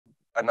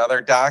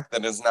another doc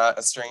that is not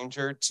a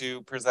stranger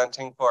to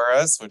presenting for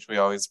us, which we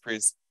always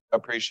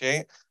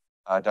appreciate,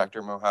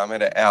 Dr.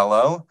 Mohammed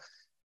Allo.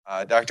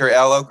 Dr.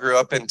 Allo grew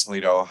up in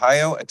Toledo,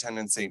 Ohio,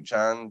 attended St.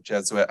 John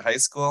Jesuit High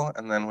School,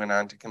 and then went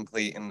on to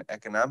complete an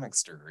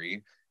economics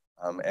degree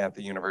at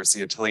the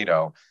University of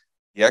Toledo.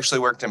 He actually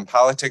worked in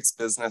politics,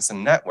 business,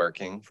 and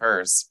networking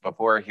first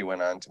before he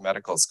went on to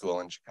medical school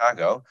in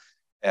Chicago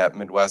at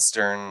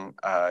Midwestern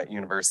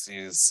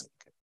University's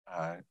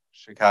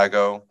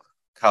Chicago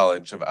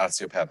College of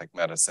Osteopathic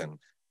Medicine.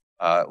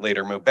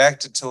 Later moved back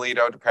to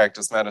Toledo to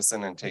practice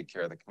medicine and take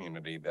care of the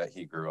community that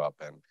he grew up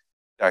in.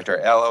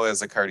 Dr. Allo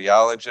is a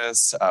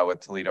cardiologist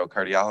with Toledo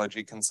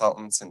Cardiology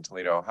Consultants in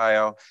Toledo,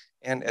 Ohio,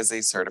 and is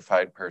a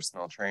certified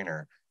personal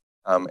trainer.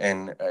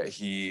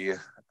 He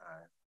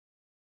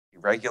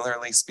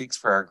regularly speaks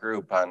for our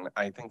group on,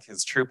 I think,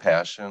 his true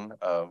passion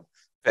of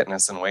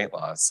fitness and weight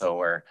loss. So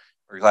we're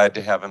glad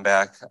to have him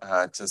back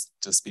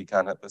to speak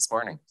on it this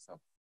morning. So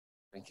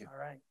thank you. All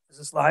right. Is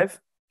this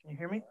live? Can you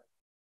hear me?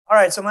 All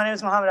right. So my name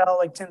is Mohammed Allo,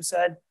 like Tim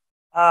said.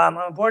 I'm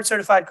a board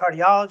certified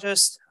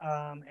cardiologist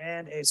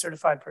and a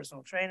certified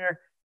personal trainer.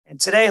 And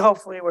today,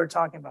 hopefully, we're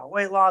talking about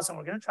weight loss, and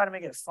we're going to try to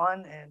make it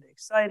fun and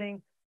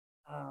exciting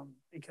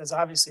because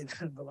obviously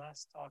the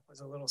last talk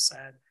was a little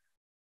sad.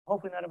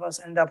 Hopefully, none of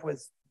us end up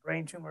with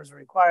brain tumors or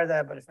require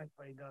that, but if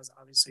anybody does,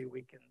 obviously,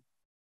 we can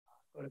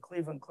go to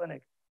Cleveland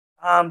Clinic.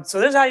 So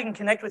this is how you can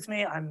connect with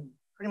me. I'm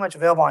pretty much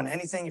available on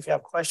anything. If you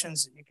have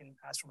questions, you can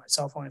ask for my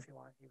cell phone if you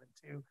want even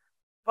too.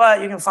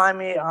 But you can find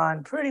me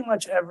on pretty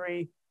much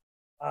every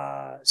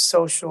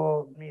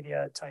social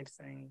media type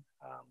thing.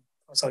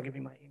 Also, I'll give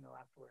you my email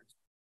afterwards.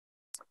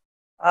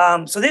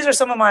 So these are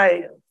some of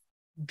my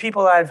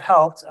people I've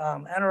helped,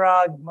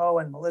 Anurag, Mo,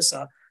 and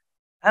Melissa.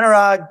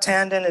 Anurag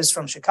Tandon is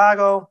from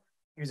Chicago.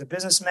 He was a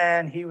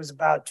businessman. He was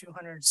about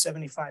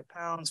 275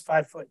 pounds,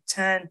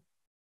 5'10".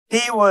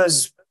 He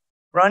was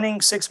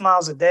running 6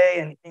 miles a day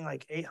and eating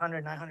like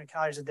 800, 900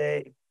 calories a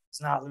day.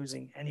 He's not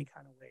losing any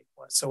kind of weight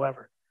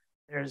whatsoever.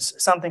 There's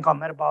something called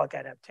metabolic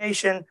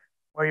adaptation,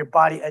 where your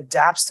body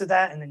adapts to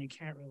that, and then you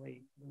can't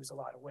really lose a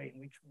lot of weight.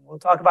 And we'll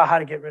talk about how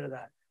to get rid of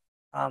that.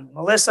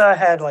 Melissa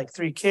had like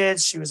 3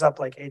 kids. She was up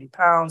like 80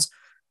 pounds,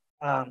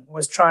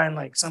 was trying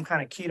like some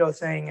kind of keto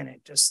thing, and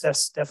it just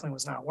definitely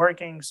was not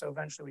working. So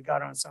eventually we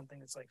got her on something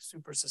that's like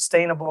super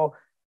sustainable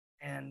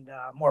and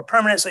more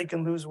permanent, so you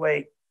can lose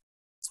weight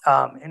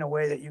in a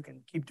way that you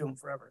can keep doing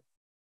forever.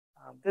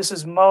 This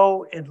is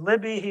Mo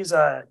Idlibi. He's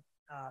a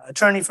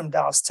attorney from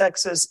Dallas,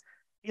 Texas.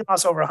 He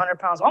lost over 100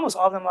 pounds. Almost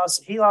all of them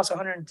lost. He lost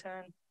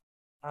 110,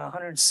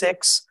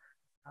 106,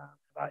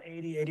 about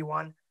 80,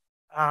 81.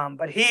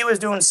 But he was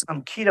doing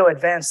some keto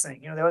advanced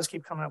thing. You know, they always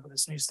keep coming up with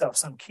this new stuff,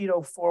 some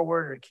keto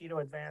forward or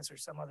keto advanced or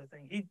some other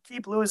thing. He'd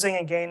keep losing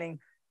and gaining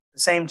the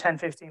same 10,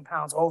 15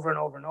 pounds over and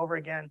over and over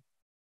again.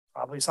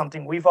 Probably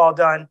something we've all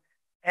done.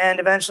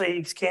 And eventually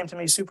he came to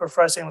me super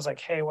frustrated and was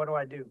like, hey, what do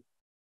I do?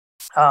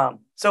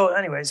 So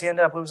anyways, he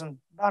ended up losing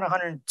about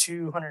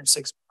 102,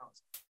 106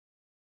 pounds.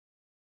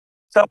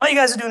 So I want you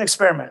guys to do an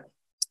experiment.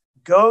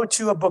 Go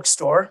to a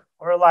bookstore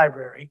or a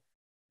library,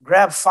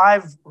 grab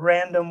 5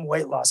 random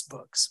weight loss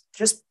books.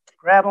 Just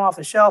grab them off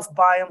the shelf,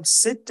 buy them,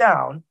 sit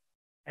down,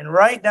 and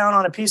write down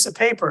on a piece of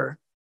paper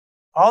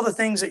all the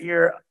things that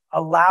you're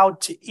allowed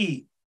to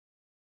eat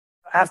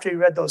after you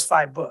read those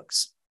 5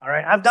 books. All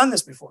right, I've done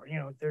this before. You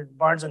know, they're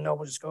Barnes and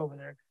Noble, just go over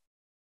there.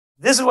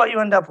 This is what you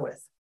end up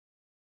with.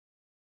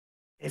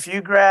 If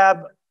you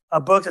grab a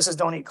book that says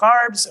don't eat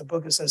carbs, a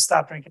book that says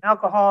stop drinking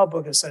alcohol, a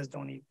book that says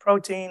don't eat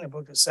protein, a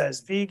book that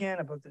says vegan,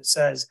 a book that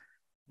says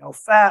no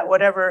fat,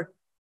 whatever,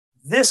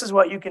 this is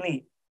what you can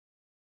eat.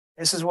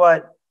 This is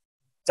what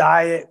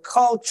diet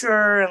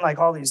culture and like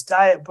all these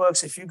diet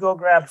books, if you go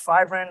grab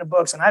 5 random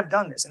books, and I've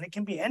done this, and it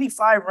can be any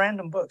 5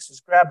 random books,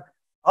 just grab,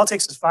 all it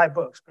takes is 5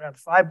 books. Grab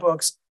 5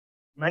 books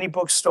from any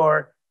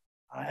bookstore,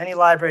 any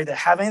library that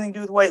have anything to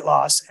do with weight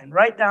loss, and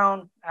write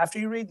down, after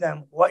you read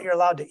them, what you're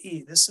allowed to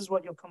eat. This is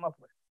what you'll come up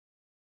with.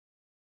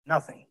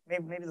 Nothing.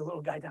 Maybe the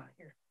little guy down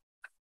here.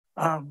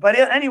 But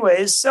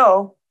anyways,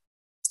 so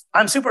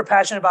I'm super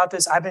passionate about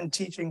this. I've been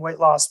teaching weight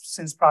loss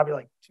since probably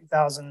like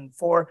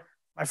 2004.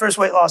 My first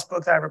weight loss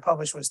book that I ever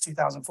published was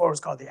 2004. It was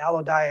called The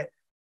Allo Diet.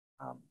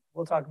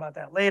 We'll talk about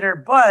that later.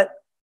 But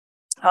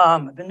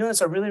I've been doing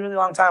this a really, really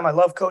long time. I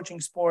love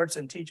coaching sports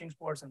and teaching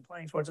sports and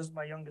playing sports. This is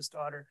my youngest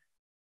daughter.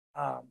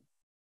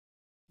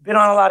 Been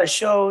on a lot of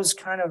shows,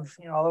 kind of,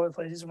 you know, all over the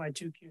place. These are my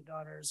 2 cute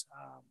daughters.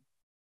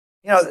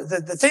 You know,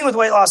 the thing with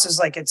weight loss is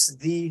like it's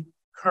the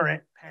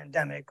current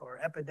pandemic or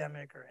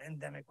epidemic or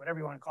endemic, whatever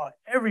you want to call it.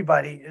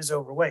 Everybody is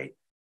overweight,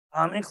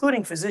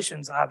 including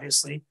physicians,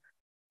 obviously.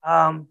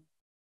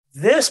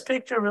 This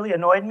picture really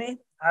annoyed me.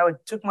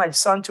 Took my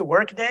son to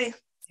work day.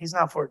 He's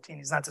not 14.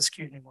 He's not this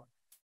cute anymore.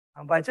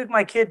 But I took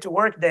my kid to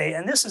work day,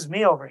 and this is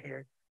me over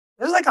here.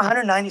 This is like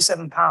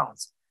 197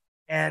 pounds.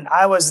 And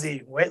I was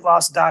the weight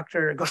loss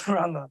doctor going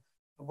around the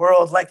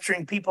world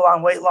lecturing people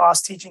on weight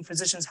loss, teaching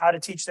physicians how to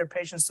teach their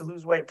patients to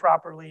lose weight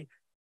properly.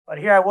 But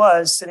here I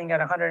was sitting at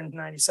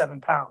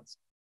 197 pounds.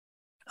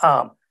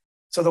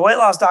 So the weight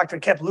loss doctor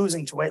kept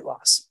losing to weight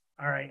loss.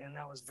 All right. And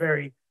that was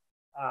very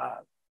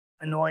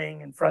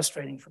annoying and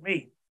frustrating for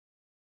me.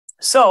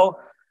 So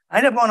I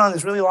ended up going on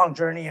this really long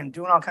journey and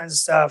doing all kinds of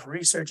stuff,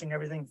 researching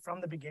everything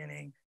from the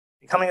beginning,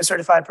 becoming a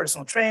certified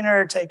personal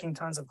trainer, taking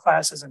tons of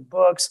classes and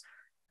books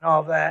and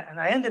all of that. And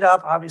I ended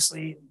up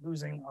obviously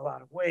losing a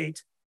lot of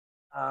weight.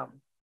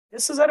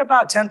 This is at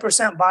about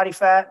 10% body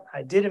fat.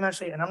 I did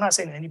eventually, and I'm not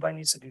saying anybody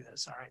needs to do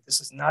this, all right? This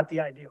is not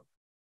the ideal.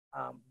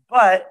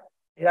 But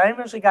I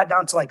eventually got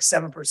down to like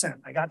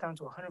 7%. I got down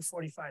to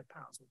 145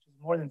 pounds, which is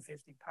more than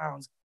 50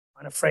 pounds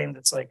on a frame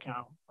that's like,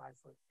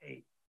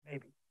 5'8",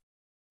 maybe.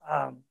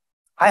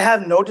 I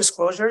have no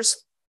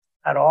disclosures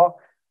at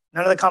all.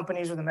 None of the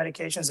companies or the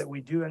medications that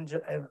we do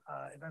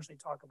eventually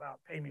talk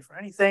about pay me for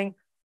anything.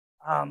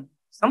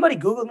 Somebody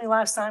Googled me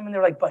last time and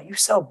they're like, but you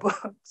sell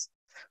books.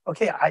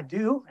 Okay, I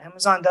do.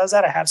 Amazon does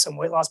that. I have some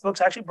weight loss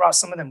books. I actually brought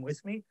some of them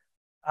with me.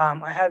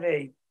 I have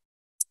a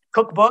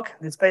cookbook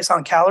that's based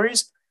on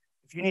calories.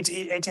 If you need to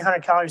eat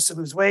 1,800 calories to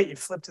lose weight, you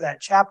flip to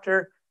that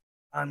chapter.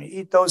 You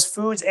eat those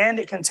foods and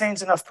it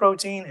contains enough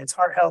protein. It's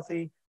heart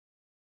healthy.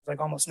 Like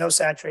almost no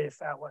saturated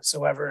fat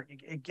whatsoever.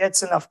 It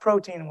gets enough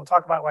protein, and we'll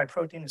talk about why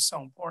protein is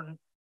so important.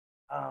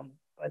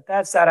 But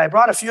that's that. I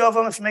brought a few of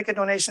them. If you make a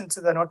donation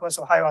to the Northwest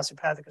Ohio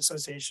Osteopathic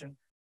Association,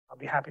 I'll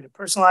be happy to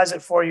personalize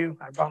it for you.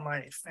 I brought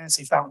my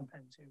fancy fountain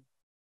pen too.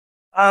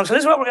 So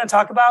this is what we're going to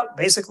talk about,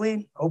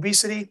 basically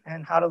obesity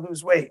and how to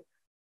lose weight.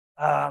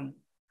 I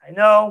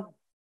know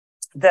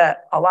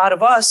that a lot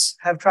of us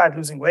have tried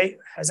losing weight.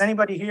 Has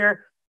anybody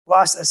here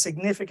lost a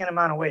significant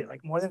amount of weight,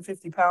 like more than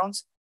 50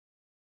 pounds?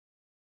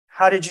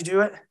 How did you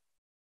do it?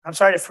 I'm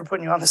sorry for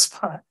putting you on the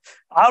spot.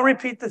 I'll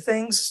repeat the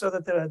things so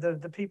that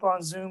the people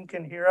on Zoom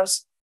can hear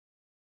us.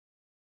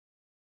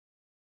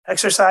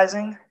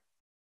 Exercising.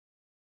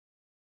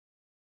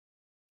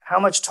 How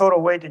much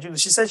total weight did you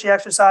lose? She said she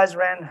exercised,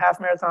 ran half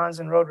marathons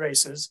and road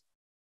races.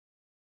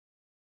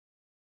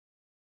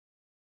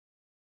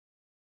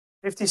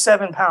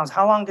 57 pounds.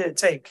 How long did it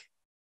take?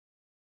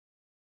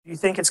 Do you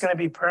think it's going to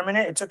be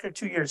permanent? It took her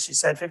 2 years. She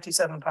said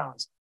 57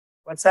 pounds.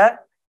 What's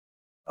that?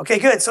 Okay,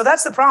 good. So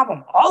that's the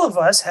problem. All of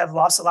us have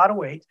lost a lot of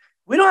weight.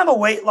 We don't have a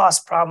weight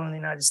loss problem in the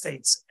United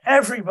States.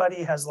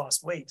 Everybody has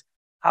lost weight.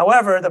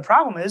 However, the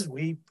problem is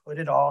we put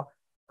it all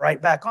right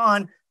back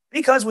on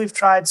because we've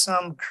tried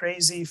some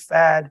crazy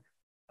fad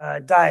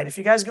diet. If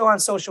you guys go on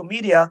social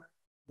media,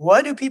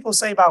 what do people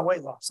say about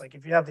weight loss? Like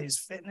if you have these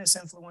fitness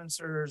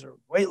influencers or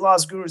weight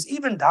loss gurus,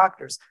 even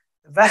doctors,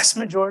 the vast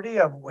majority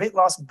of weight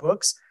loss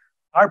books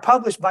are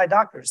published by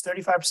doctors.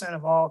 35%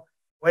 of all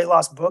weight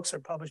loss books are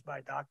published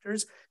by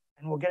doctors.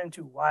 And we'll get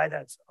into why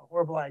that's a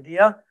horrible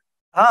idea.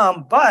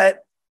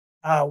 But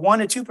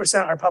 1% to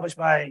 2% are published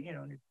by,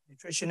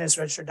 nutritionists,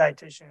 registered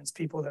dietitians,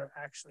 people that are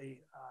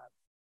actually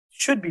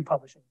should be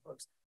publishing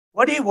books.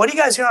 What do you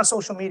guys hear on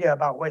social media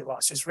about weight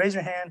loss? Just raise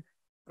your hand,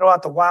 throw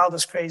out the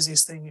wildest,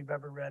 craziest thing you've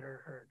ever read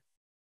or heard.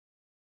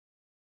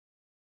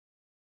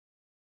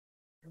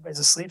 Everybody's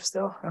asleep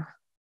still?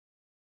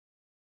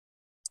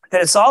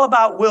 That it's all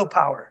about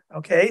willpower.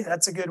 Okay,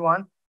 that's a good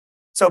one.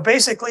 So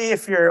basically,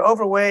 if you're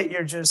overweight,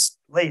 you're just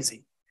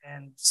lazy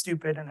and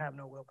stupid and have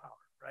no willpower,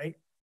 right?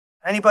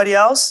 Anybody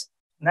else?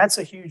 And that's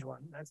a huge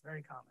one. That's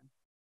very common.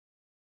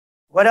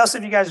 What else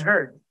have you guys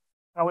heard?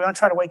 Well, we want to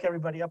try to wake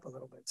everybody up a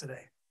little bit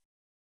today.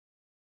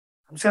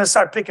 I'm just going to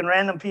start picking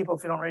random people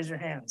if you don't raise your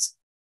hands.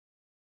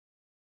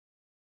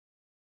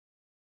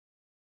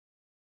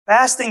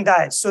 Fasting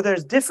diets. So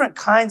there's different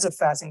kinds of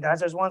fasting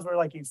diets. There's ones where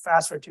like you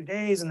fast for 2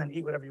 days and then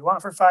eat whatever you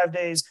want for 5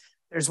 days.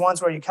 There's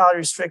ones where you calorie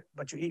restrict,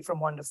 but you eat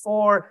from 1 to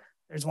 4.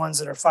 There's ones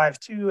that are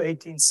 5-2,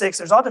 18-6.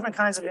 There's all different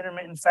kinds of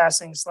intermittent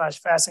fasting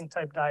 / fasting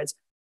type diets.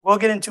 We'll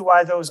get into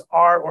why those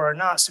are or are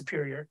not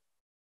superior.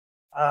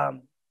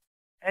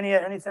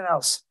 Anything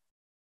else?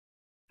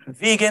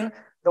 Vegan.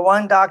 The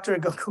one Dr.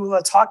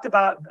 Gokula talked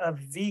about a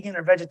vegan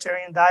or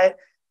vegetarian diet.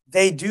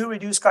 They do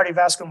reduce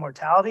cardiovascular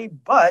mortality,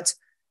 but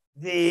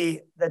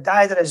the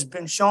diet that has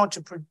been shown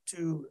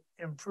to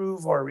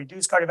improve or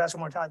reduce cardiovascular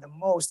mortality the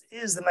most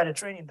is the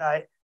Mediterranean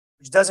diet,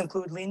 which does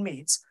include lean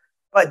meats.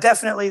 But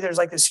definitely there's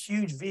like this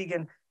huge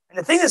vegan. And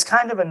the thing that's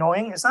kind of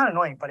annoying, it's not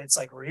annoying, but it's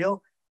like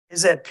real,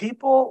 is that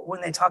people,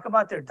 when they talk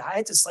about their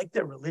diets, it's like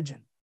their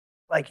religion.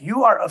 Like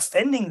you are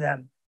offending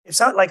them. It's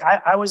not like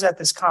I was at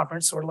this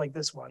conference, sort of like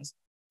this once,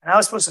 and I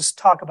was supposed to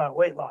talk about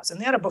weight loss. And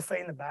they had a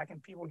buffet in the back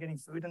and people were getting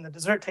food and the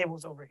dessert table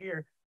was over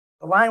here.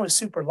 The line was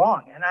super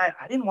long. And I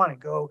didn't want to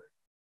go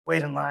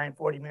wait in line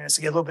 40 minutes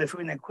to get a little bit of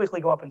food and then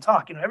quickly go up and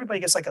talk. Everybody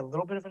gets like a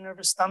little bit of a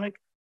nervous stomach,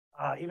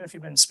 even if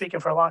you've been speaking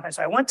for a long time.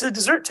 So I went to the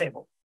dessert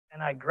table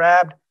and I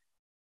grabbed,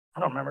 I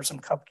don't remember, some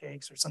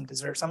cupcakes or some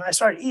dessert. So I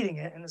started eating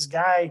it. And this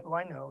guy who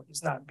I know,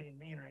 he's not being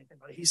mean or anything,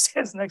 but he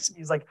stands next to me.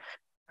 He's like,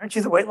 "Aren't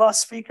you the weight loss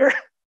speaker?"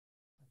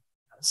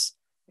 Yes.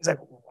 He's like,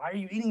 "Why are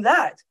you eating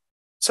that?"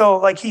 So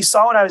like he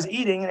saw what I was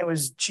eating and it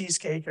was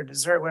cheesecake or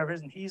dessert, whatever it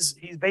is. And he's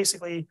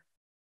basically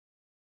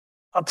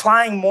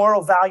applying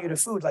moral value to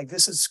food. Like,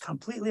 this is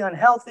completely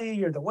unhealthy.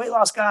 You're the weight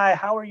loss guy.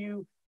 How are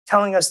you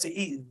telling us to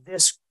eat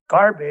this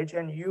garbage?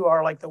 And you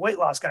are like the weight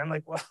loss guy. I'm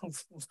like, well,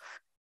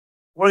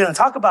 we're going to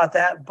talk about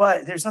that,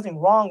 but there's nothing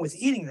wrong with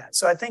eating that.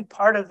 So I think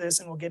part of this,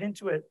 and we'll get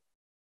into it,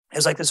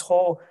 is like this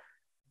whole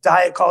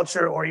diet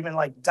culture or even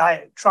like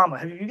diet trauma.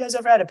 Have you guys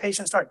ever had a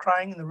patient start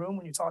crying in the room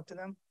when you talk to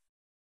them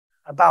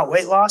about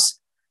weight loss?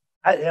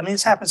 I mean,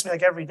 this happens to me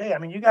like every day. I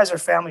mean, you guys are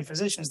family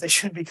physicians. They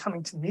shouldn't be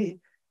coming to me.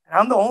 And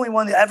I'm the only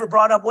one that ever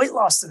brought up weight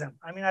loss to them.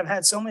 I mean, I've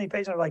had so many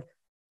patients are like,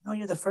 no,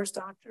 you're the first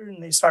doctor.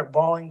 And they start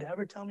bawling to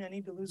ever tell me I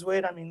need to lose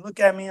weight. I mean, look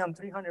at me. I'm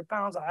 300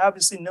 pounds. I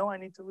obviously know I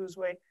need to lose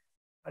weight.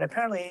 But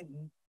apparently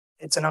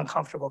it's an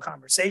uncomfortable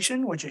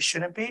conversation, which it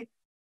shouldn't be.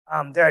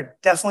 There are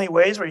definitely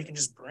ways where you can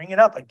just bring it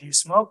up. Like, do you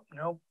smoke?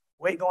 No,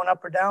 weight going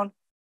up or down?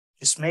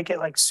 Just make it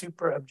like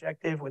super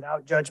objective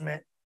without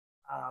judgment.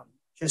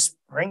 Just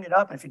bring it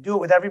up. And if you do it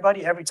with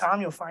everybody, every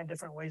time, you'll find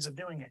different ways of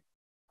doing it.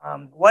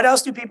 What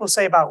else do people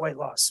say about weight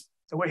loss?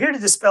 So we're here to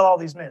dispel all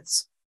these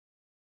myths.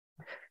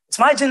 It's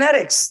my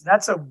genetics.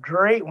 That's a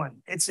great one.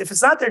 If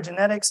it's not their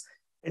genetics,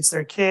 it's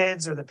their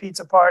kids or the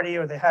pizza party,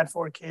 or they had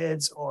 4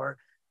 kids, or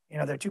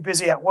they're too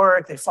busy at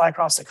work. They fly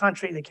across the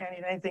country. They can't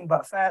eat anything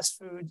but fast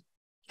food.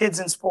 Kids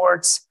in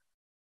sports.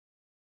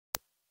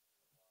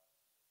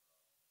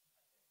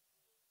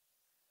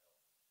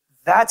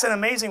 That's an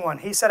amazing one.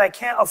 He said, I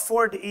can't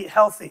afford to eat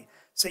healthy.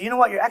 So you know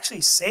what? You're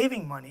actually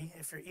saving money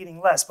if you're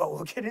eating less, but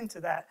we'll get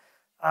into that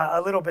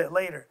a little bit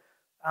later.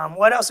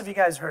 What else have you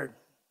guys heard?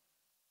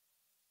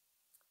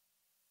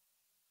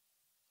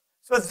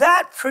 So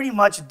that pretty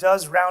much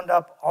does round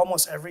up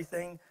almost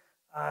everything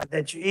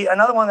that you eat.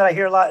 Another one that I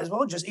hear a lot is,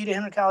 well, just eat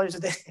 800 calories a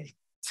day.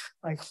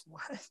 Like,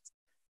 what?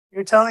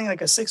 You're telling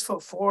like a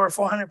 6'4",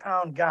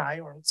 400-pound guy,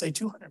 or let's say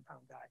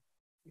 200-pound guy,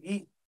 you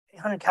eat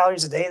 800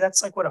 calories a day?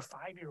 That's like what a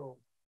 5-year-old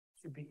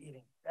should be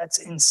eating. That's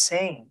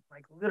insane,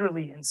 like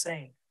literally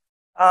insane.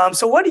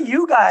 So what do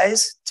you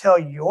guys tell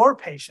your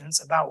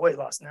patients about weight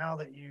loss now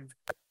that you've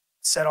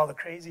said all the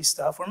crazy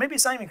stuff? Or maybe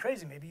it's not even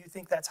crazy. Maybe you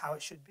think that's how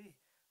it should be.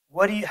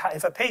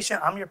 If a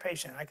patient, I'm your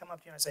patient, I come up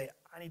to you and I say,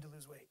 I need to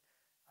lose weight.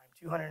 I'm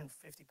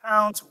 250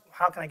 pounds.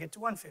 How can I get to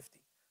 150?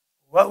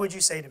 What would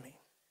you say to me?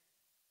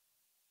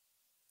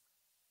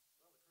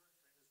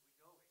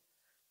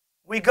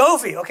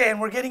 Wegovy. Okay, and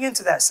we're getting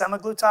into that.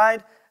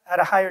 Semaglutide at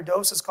a higher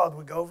dose is called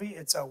Wegovy.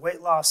 It's a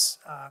weight loss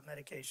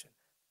medication.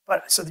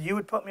 So you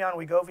would put me on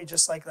Wegovy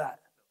just like that?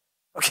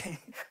 Okay,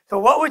 so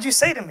what would you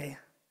say to me?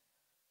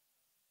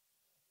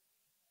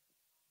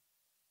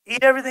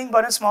 Eat everything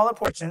but in smaller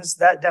portions.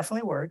 That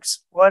definitely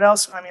works. What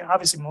else? I mean,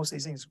 obviously most of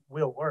these things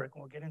will work.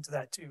 We'll get into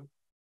that too.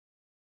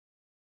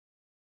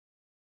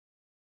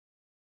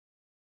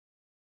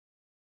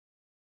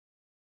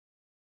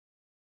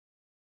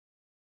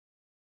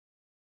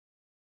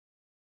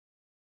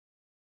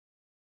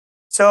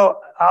 So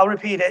I'll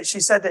repeat it. She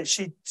said that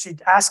she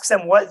asks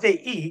them what they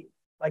eat,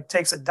 like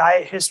takes a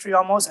diet history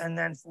almost, and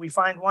then we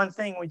find one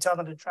thing, we tell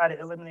them to try to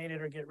eliminate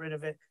it or get rid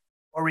of it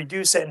or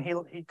reduce it, and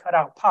he cut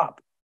out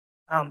pop.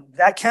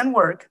 That can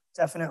work,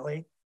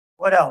 definitely.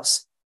 What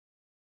else?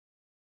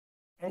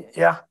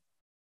 Yeah.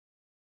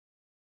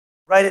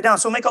 Write it down.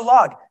 So make a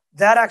log.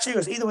 That actually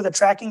was either with a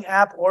tracking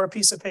app or a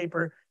piece of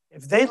paper.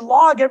 If they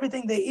log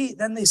everything they eat,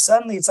 then it's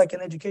like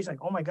an education.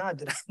 Like, oh my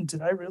God,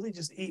 did I really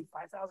just eat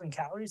 5,000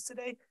 calories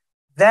today?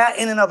 That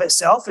in and of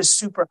itself is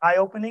super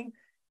eye-opening.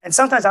 And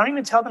sometimes I don't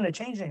even tell them to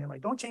change anything. I'm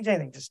like, don't change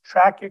anything. Just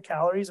track your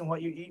calories and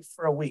what you eat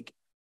for a week.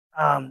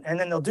 And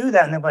then they'll do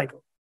that and they're like,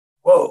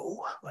 whoa,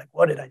 like,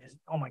 what did I just,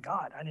 oh my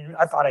God,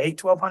 I thought I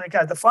ate 1,200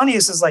 calories. The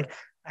funniest is like,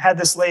 I had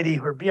this lady,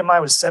 her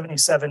BMI was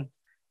 77.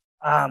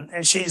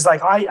 And she's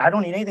like, I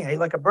don't eat anything. I eat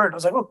like a bird. I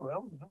was like, oh,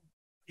 well, what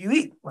do you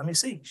eat? Let me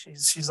see.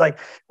 She's like,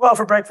 well,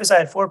 for breakfast, I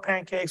had 4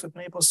 pancakes with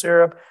maple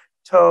syrup,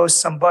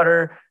 toast, some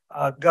butter,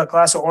 a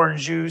glass of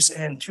orange juice,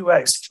 and 2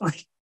 eggs.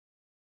 Like,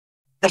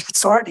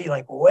 that's already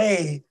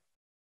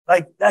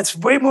that's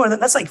way more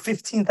that's like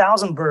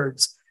 15,000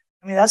 birds.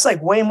 I mean, that's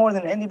like way more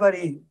than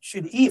anybody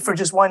should eat for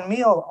just one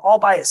meal all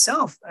by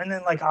itself. And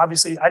then like,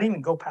 obviously I didn't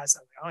even go past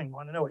that. I don't even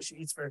want to know what she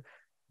eats for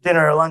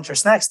dinner or lunch or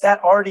snacks.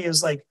 That already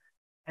is like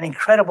an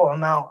incredible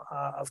amount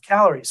of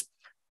calories.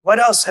 What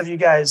else have you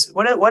guys,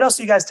 what else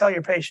do you guys tell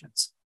your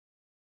patients?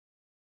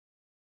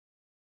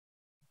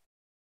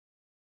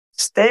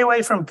 Stay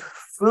away from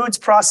foods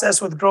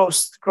processed with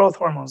growth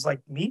hormones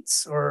like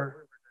meats or.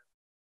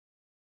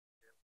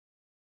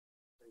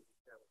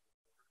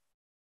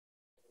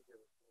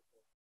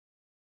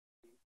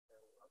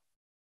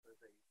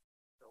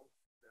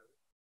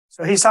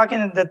 So he's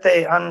talking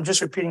that I'm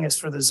just repeating this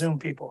for the Zoom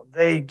people.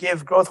 They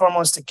give growth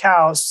hormones to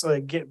cows so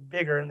they get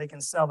bigger and they can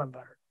sell them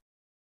better.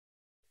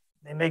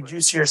 They make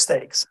juicier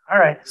steaks. All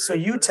right. So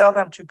you tell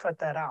them to cut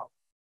that out.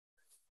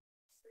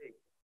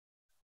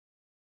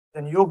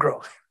 Then you'll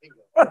grow.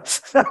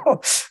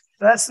 No,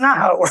 that's not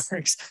how it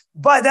works.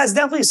 But that's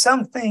definitely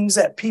some things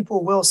that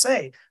people will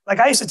say. Like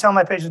I used to tell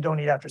my patients, don't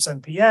eat after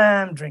 7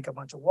 p.m., drink a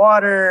bunch of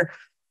water,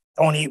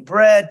 don't eat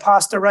bread,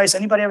 pasta, rice.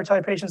 Anybody ever tell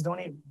your patients don't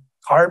eat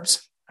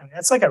carbs? I mean,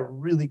 that's like a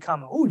really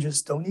common,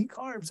 just don't eat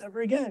carbs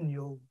ever again.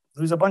 You'll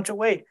lose a bunch of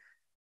weight.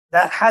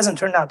 That hasn't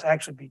turned out to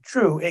actually be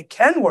true. It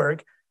can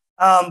work,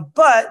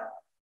 but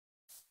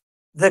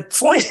The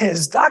point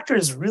is,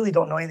 doctors really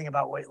don't know anything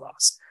about weight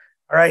loss.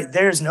 All right.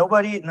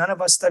 None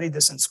of us studied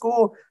this in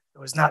school. It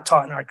was not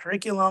taught in our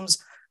curriculums.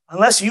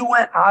 Unless you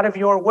went out of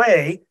your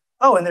way.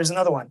 Oh, and there's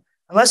another one.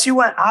 Unless you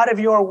went out of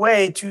your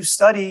way to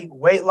study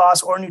weight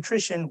loss or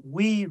nutrition,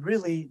 we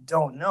really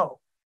don't know.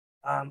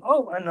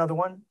 Another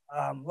one.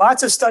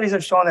 Lots of studies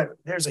have shown that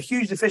there's a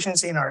huge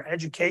deficiency in our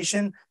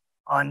education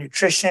on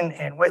nutrition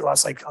and weight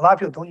loss. Like, a lot of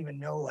people don't even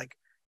know, like,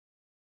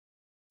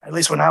 at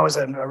least when I was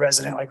a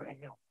resident, like,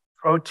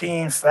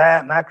 protein,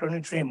 fat,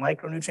 macronutrient,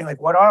 micronutrient,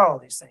 like, what are all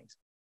these things?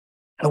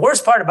 And the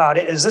worst part about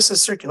it is this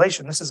is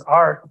circulation. This is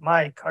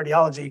my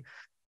cardiology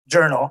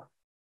journal.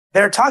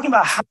 They're talking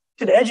about how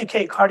to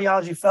educate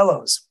cardiology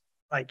fellows.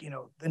 Like,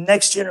 the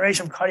next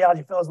generation of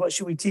cardiology fellows, what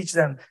should we teach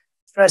them?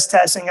 Stress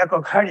testing,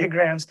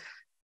 echocardiograms.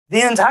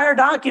 The entire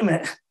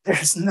document,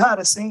 there's not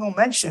a single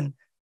mention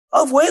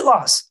of weight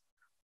loss.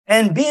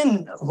 And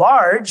being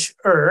larger,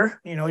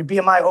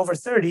 BMI over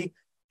 30,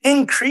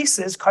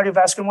 increases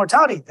cardiovascular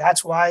mortality.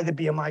 That's why the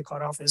BMI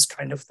cutoff is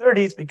kind of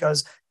 30,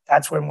 because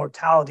that's where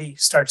mortality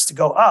starts to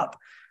go up.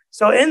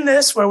 So in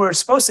this, where we're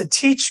supposed to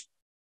teach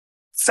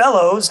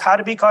fellows how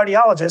to be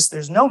cardiologists,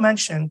 there's no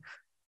mention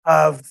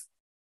of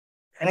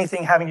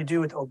anything having to do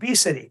with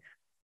obesity.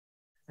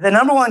 The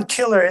number one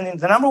killer and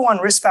the number one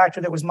risk factor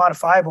that was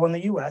modifiable in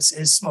the US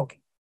is smoking.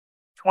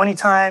 20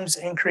 times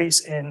increase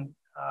in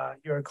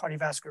your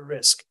cardiovascular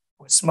risk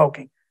with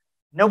smoking.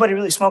 Nobody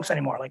really smokes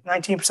anymore. Like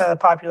 19% of the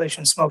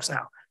population smokes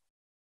now.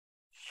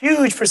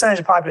 Huge percentage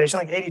of population,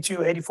 like 82,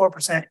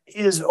 84%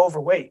 is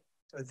overweight.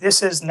 So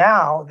this is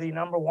now the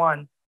number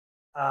one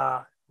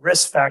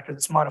risk factor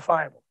that's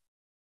modifiable.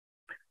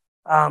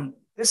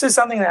 This is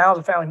something in the Annals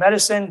of Family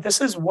Medicine. This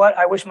is what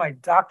I wish my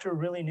doctor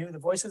really knew. The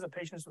Voices of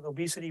Patients with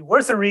Obesity,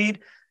 worth a read.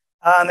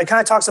 It kind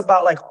of talks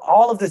about like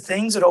all of the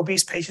things that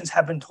obese patients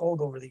have been told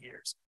over the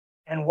years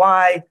and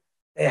why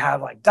they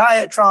have like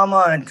diet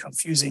trauma and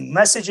confusing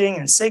messaging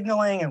and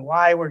signaling, and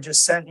why we're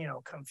just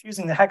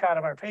confusing the heck out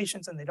of our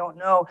patients, and they don't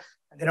know,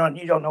 and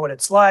you don't know what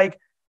it's like.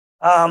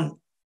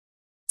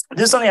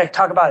 This is something I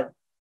talk about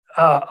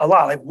a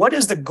lot. Like, what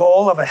is the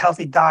goal of a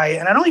healthy diet?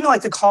 And I don't even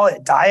like to call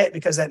it diet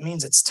because that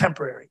means it's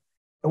temporary.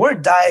 The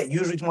word diet,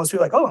 usually to most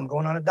people, like, oh, I'm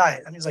going on a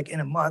diet. That means like in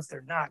a month,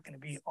 they're not going to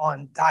be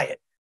on diet.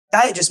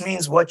 Diet just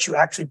means what you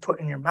actually put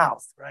in your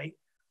mouth, right?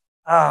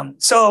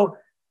 So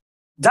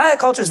diet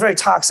culture is very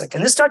toxic.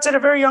 And this starts at a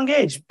very young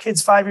age.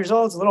 Kid's 5 years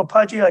old, it's a little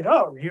pudgy, like,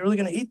 oh, are you really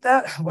going to eat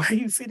that? Why are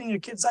you feeding your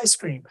kids ice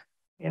cream?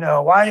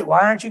 Why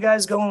aren't you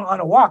guys going on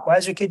a walk? Why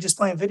is your kid just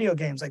playing video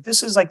games? Like,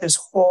 this is like this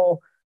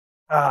whole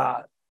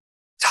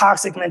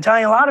toxic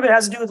mentality. A lot of it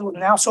has to do with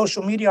now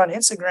social media on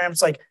Instagram.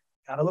 It's like,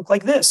 you got to look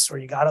like this or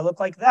you got to look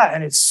like that.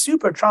 And it's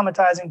super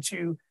traumatizing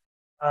to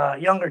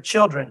younger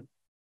children.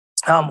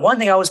 One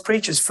thing I always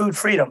preach is food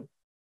freedom.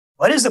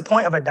 What is the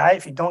point of a diet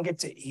if you don't get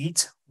to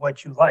eat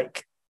what you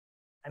like?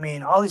 I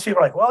mean, all these people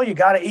are like, well, you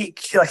got to eat.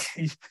 Like,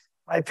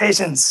 my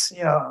patients,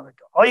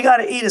 all you got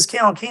to eat is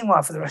kale and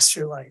quinoa for the rest of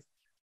your life.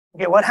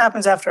 Okay, what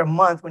happens after a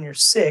month when you're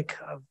sick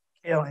of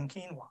kale and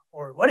quinoa?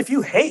 Or what if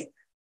you hate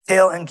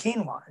kale and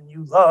quinoa and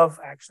you love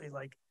actually,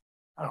 like,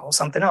 I don't know,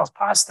 something else,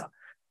 pasta?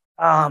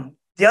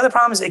 The other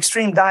problem is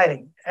extreme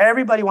dieting.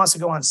 Everybody wants to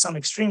go on some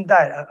extreme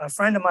diet. A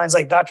friend of mine's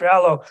like Dr.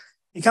 Allo,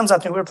 he comes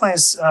up to me, we were playing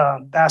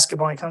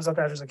basketball, and he comes up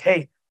after, he's like,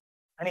 hey,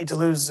 I need to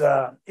lose.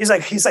 He's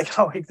like,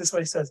 oh, this is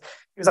what he says.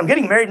 He goes, I'm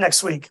getting married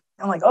next week.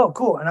 I'm like, oh,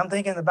 cool. And I'm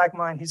thinking in the back of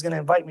my mind, he's going to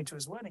invite me to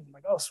his wedding. I'm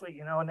like, oh, sweet.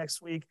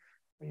 Next week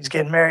he's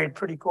getting married.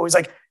 Pretty cool. He's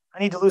like, I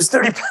need to lose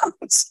 30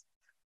 pounds.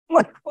 I'm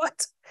like,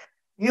 what?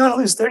 You want to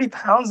lose 30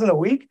 pounds in a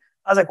week?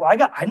 I was like, well,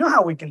 I know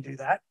how we can do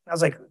that. I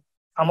was like,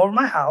 come over to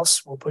my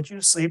house. We'll put you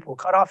to sleep. We'll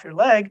cut off your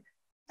leg.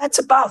 That's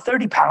about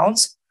 30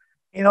 pounds.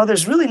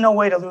 There's really no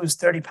way to lose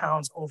 30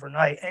 pounds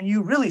overnight. And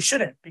you really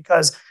shouldn't,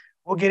 because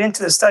we'll get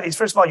into the studies.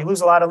 First of all, you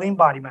lose a lot of lean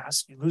body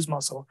mass. You lose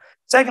muscle.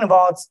 Second of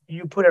all,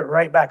 you put it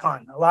right back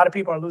on. A lot of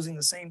people are losing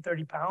the same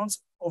 30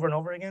 pounds over and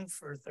over again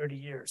for 30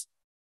 years.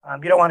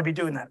 You don't want to be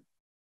doing that.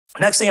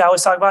 Next thing I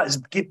always talk about is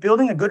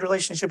building a good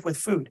relationship with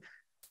food.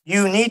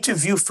 You need to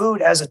view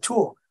food as a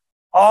tool.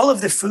 All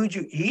of the food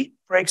you eat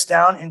breaks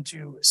down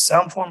into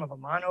some form of a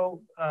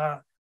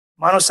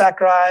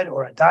monosaccharide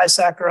or a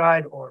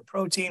disaccharide or a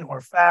protein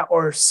or fat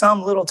or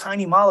some little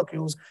tiny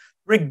molecules,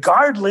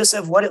 regardless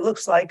of what it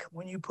looks like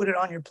when you put it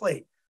on your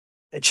plate.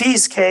 The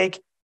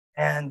cheesecake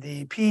and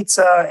the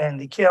pizza and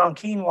the kale and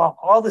quinoa,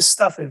 all this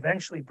stuff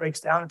eventually breaks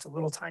down into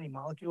little tiny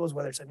molecules,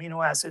 whether it's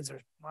amino acids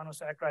or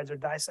monosaccharides or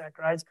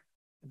disaccharides.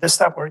 Did this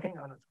stop working?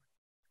 Oh, no.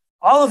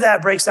 All of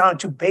that breaks down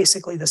into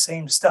basically the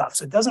same stuff.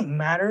 So it doesn't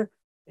matter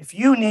if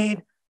you're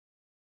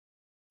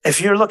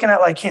looking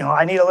at like,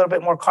 I need a little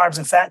bit more carbs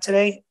and fat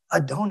today, a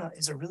donut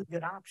is a really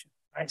good option,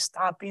 right?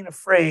 Stop being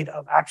afraid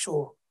of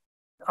actual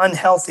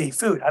unhealthy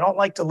food. I don't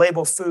like to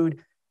label food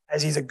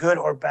as either good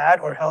or bad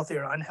or healthy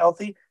or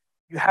unhealthy.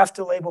 You have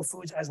to label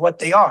foods as what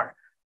they are.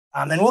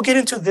 And we'll get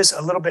into this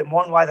a little bit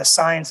more and why the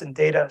science and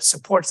data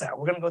supports that.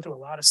 We're going to go through a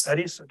lot of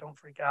studies, so don't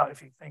freak out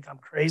if you think I'm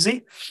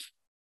crazy.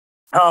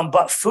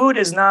 But food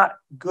is not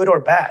good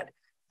or bad.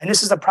 And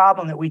this is the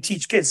problem that we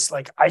teach kids.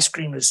 Like ice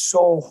cream is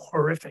so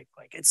horrific.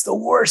 Like it's the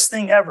worst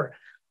thing ever.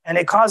 And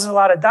it causes a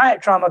lot of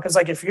diet trauma because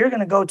like if you're going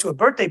to go to a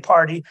birthday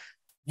party,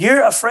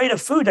 you're afraid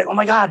of food. Like, oh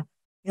my God,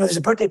 there's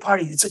a birthday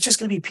party. It's just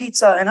going to be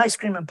pizza and ice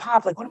cream and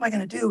pop. Like, what am I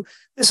going to do?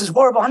 This is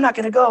horrible. I'm not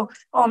going to go.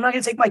 Oh, I'm not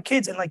going to take my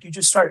kids. And like, you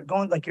just start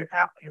going like you're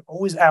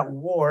always at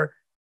war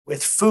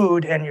with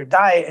food and your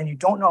diet, and you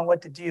don't know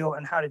what to deal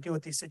and how to deal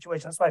with these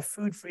situations. That's why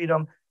food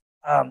freedom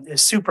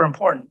is super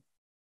important.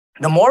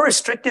 The more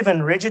restrictive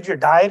and rigid your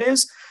diet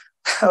is,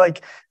 I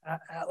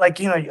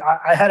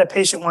had a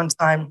patient one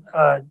time,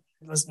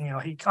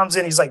 he comes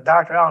in, he's like,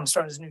 Dr. Al, I'm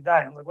starting this new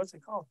diet. I'm like, what's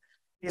it called?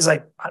 He's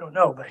like, I don't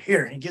know, but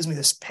here, he gives me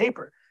this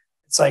paper.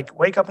 It's like,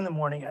 wake up in the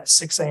morning at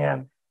 6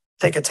 a.m.,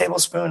 take a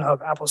tablespoon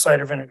of apple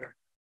cider vinegar,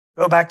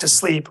 go back to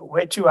sleep,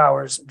 wait 2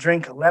 hours,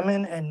 drink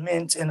lemon and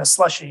mint in a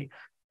slushie,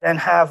 then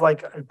have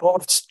like a bowl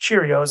of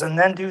Cheerios, and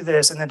then do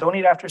this, and then don't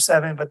eat after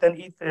 7, but then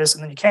eat this,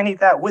 and then you can't eat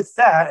that with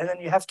that, and then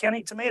you can't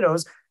eat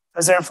tomatoes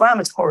because they're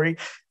inflammatory,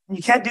 and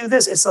you can't do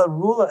this. It's a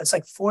rule. It's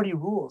like 40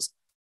 rules.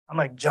 I'm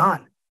like,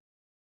 John,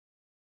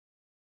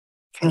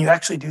 can you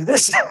actually do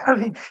this? I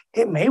mean,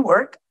 it may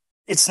work.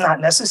 It's not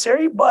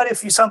necessary, but if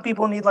some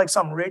people need like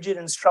some rigid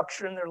and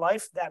structure in their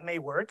life, that may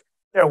work.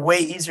 There are way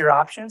easier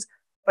options,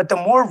 but the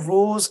more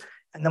rules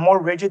and the more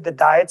rigid the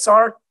diets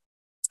are,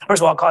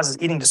 first of all, it causes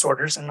eating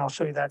disorders, and I'll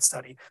show you that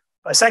study.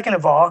 But second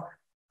of all,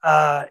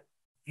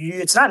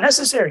 it's not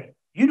necessary.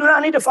 You do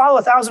not need to follow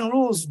 1,000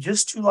 rules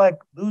just to like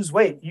lose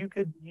weight. You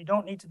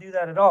don't need to do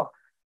that at all.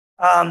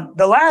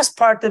 The last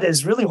part that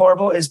is really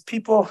horrible is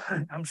people,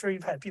 I'm sure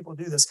you've had people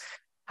do this.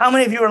 How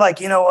many of you are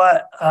like, you know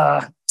what?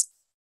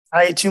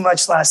 I ate too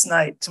much last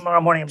night.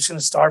 Tomorrow morning, I'm just going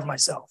to starve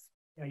myself.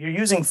 You're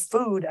using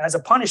food as a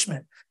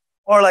punishment.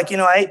 Or like,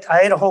 I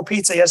ate a whole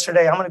pizza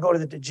yesterday. I'm going to go to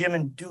the gym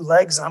and do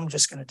legs. I'm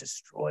just going to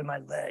destroy my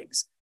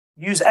legs.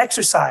 Use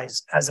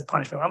exercise as a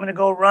punishment. I'm going to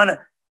go run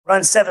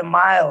 7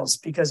 miles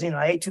because,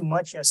 I ate too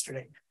much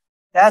yesterday.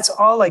 That's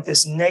all like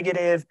this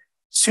negative,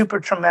 super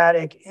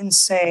traumatic,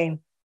 insane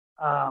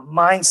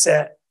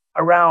mindset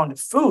around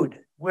food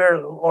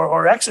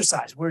or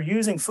exercise. We're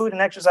using food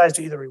and exercise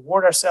to either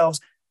reward ourselves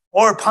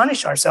or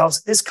punish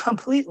ourselves. It's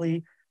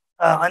completely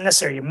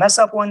unnecessary. You mess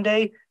up one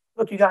day,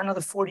 look, you got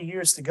another 40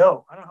 years to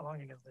go. I don't know how long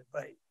you're going to live,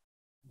 but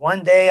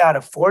one day out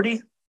of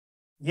 40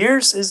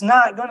 years is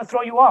not going to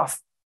throw you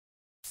off.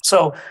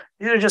 So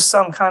these are just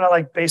some kind of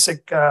like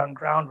basic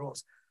ground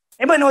rules.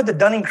 Anybody know what the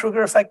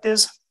Dunning-Kruger effect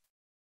is?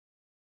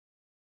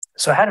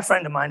 So I had a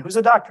friend of mine who's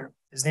a doctor.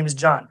 His name is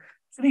John.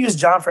 I'm going to use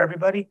John for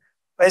everybody,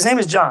 but his name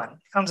is John.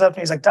 He comes up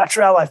and he's like,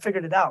 Dr. Al, I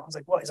figured it out. I was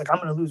like, what? He's like, I'm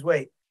going to lose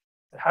weight.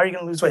 I said, how are you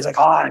going to lose weight? He's like,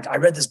 I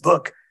read this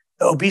book,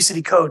 The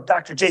Obesity Code.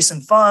 Dr.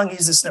 Jason Fung,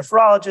 he's this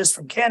nephrologist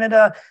from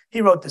Canada.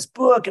 He wrote this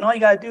book, and all you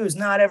got to do is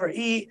not ever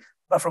eat,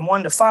 but from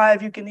 1 to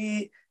 5 you can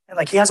eat. And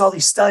like he has all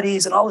these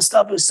studies and all this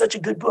stuff. It was such a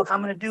good book.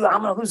 I'm going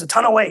to lose a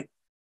ton of weight.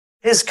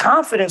 His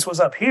confidence was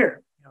up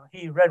here.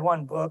 He read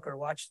one book or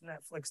watched a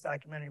Netflix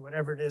documentary,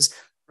 whatever it is,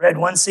 read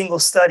one single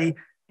study.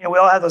 We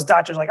all have those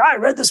doctors like, I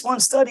read this one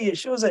study. It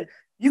shows that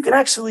you can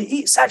actually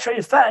eat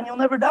saturated fat and you'll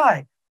never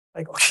die.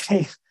 Like,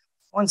 okay,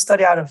 one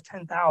study out of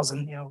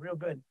 10,000, real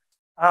good.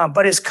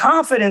 But his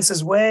confidence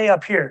is way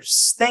up here.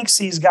 Thinks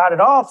he's got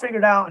it all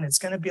figured out and it's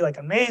going to be like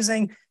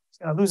amazing. He's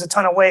going to lose a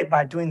ton of weight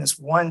by doing this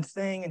one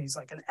thing. And he's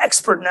like an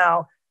expert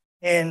now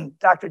in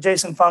Dr.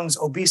 Jason Fung's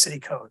Obesity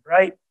Code,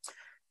 right?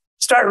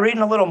 Start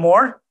reading a little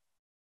more.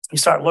 You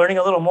start learning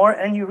a little more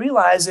and you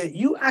realize that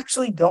you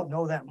actually don't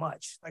know that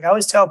much. Like I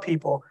always tell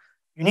people,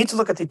 you need to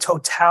look at the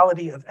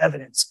totality of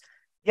evidence.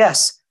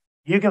 Yes,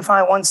 you can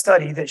find one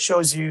study that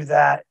shows you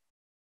that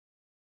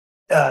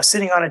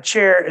sitting on a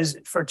chair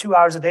for 2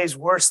 hours a day is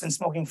worse than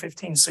smoking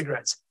 15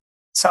 cigarettes.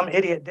 Some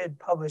idiot did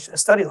publish a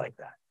study like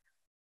that.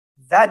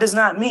 That does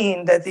not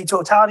mean that the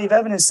totality of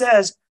evidence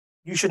says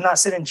you should not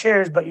sit in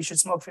chairs, but you should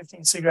smoke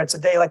 15 cigarettes a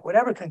day. Like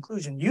whatever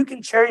conclusion, you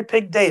can cherry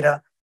pick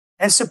data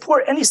and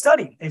support any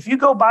study. If you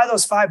go buy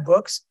those 5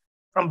 books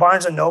from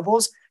Barnes and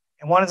Nobles,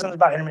 and one of them is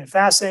about intermittent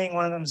fasting,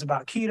 one of them is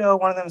about keto,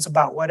 one of them is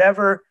about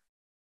whatever,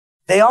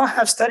 they all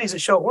have studies that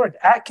show it worked.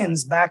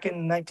 Atkins back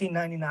in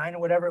 1999 or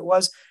whatever it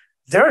was,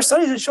 there are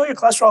studies that show your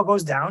cholesterol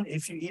goes down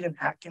if you eat an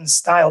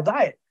Atkins-style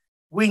diet.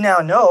 We now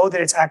know that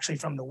it's actually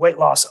from the weight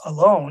loss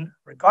alone.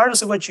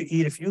 Regardless of what you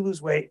eat, if you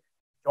lose weight,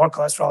 your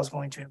cholesterol is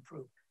going to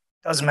improve.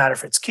 Doesn't matter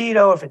if it's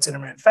keto, if it's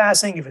intermittent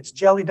fasting, if it's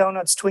jelly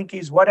donuts,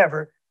 Twinkies,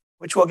 whatever,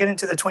 which we'll get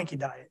into the Twinkie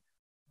diet.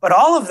 But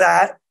all of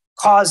that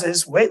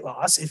causes weight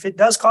loss. If it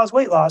does cause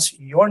weight loss,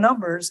 your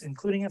numbers,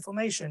 including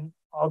inflammation,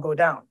 all go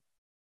down.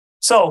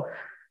 So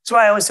that's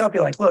why I always tell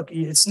people, like, look,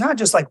 it's not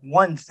just like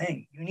one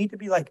thing. You need to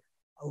be like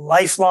a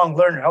lifelong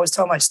learner. I always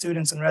tell my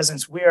students and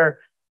residents, we are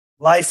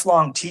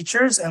lifelong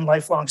teachers and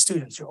lifelong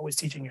students. You're always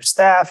teaching your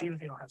staff, even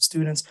if you don't have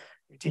students,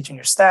 you're teaching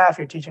your staff,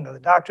 you're teaching other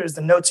doctors,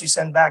 the notes you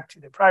send back to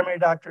the primary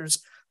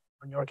doctors,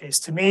 or in your case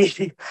to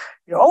me,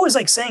 you're always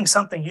like saying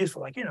something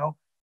useful, like,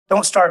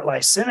 don't start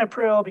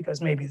lisinopril because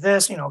maybe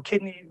this,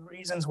 kidney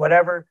reasons,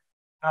 whatever.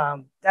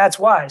 That's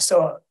why.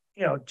 So,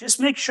 just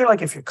make sure,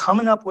 like, if you're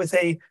coming up with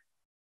a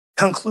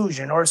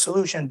conclusion or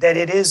solution that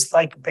it is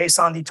like based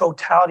on the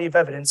totality of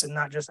evidence and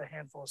not just a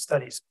handful of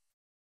studies.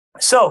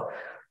 So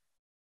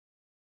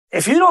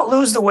if you don't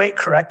lose the weight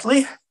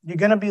correctly, you're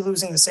going to be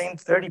losing the same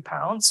 30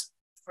 pounds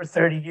for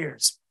 30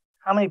 years.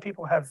 How many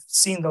people have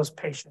seen those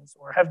patients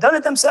or have done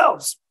it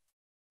themselves?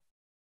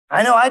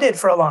 I know I did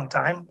for a long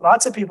time.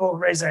 Lots of people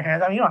raise their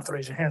hands. I mean, you don't have to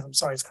raise your hands. I'm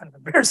sorry, it's kind of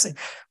embarrassing.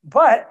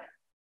 But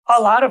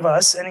a lot of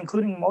us, and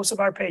including most of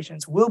our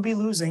patients, will be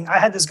losing. I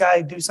had this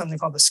guy do something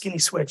called the skinny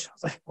switch. I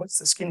was like, what's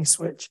the skinny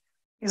switch?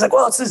 He's like,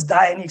 well, it's this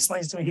diet. And he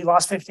explains to me he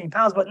lost 15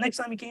 pounds, but next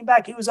time he came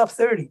back, he was up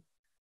 30.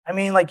 I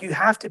mean, like you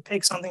have to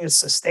pick something that's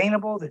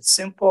sustainable, that's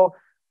simple,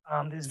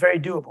 that's very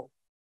doable.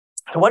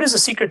 So what is the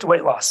secret to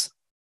weight loss?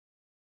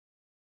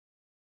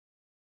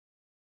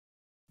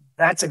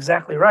 That's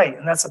exactly right.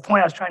 And that's the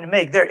point I was trying to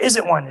make. There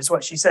isn't one, is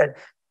what she said.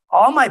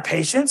 All my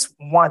patients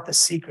want the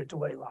secret to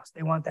weight loss.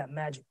 They want that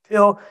magic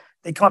pill.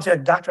 They come up to me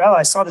like, Dr. Allo,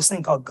 I saw this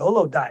thing called Go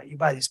Low diet. You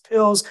buy these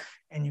pills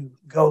and you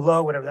go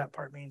low, whatever that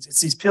part means.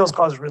 It's these pills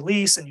called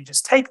Release, and you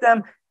just take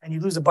them and you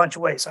lose a bunch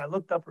of weight. So I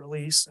looked up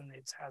Release, and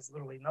it has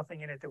literally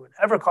nothing in it that would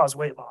ever cause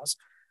weight loss.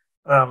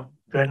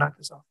 Did I knock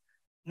this off?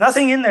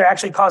 Nothing in there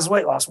actually causes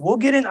weight loss. We'll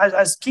get in.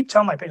 I keep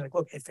telling my patients, like,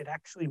 look, if it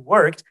actually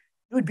worked,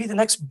 it would be the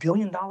next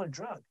billion-dollar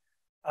drug.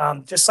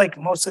 Just like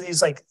most of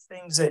these like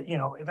things that, you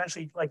know,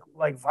 eventually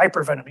like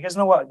viper venom. You guys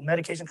know what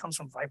medication comes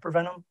from viper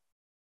venom?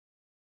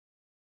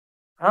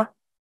 Huh?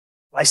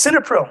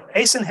 Lisinopril,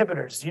 ACE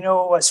inhibitors. You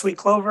know what sweet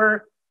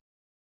clover?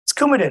 It's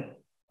Coumadin.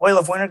 Oil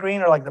of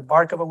wintergreen, or like the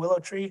bark of a willow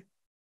tree.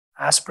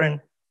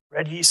 Aspirin,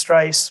 red yeast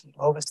rice,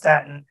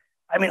 lovastatin.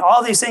 I mean,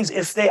 all these things,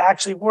 if they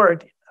actually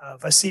worked,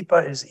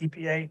 Vasipa is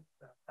EPA,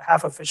 the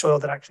half of fish oil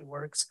that actually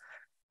works.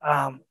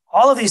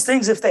 All of these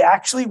things, if they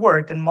actually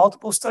worked, and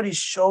multiple studies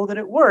show that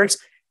it works,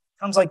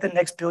 comes like the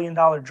next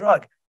billion-dollar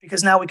drug,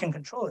 because now we can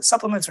control it.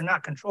 Supplements are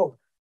not controlled.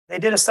 They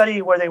did a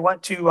study where they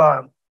went to,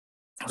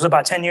 it was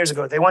about 10 years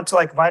ago. They went to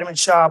like Vitamin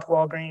Shop,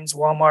 Walgreens,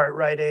 Walmart,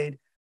 Rite Aid,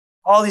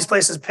 all these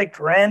places, picked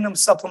random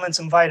supplements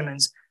and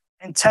vitamins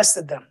and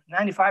tested them.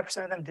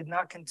 95% of them did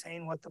not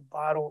contain what the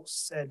bottle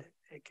said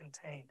it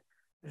contained.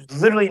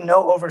 There's literally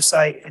no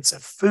oversight. It's a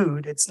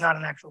food. It's not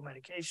an actual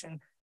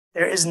medication.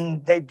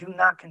 They do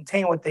not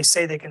contain what they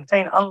say they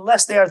contain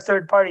unless they are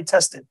third-party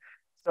tested.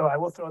 So I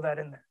will throw that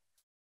in there.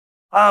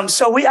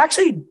 So we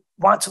actually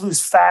want to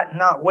lose fat,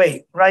 not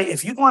weight, right?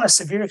 If you go on a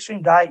severe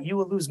extreme diet, you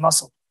will lose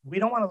muscle. We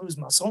don't want to lose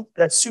muscle.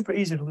 That's super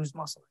easy to lose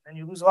muscle. And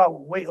you lose a lot of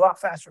weight a lot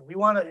faster. We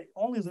want to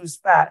only lose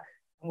fat,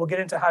 and we'll get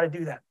into how to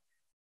do that.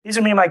 These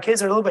are me and my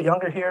kids. They're a little bit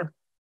younger here.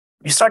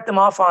 You start them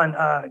off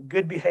on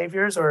good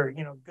behaviors or,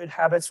 you know, good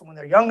habits when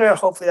they're younger.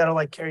 Hopefully that'll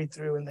like carry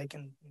through and they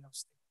can, you know,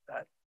 stick with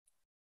that.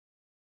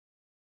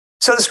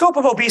 So the scope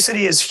of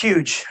obesity is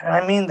huge. And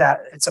I mean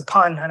that. It's a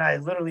pun, and I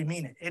literally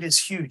mean it. It is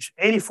huge.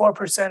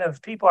 84%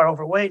 of people are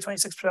overweight.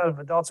 26% of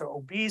adults are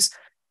obese.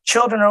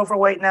 Children are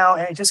overweight now,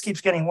 and it just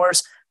keeps getting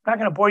worse. I'm not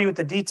going to bore you with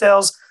the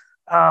details.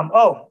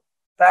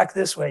 Back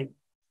this way.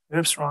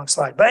 Oops, wrong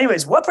slide. But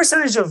anyways, what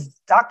percentage of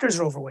doctors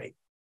are overweight?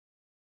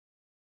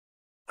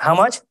 How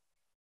much?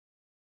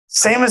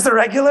 Same as the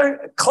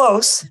regular?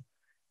 Close.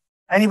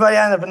 Anybody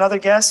have another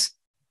guess?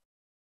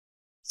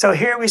 So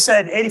here we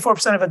said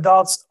 84% of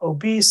adults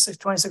obese,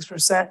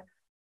 26%.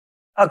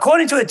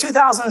 According to a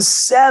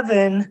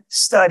 2007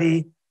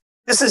 study,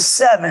 this is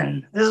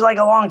like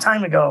a long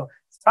time ago.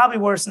 It's probably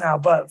worse now,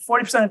 but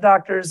 40% of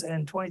doctors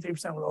and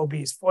 23% were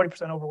obese,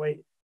 40%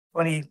 overweight,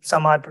 20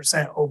 some odd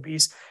percent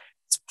obese.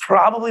 It's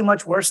probably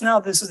much worse now.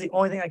 This is the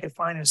only thing I could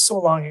find is so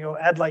long ago.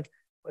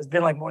 It's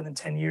been like more than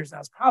 10 years now.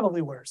 It's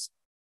probably worse.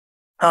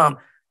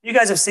 You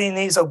guys have seen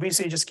these.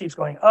 Obesity just keeps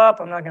going up.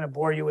 I'm not going to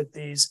bore you with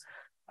these.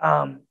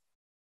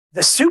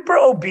 The super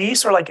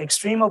obese or like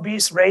extreme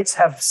obese rates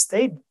have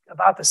stayed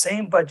about the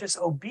same, but just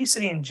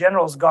obesity in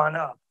general has gone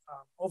up.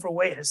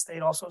 Overweight has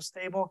stayed also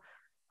stable.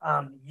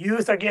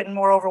 Youth are getting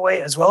more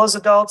overweight as well as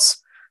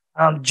adults.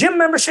 Gym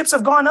memberships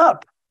have gone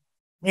up.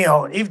 You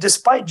know, even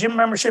despite gym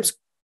memberships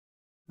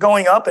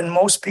going up and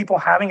most people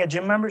having a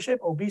gym membership,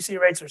 obesity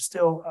rates are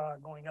still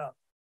going up.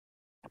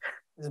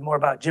 This is more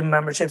about gym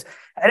memberships.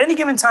 At any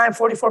given time,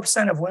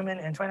 44% of women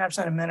and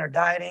 29% of men are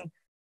dieting.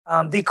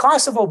 The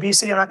cost of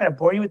obesity, I'm not going to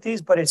bore you with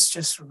these, but it's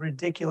just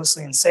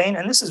ridiculously insane.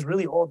 And this is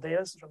really old data.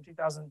 This is from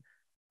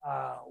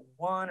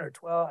 2001 or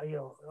 12. You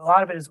know, a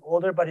lot of it is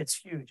older, but it's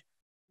huge.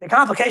 The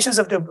complications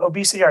of the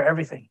obesity are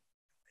everything.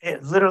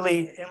 It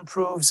literally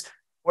improves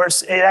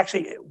worse. It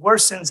actually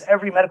worsens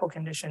every medical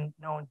condition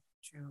known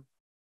to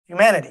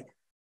humanity,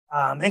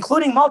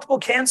 including multiple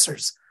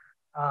cancers.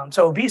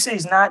 So obesity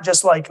is not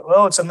just like,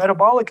 oh, it's a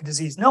metabolic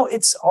disease. No,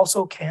 it's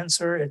also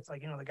cancer. It's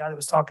like, you know, the guy that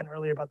was talking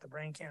earlier about the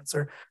brain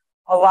cancer.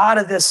 A lot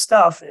of this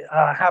stuff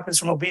happens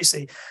from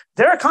obesity.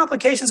 There are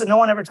complications that no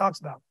one ever talks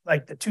about,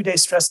 like the 2-day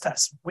stress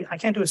test. I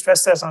can't do a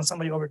stress test on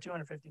somebody over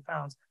 250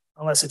 pounds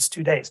unless it's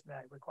 2 days.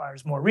 That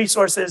requires more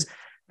resources,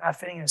 not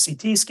fitting in a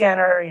CT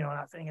scanner, you know,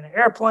 not fitting in an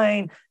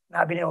airplane,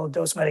 not being able to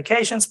dose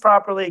medications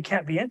properly,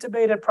 can't be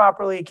intubated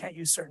properly, can't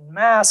use certain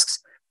masks,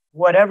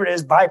 whatever it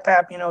is,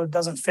 BiPAP, you know,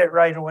 doesn't fit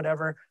right or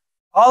whatever.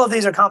 All of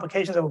these are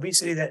complications of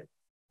obesity that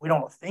we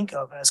don't think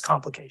of as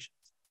complications.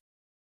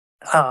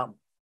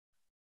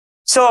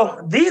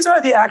 So these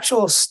are the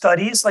actual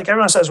studies. Like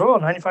everyone says, well,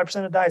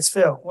 95% of diets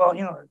fail. Well,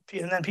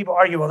 and then people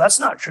argue, well, that's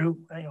not true.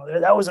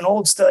 That was an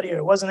old study or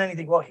it wasn't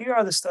anything. Well, here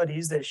are the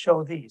studies that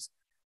show these.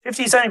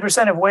 50,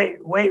 70% of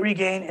weight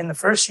regain in the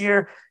first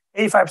year,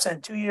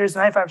 85% 2 years,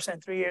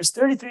 95% 3 years,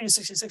 33 to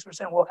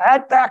 66% will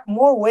add back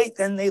more weight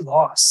than they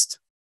lost.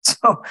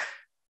 So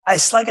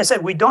like I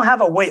said, we don't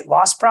have a weight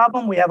loss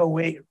problem. We have a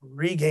weight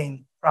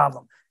regain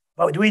problem.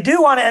 But we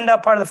do want to end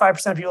up part of the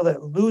 5% of people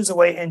that lose the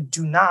weight and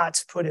do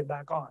not put it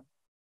back on.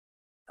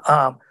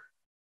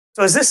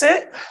 So is this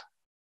it?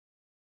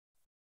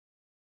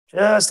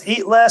 Just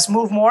eat less,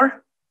 move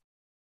more.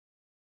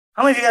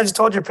 How many of you guys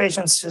told your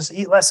patients just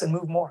eat less and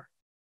move more?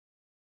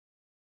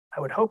 I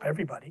would hope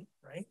everybody,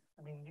 right?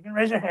 I mean, you can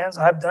raise your hands.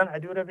 I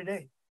do it every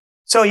day.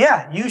 So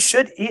yeah, you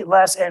should eat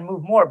less and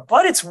move more,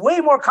 but it's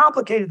way more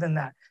complicated than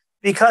that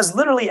because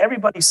literally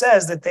everybody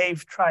says that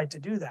they've tried to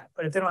do that.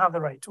 But if they don't have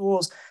the right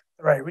tools,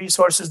 the right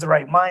resources, the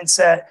right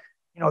mindset,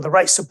 the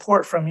right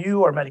support from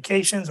you or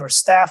medications or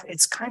staff,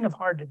 it's kind of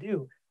hard to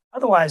do.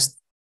 Otherwise,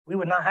 we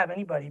would not have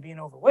anybody being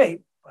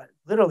overweight, but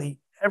literally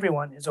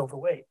everyone is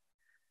overweight.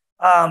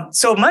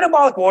 So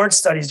metabolic ward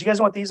studies, do you guys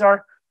know what these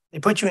are? They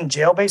put you in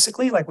jail,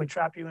 basically, like we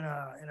trap you in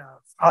a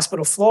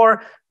hospital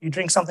floor. You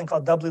drink something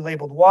called doubly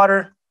labeled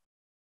water,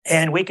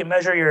 and we can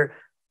measure your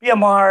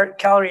BMR,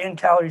 calorie in,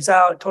 calories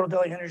out, total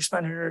daily energy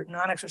expenditure,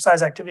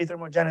 non-exercise activity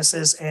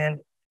thermogenesis,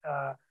 and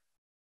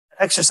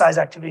exercise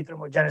activity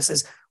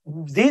thermogenesis.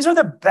 These are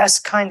the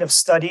best kind of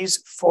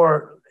studies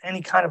for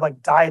any kind of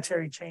like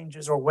dietary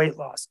changes or weight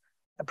loss.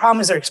 The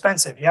problem is they're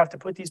expensive. You have to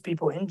put these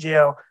people in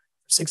jail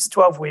 6 to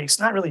 12 weeks,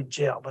 not really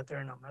jail, but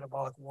they're in a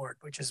metabolic ward,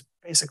 which is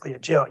basically a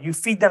jail. You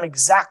feed them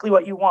exactly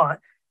what you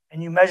want,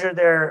 and you measure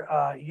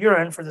their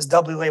urine for this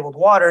doubly labeled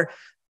water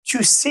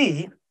to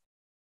see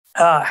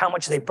how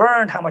much they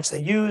burned, how much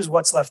they use,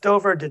 what's left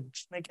over. Did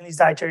making these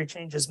dietary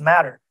changes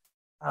matter?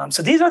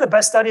 So these are the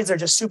best studies. They're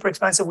just super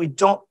expensive. We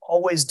don't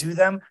always do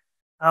them,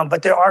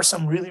 but there are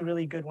some really,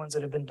 really good ones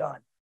that have been done.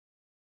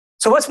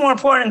 So what's more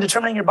important in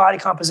determining your body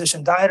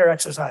composition, diet or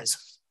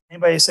exercise?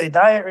 Anybody say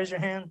diet? Raise your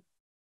hand.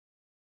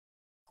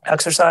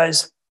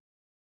 Exercise.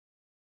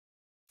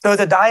 So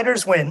the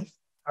dieters win,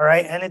 all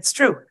right? And it's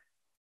true.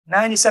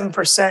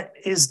 97%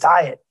 is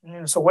diet.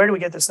 So where do we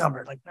get this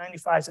number? Like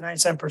 95 to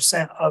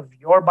 97% of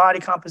your body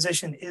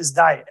composition is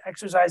diet.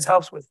 Exercise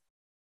helps with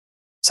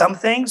some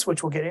things,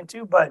 which we'll get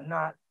into, but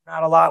not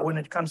a lot when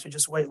it comes to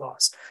just weight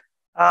loss.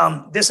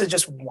 This is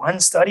just one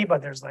study,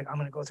 but there's I'm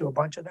going to go through a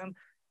bunch of them.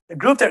 The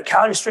group that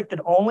calorie restricted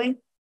only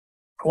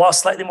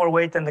lost slightly more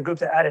weight than the group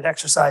that added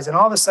exercise. And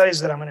all the studies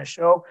that I'm going to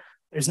show,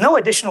 there's no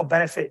additional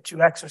benefit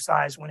to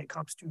exercise when it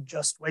comes to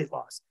just weight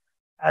loss.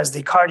 As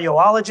the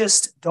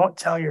cardiologist, don't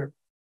tell your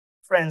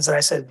friends that I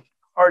said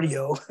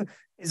cardio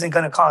isn't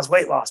going to cause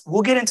weight loss.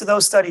 We'll get into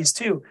those studies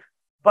too.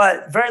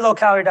 But very low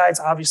calorie diets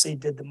obviously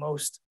did the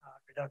most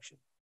reduction.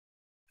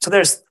 So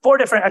there's 4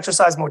 different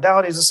exercise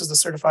modalities. This is the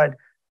certified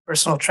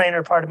personal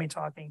trainer part of me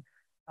talking.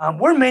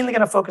 We're mainly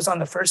going to focus on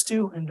the first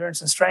 2,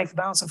 endurance and strength.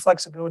 Balance and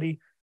flexibility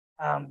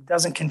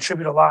doesn't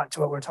contribute a lot to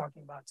what we're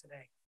talking about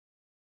today.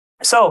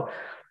 So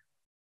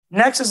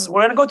next is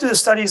we're going to go through the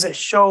studies that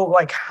show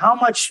how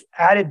much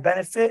added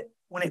benefit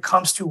when it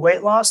comes to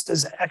weight loss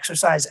does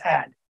exercise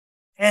add.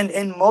 And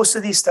in most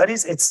of these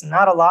studies, it's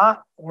not a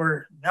lot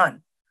or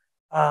none.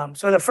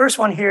 So the first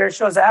one here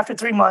shows that after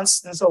 3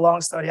 months, this is a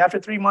long study, after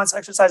 3 months,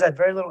 exercise had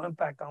very little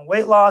impact on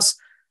weight loss.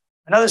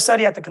 Another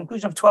study at the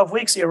conclusion of 12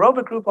 weeks, the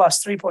aerobic group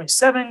lost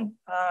 3.7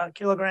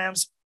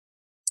 kilograms.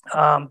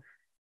 And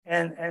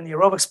the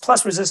aerobics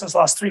plus resistance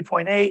lost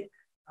 3.8,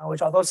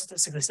 which although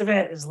statistically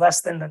significant is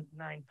less than the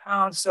 9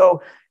 pounds.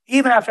 So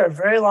even after a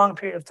very long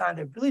period of time,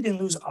 they really didn't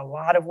lose a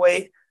lot of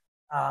weight.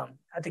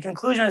 At the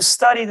conclusion of the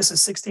study, this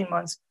is 16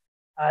 months.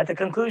 At the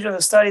conclusion of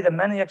the study, the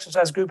men in the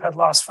exercise group had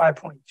lost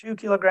 5.2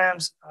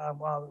 kilograms,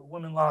 while the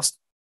women lost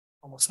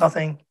almost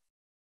nothing.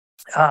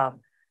 The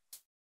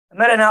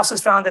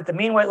meta-analysis found that the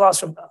mean weight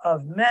loss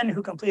of men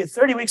who completed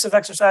 30 weeks of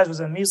exercise was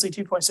a measly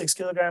 2.6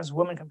 kilograms.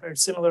 Women compared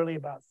similarly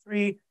about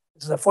 3.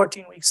 This is a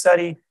 14-week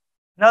study.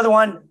 Another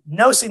one,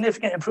 no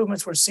significant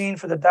improvements were seen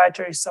for the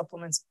dietary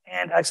supplements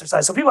and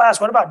exercise. So people ask,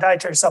 what about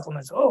dietary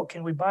supplements? Oh,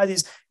 can we buy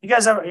these? Are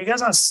you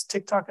guys on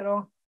TikTok at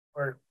all?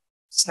 Or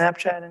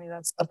Snapchat, any of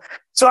that stuff?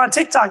 So on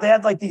TikTok, they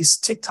had these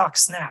TikTok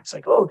snaps.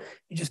 You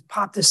just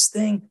pop this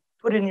thing,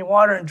 put it in your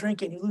water and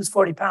drink it, and you lose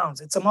 40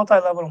 pounds. It's a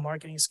multi-level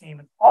marketing scheme.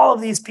 And all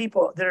of these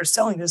people that are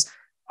selling this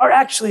are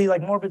actually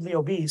morbidly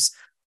obese.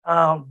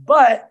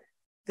 But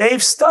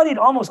they've studied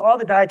almost all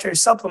the dietary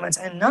supplements,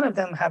 and none of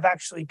them have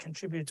actually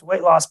contributed to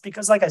weight loss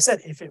because, like I said,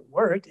 if it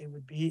worked, it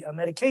would be a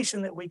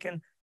medication that we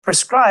can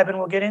prescribe, and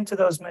we'll get into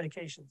those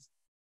medications.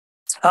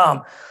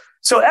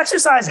 So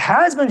exercise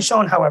has been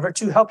shown, however,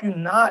 to help you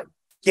not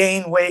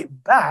gain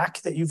weight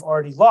back that you've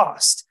already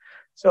lost.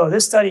 So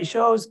this study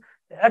shows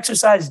that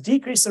exercise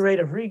decreased the rate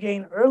of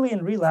regain early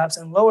in relapse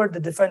and lowered the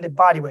defended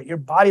body weight. Your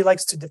body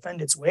likes to defend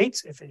its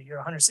weight. If you're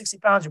 160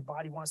 pounds, your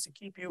body wants to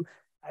keep you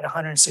at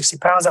 160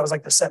 pounds. That was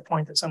the set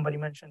point that somebody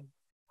mentioned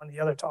one of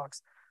the other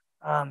talks.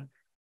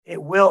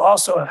 It will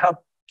also help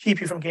keep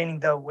you from gaining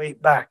the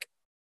weight back.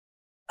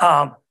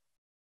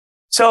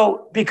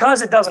 So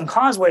because it doesn't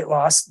cause weight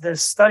loss,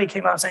 this study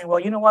came out saying, well,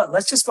 you know what,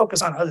 let's just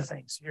focus on other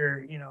things.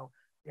 Your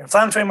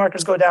inflammatory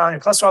markers go down,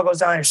 your cholesterol goes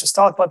down, your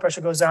systolic blood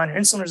pressure goes down, your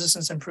insulin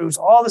resistance improves.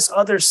 All this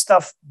other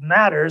stuff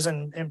matters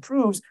and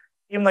improves,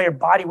 even though your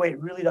body weight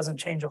really doesn't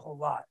change a whole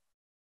lot.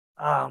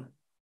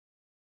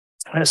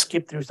 I'm going to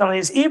skip through some of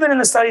these. Even in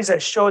the studies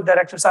that showed that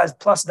exercise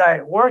plus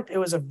diet worked, it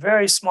was a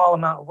very small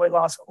amount of weight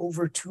loss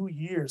over 2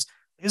 years.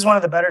 This is one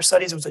of the better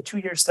studies. It was a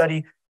 2-year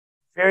study,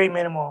 very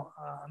minimal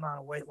amount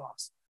of weight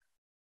loss.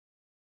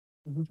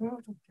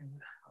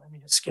 Let me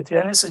just skip through.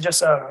 And this is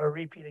just a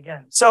repeat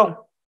again.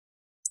 So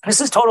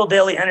this is total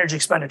daily energy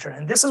expenditure.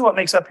 And this is what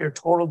makes up your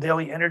total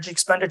daily energy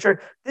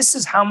expenditure. This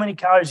is how many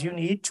calories you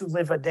need to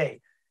live a day.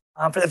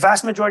 For the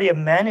vast majority of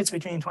men, it's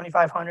between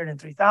 2,500 and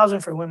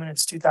 3,000. For women,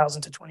 it's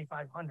 2,000 to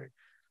 2,500.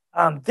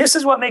 This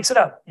is what makes it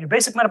up. Your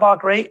basic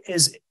metabolic rate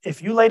is,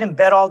 if you laid in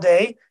bed all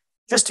day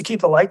just to keep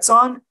the lights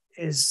on,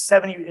 is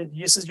 70.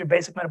 This is your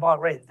basic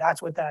metabolic rate.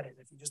 That's what that is.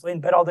 If you just lay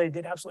in bed all day,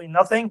 did absolutely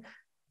nothing,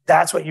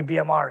 that's what your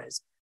BMR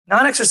is.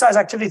 Non-exercise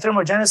activity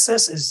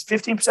thermogenesis is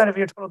 15% of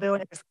your total daily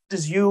energy.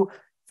 Is you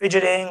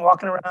fidgeting,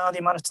 walking around, the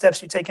amount of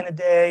steps you take in a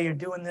day, you're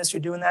doing this, you're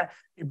doing that.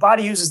 Your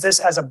body uses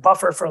this as a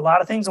buffer for a lot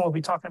of things, and we'll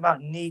be talking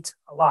about NEAT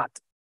a lot.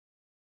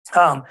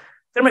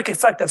 Thermic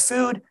effect of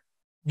food.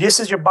 This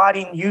is your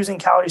body using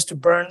calories to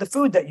burn the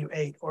food that you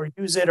ate, or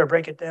use it or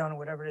break it down, or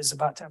whatever it is,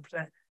 about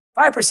 10%.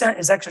 5%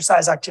 is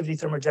exercise activity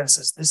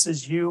thermogenesis. This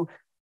is you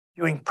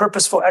doing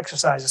purposeful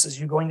exercise. This is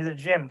you going to the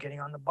gym, getting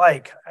on the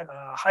bike,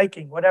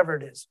 hiking, whatever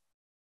it is.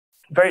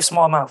 Very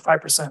small amount,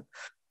 5%.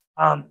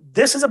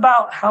 This is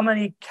about how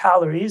many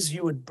calories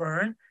you would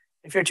burn.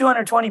 If you're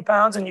 220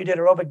 pounds and you did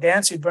aerobic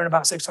dance, you'd burn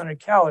about 600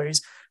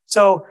 calories.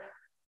 So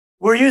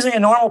we're using a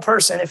normal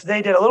person. If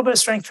they did a little bit of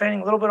strength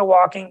training, a little bit of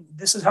walking,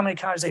 this is how many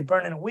calories they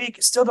burn in a week.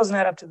 It still doesn't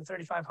add up to the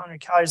 3,500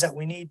 calories that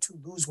we need to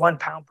lose 1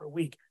 pound per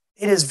week.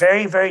 It is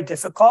very, very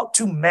difficult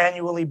to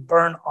manually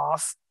burn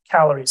off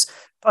calories.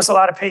 Plus, a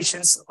lot of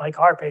patients, like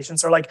our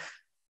patients, are like,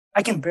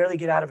 I can barely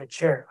get out of a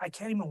chair. I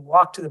can't even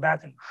walk to the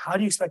bathroom. How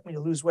do you expect me to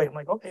lose weight? I'm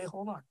like, okay,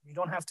 hold on. You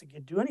don't have to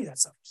do any of that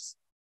stuff. Just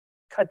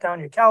cut down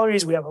your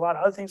calories. We have a lot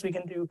of other things we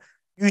can do.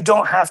 You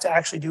don't have to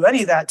actually do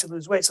any of that to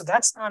lose weight. So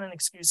that's not an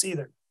excuse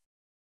either.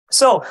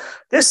 So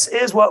this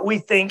is what we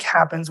think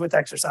happens with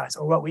exercise,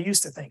 or what we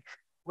used to think.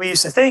 We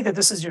used to think that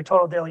this is your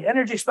total daily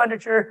energy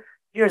expenditure.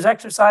 Here's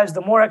exercise. The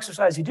more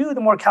exercise you do,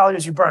 the more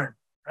calories you burn,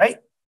 right?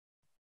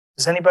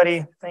 Does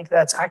anybody think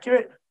that's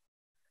accurate?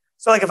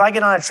 So like if I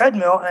get on a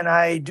treadmill and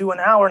I do an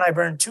hour and I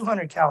burn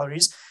 200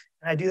 calories,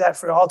 and I do that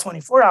for all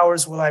 24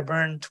 hours, will I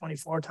burn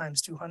 24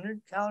 times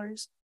 200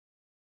 calories?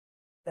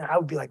 Then I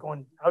would be like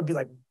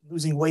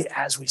losing weight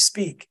as we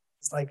speak.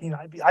 It's like,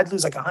 I'd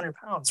lose like 100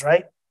 pounds,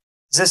 right?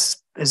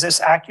 Is this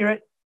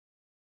accurate?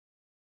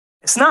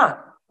 It's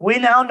not. We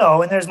now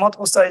know, and there's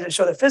multiple studies that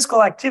show that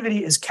physical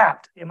activity is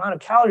capped. The amount of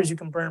calories you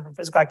can burn from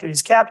physical activity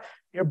is capped.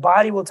 Your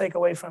body will take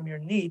away from your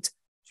NEAT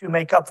to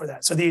make up for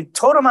that. So the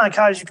total amount of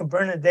calories you can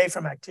burn in a day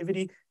from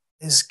activity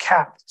is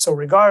capped. So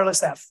regardless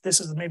that this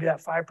is maybe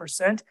that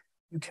 5%,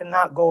 you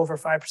cannot go over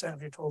 5%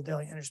 of your total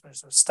daily energy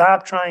expenditure. So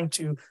stop trying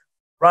to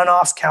run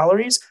off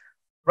calories.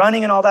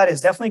 Running and all that is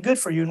definitely good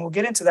for you, and we'll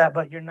get into that,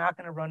 but you're not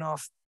going to run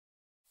off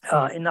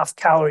enough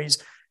calories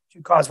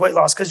to cause weight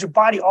loss, because your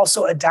body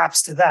also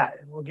adapts to that,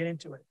 and we'll get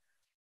into it.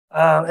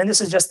 And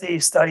this is just the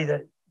study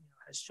that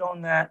has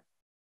shown that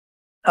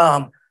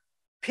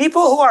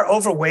people who are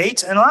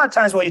overweight, and a lot of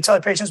times what you tell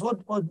your patients,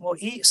 we'll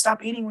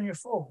stop eating when you're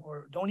full,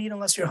 or don't eat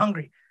unless you're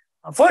hungry.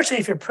 Unfortunately,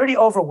 if you're pretty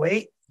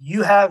overweight,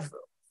 you have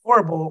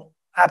horrible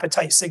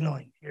appetite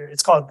signaling.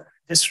 It's called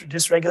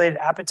dysregulated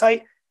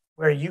appetite,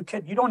 where you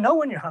don't know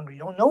when you're hungry, you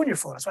don't know when you're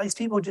full. That's why these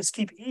people just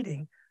keep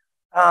eating.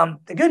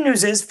 The good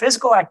news is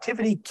physical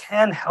activity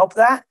can help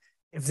that.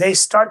 If they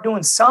start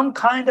doing some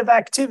kind of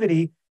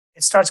activity,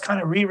 it starts kind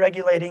of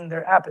re-regulating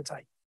their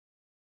appetite.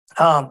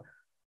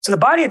 So the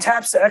body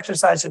adapts to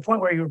exercise to the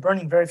point where you're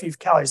burning very few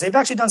calories. They've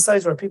actually done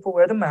studies where people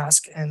wear the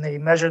mask and they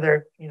measure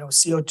their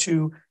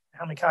CO2,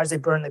 how many calories they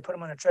burn. They put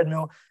them on a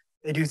treadmill.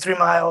 They do 3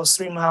 miles,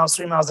 3 miles,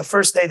 3 miles. The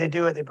first day they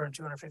do it, they burn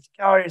 250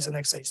 calories. The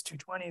next day it's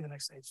 220. The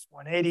next day it's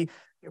 180.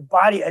 Your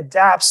body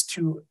adapts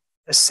to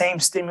the same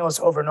stimulus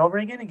over and over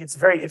again. It gets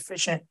very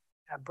efficient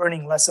at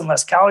burning less and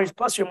less calories.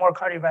 Plus, your more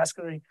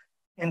cardiovascular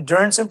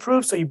endurance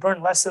improves, so you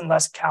burn less and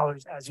less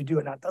calories as you do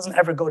it. Now, it doesn't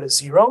ever go to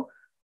zero.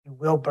 You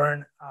will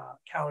burn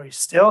calories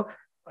still,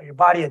 but your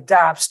body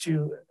adapts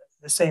to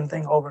the same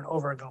thing over and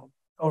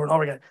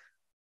over again.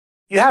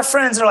 You have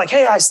friends that are like,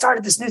 hey, I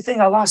started this new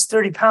thing. I lost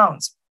 30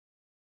 pounds.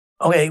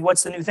 Okay,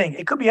 what's the new thing?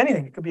 It could be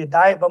anything. It could be a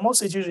diet, but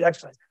mostly it's usually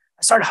exercise.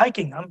 I started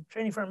hiking. I'm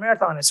training for a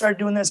marathon. I started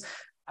doing this.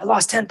 I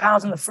lost 10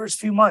 pounds in the first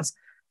few months.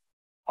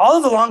 All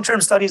of the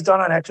long-term studies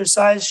done on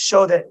exercise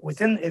show that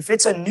if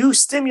it's a new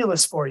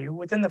stimulus for you,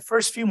 within the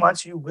first few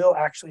months, you will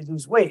actually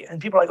lose weight.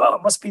 And people are like, oh,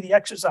 it must be the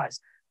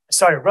exercise. I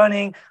started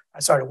running.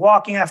 I started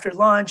walking after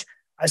lunch.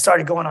 I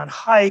started going on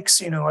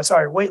hikes. I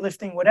started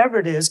weightlifting, whatever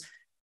it is.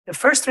 The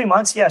first 3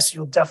 months, yes,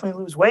 you'll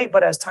definitely lose weight,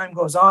 but as time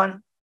goes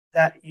on,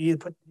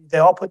 they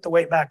all put the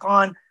weight back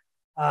on,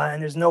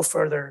 and there's no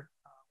further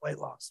weight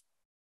loss.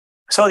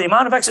 So the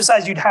amount of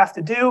exercise you'd have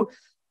to do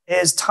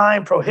is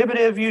time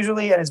prohibitive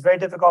usually, and it's very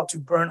difficult to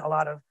burn a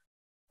lot of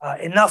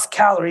enough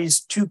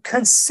calories to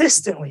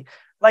consistently,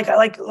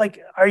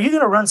 are you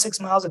going to run 6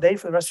 miles a day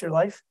for the rest of your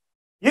life?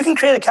 You can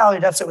create a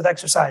calorie deficit with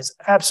exercise.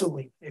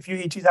 Absolutely. If you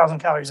eat 2,000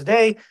 calories a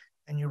day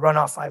and you run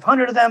off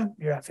 500 of them,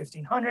 you're at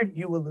 1,500,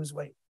 you will lose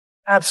weight.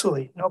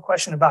 Absolutely. No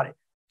question about it.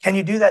 Can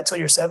you do that till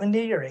you're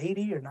 70 or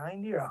 80 or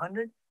 90 or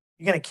 100?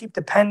 You're going to keep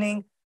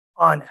depending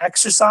on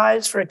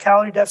exercise for a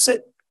calorie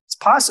deficit? It's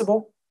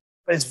possible,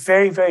 but it's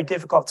very, very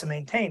difficult to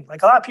maintain.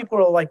 Like a lot of people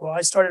are like, well,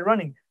 I started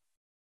running.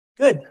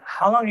 Good.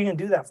 How long are you going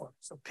to do that for?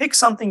 So pick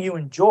something you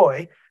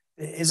enjoy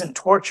that isn't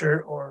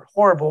torture or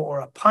horrible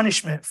or a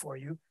punishment for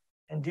you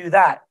and do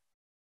that.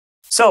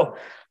 So,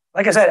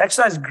 like I said,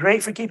 exercise is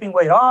great for keeping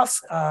weight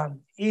off.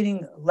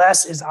 Eating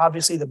less is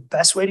obviously the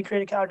best way to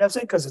create a calorie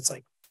deficit because it's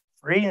like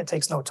free and it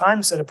takes no time.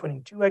 Instead of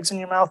putting 2 eggs in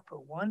your mouth,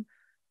 put 1.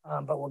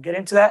 But we'll get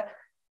into that.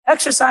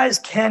 Exercise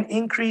can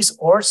increase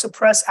or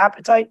suppress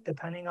appetite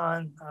depending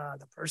on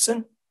the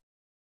person.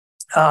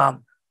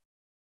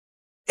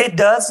 It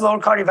does lower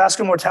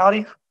cardiovascular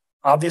mortality.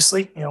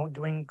 Obviously,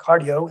 doing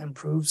cardio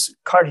improves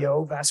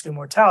cardiovascular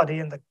mortality,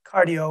 and the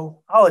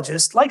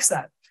cardiologist likes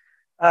that.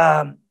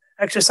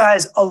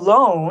 Exercise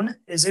alone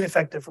is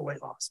ineffective for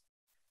weight loss.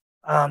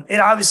 It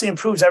obviously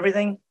improves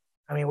everything.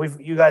 I mean,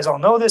 you guys all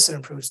know this. It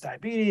improves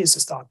diabetes,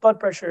 systolic blood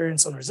pressure,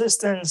 insulin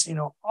resistance,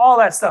 all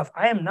that stuff.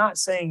 I am not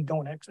saying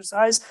don't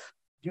exercise.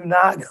 Do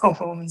not go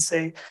home and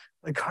say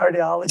the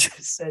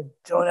cardiologist said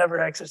don't ever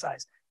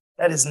exercise.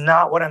 That is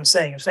not what I'm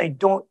saying. I'm saying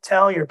don't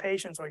tell your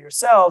patients or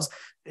yourselves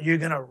that you're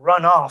going to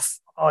run off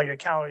all your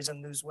calories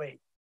and lose weight.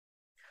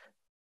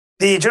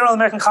 The Journal of the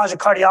American College of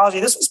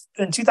Cardiology, this was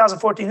in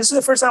 2014. This is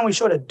the first time we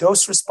showed a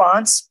dose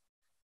response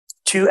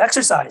to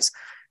exercise.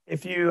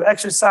 If you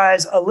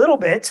exercise a little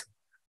bit,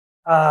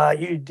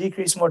 you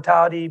decrease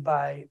mortality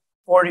by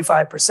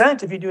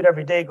 45%. If you do it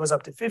every day, it goes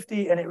up to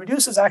 50%, and it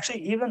reduces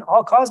actually even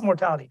all-cause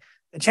mortality.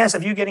 The chance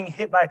of you getting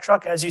hit by a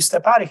truck as you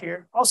step out of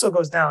here also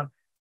goes down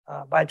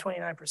by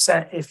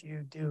 29% if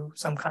you do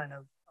some kind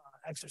of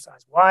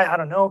exercise. Why? I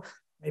don't know.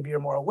 Maybe you're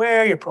more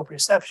aware, your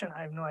proprioception.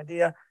 I have no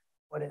idea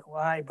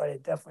why, but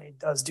it definitely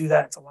does do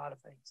that. It's a lot of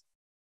things.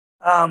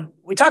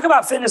 We talk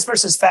about fitness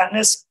versus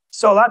fatness.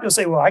 So a lot of people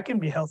say, well, I can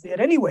be healthy at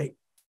any weight.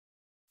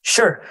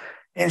 Sure.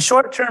 In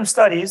short-term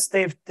studies,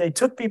 they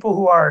took people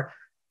who are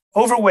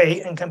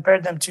overweight and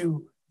compared them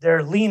to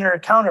their leaner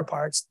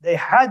counterparts. They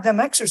had them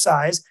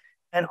exercise,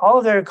 and all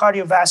of their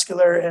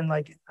cardiovascular and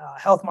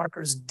health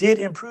markers did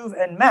improve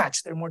and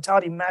match. Their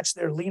mortality matched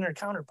their leaner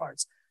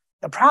counterparts.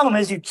 The problem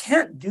is you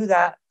can't do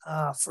that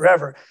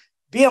forever.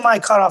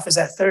 BMI cutoff is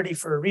at 30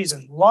 for a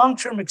reason.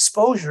 Long-term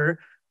exposure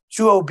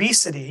to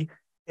obesity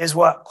is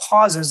what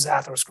causes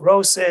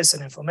atherosclerosis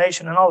and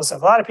inflammation and all this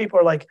stuff. A lot of people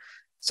are like,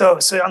 so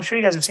I'm sure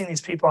you guys have seen these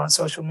people on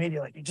social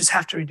media, like you just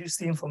have to reduce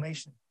the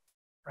inflammation,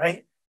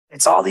 right?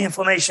 It's all the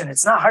inflammation.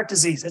 It's not heart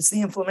disease. It's the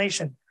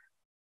inflammation.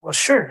 Well,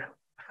 sure.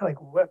 Like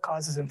what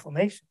causes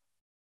inflammation?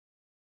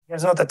 You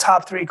guys know what the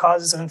top 3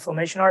 causes of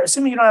inflammation are?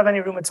 Assuming you don't have any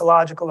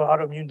rheumatological or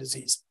autoimmune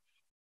disease.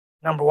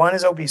 Number 1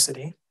 is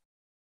obesity.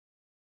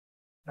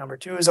 Number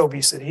 2 is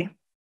obesity.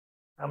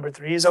 Number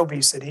 3 is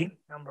obesity.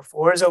 Number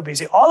 4 is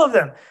obesity. All of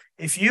them.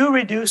 If you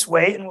reduce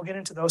weight, and we'll get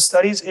into those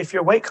studies, if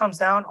your weight comes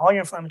down, all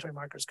your inflammatory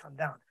markers come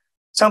down.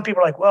 Some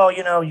people are like, well,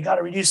 you got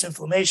to reduce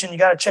inflammation. You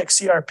got to check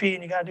CRP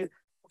and you got to do,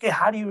 okay,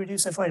 how do you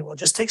reduce inflammation? Well,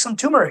 just take some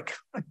turmeric.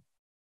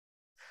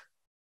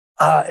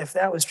 If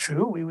that was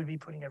true, we would be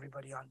putting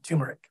everybody on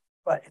turmeric,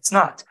 but it's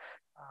not.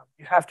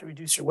 You have to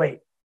reduce your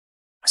weight.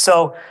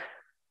 So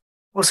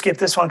we'll skip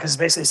this one because it's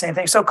basically the same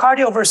thing. So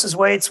cardio versus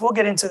weights, we'll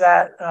get into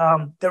that.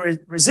 The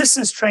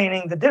resistance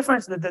training, the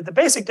difference, the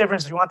basic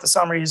difference, if you want the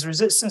summary, is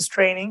resistance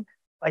training,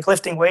 like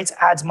lifting weights,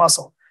 adds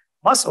muscle.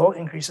 Muscle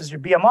increases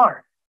your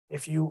BMR.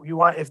 If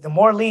the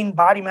more lean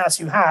body mass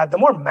you have, the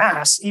more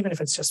mass, even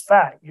if it's just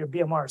fat, your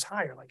BMR is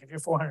higher. Like if you're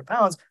 400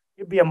 pounds,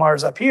 your BMR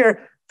is up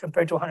here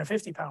compared to a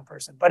 150-pound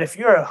person. But if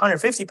you're a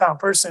 150-pound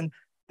person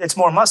that's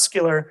more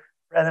muscular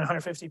rather than a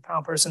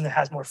 150-pound person that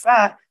has more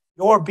fat,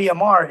 your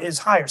BMR is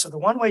higher. So the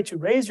one way to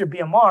raise your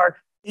BMR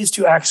is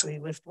to actually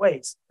lift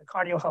weights. The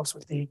cardio helps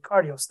with the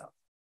cardio stuff.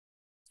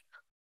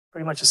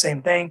 Pretty much the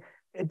same thing.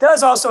 It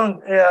does also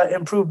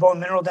improve bone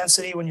mineral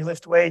density when you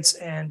lift weights,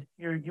 and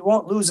you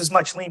won't lose as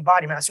much lean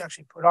body mass. You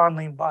actually put on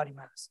lean body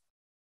mass.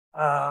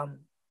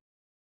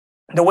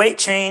 The weight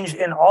change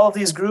in all of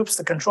these groups,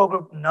 the control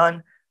group,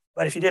 none.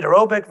 But if you did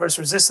aerobic versus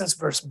resistance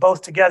versus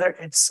both together,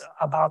 it's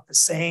about the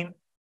same.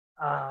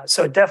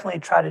 So definitely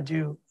try to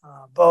do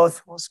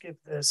both. We'll skip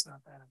this, not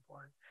that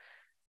important.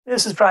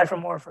 This is probably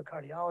more for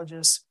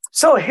cardiologists.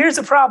 So here's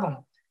the problem.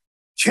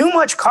 Too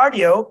much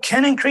cardio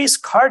can increase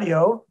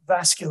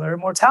cardiovascular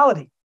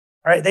mortality.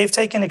 All right, they've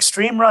taken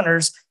extreme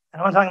runners,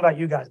 and I'm not talking about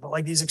you guys, but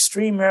like these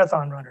extreme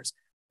marathon runners.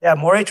 They have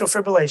more atrial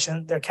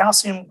fibrillation, their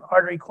calcium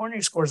artery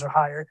coronary scores are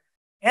higher,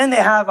 and they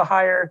have a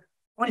higher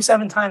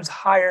 27 times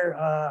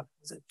higher,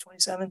 is it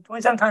 27?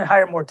 27 times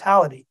higher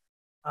mortality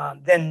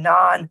than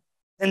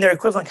their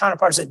equivalent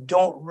counterparts that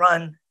don't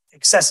run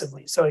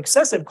excessively. So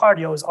excessive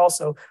cardio is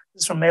also,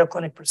 this is from Mayo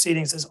Clinic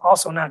Proceedings, is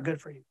also not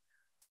good for you.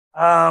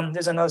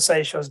 There's another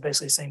study that shows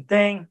basically the same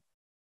thing.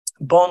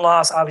 Bone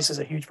loss obviously is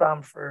a huge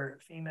problem for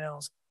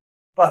females,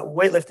 but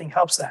weightlifting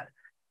helps that.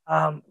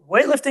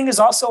 Weightlifting is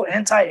also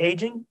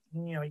anti-aging.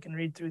 You know, you can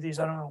read through these.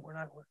 I don't know.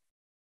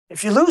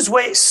 If you lose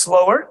weight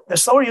slower, the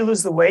slower you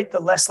lose the weight, the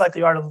less likely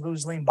you are to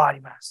lose lean body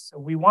mass. So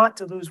we want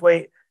to lose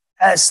weight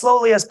as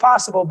slowly as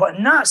possible, but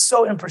not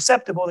so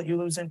imperceptible that you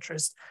lose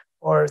interest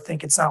or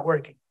think it's not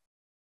working.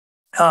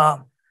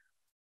 And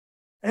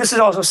this is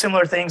also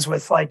similar things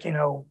with, like, you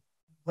know,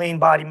 lean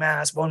body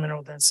mass, bone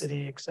mineral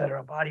density, et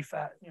cetera, body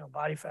fat, you know,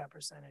 body fat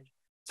percentage.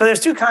 So there's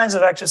two kinds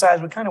of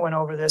exercise. We kind of went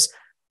over this.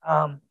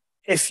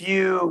 If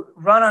you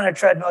run on a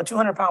treadmill, a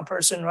 200-pound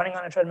person running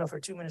on a treadmill for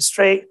 2 minutes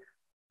straight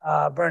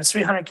burns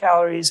 300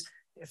 calories.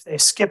 If they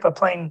skip a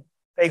plain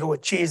bagel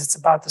with cheese, it's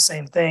about the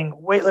same thing.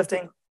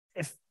 Weightlifting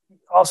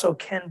also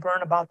can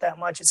burn about that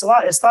much. It's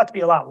thought to be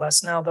a lot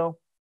less now, though.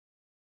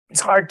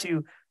 It's hard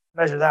to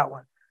measure that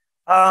one.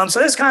 So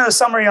this is kind of a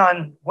summary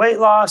on weight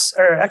loss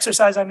or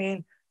exercise. I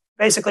mean,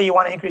 basically you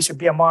want to increase your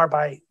BMR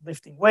by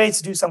lifting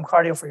weights, do some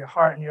cardio for your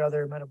heart and your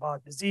other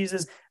metabolic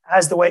diseases.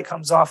 As the weight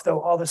comes off, though,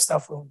 all this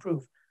stuff will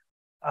improve.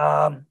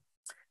 The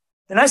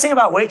nice thing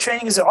about weight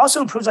training is it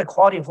also improves like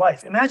quality of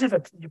life. Imagine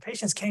if your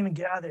patients came and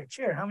get out of their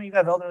chair. How many of you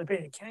have elderly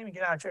patients can't even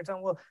get out of the chair? Tell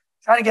them, well,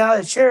 try to get out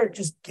of the chair,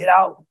 just get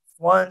out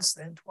once,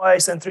 then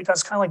twice, then three times.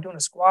 It's kind of like doing a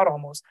squat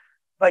almost.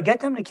 But get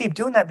them to keep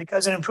doing that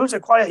because it improves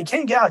their quality. You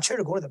can't get out of the chair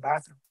to go to the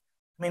bathroom.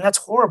 I mean, that's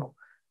horrible.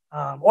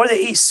 Or they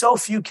eat so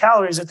few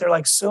calories that they're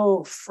like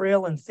so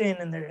frail and thin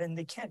and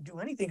they can't do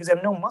anything because they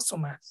have no muscle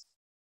mass.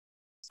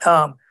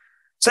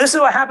 So this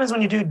is what happens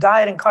when you do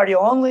diet and cardio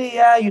only.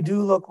 Yeah, you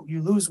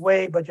lose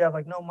weight, but you have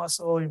like no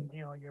muscle. You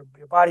know,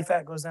 your body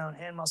fat goes down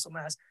and muscle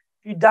mass.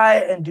 If you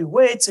diet and do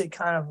weights, it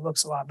kind of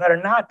looks a lot better.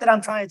 Not that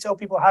I'm trying to tell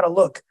people how to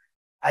look.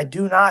 I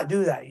do not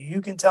do that.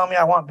 You can tell me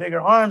I want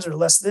bigger arms or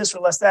less this or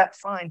less that.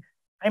 Fine.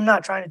 I'm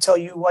not trying to tell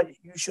you what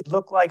you should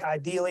look like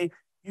ideally.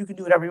 You can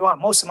do whatever you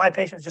want. Most of my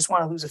patients just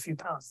want to lose a few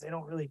pounds. They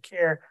don't really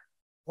care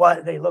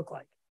what they look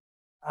like.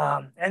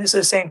 And this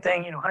is the same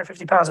thing, you know,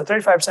 150 pounds at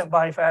 35%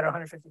 body fat or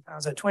 150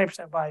 pounds at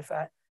 20% body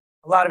fat.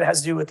 A lot of it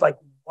has to do with like,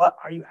 what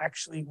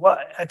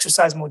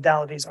exercise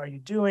modalities are you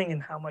doing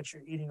and how much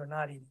you're eating or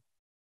not eating.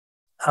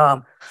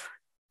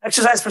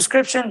 Exercise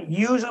prescription,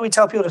 usually we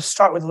tell people to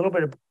start with a little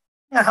bit of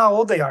how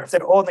old they are. If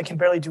they're old and they can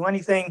barely do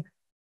anything,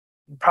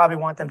 you probably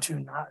want them to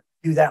not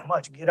do that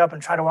much. Get up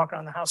and try to walk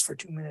around the house for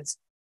 2 minutes.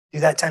 Do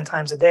that 10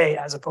 times a day,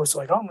 as opposed to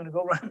like, oh, I'm going to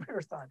go run a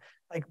marathon.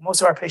 Like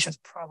most of our patients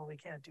probably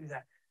can't do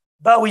that.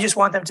 But we just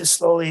want them to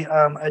slowly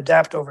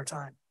adapt over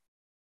time.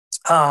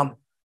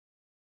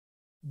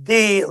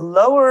 The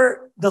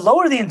lower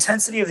the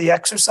intensity of the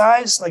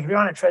exercise, like if you're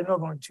on a treadmill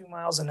going 2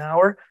 miles an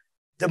hour,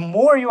 the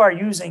more you are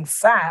using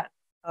fat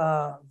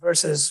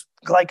versus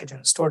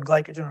glycogen, stored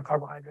glycogen or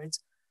carbohydrates,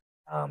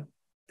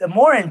 the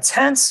more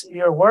intense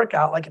your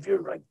workout, like if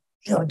you're like,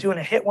 you know, doing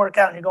a HIIT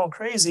workout and you're going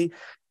crazy,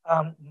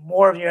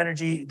 more of your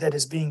energy that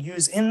is being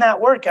used in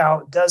that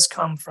workout does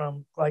come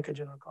from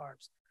glycogen or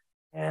carbs.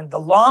 And the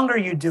longer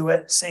you do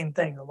it, same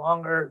thing.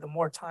 The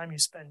more time you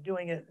spend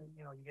doing it,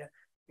 you know,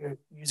 you're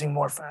using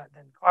more fat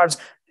than carbs.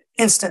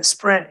 Instant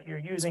sprint, you're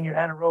using your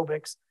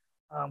anaerobics,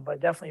 but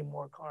definitely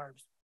more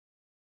carbs.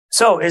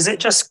 So is it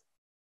just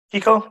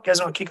Kiko? You guys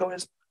know what Kiko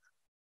is?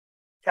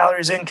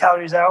 Calories in,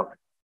 calories out.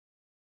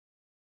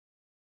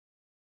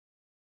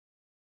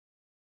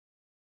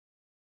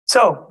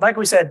 So like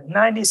we said,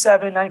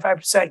 97,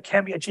 95%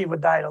 can be achieved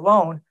with diet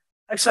alone.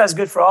 Exercise is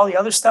good for all the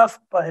other stuff,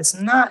 but it's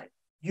not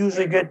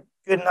usually good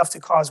enough to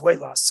cause weight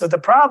loss. So the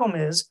problem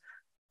is,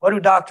 what do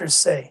doctors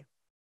say?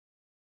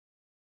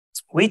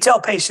 We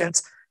tell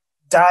patients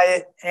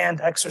diet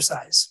and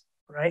exercise,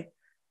 right?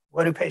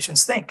 What do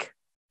patients think?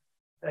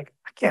 Like,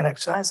 I can't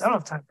exercise. I don't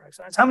have time for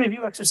exercise. How many of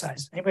you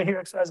exercise? Anybody here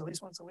exercise at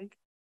least once a week?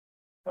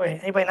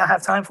 Anybody not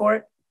have time for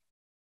it?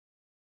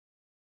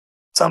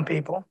 Some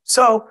people.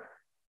 So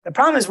the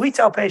problem is we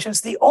tell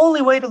patients the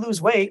only way to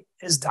lose weight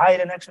is diet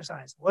and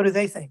exercise. What do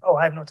they think? Oh,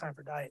 I have no time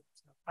for diet.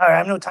 I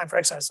have no time for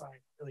exercise, so I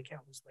really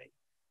can't lose weight.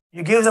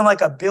 You give them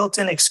like a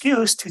built-in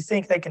excuse to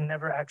think they can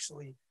never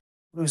actually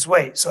lose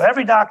weight. So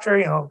every doctor,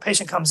 you know,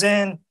 patient comes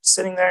in,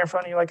 sitting there in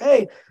front of you like,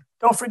 hey,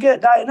 don't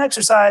forget diet and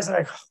exercise. And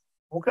they're like,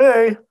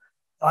 okay,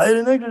 diet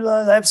and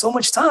exercise, I have so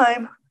much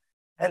time.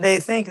 And they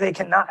think they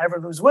cannot ever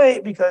lose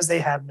weight because they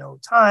have no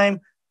time,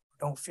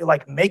 don't feel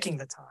like making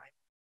the time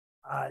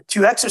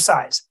to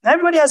exercise. Now,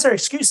 everybody has their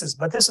excuses,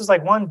 but this is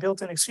like one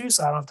built-in excuse.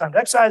 I don't have time to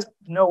exercise.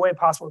 No way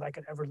possible that I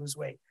could ever lose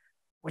weight,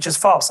 which is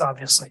false,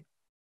 obviously.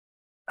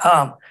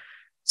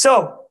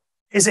 So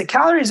is it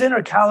calories in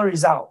or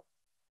calories out?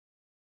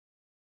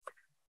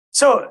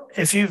 So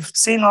if you've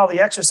seen all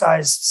the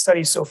exercise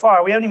studies so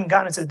far, we haven't even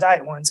gotten into the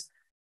diet ones.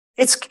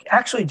 It's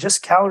actually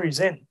just calories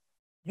in.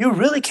 You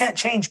really can't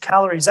change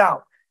calories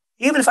out.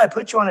 Even if I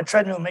put you on a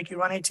treadmill and make you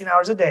run 18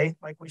 hours a day,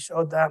 like we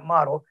showed that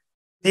model,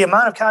 the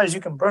amount of calories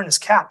you can burn is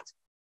capped.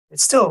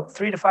 It's still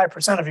 3 to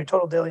 5% of your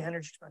total daily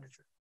energy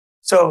expenditure.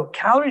 So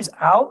calories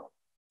out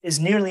is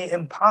nearly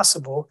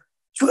impossible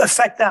to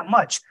affect that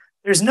much.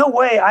 There's no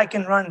way I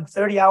can run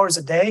 30 hours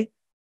a day,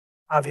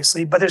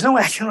 obviously, but there's no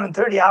way I can run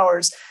 30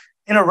 hours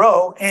in a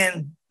row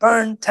and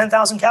burn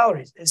 10,000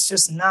 calories. It's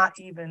just not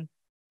even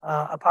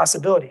a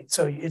possibility.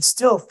 So it's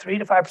still 3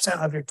 to 5%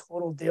 of your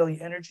total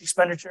daily energy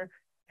expenditure,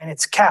 and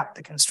it's capped.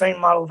 The constrained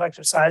model of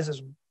exercise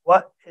is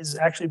what has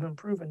actually been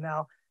proven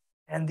now,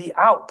 and the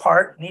out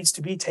part needs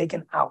to be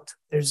taken out.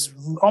 There's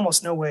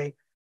almost no way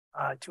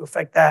to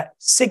affect that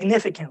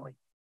significantly.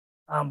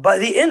 But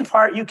the in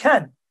part, you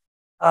can.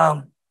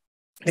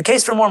 The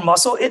case for more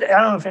muscle, I don't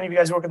know if any of you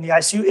guys work in the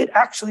ICU, it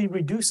actually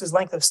reduces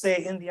length of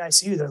stay in the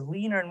ICU. The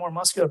leaner and more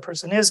muscular a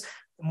person is,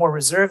 the more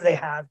reserve they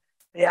have.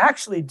 They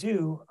actually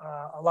do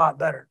a lot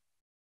better.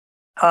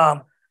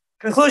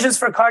 Conclusions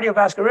for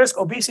cardiovascular risk: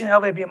 obesity and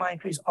elevated BMI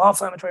increase all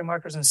inflammatory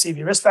markers and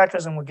CV risk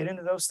factors, and we'll get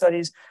into those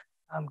studies.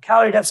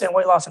 Calorie deficit and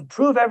weight loss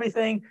improve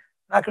everything.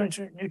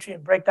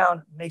 Macronutrient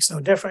breakdown makes no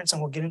difference,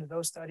 and we'll get into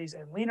those studies.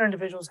 And leaner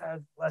individuals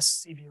have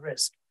less CV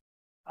risk.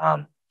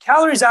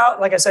 Calories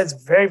out, like I said, it's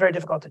very, very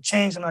difficult to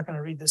change. I'm not going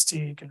to read this to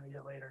you. You can read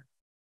it later.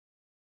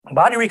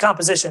 Body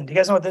recomposition. Do you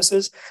guys know what this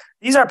is?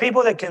 These are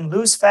people that can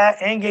lose fat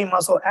and gain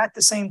muscle at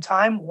the same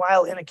time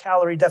while in a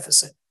calorie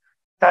deficit.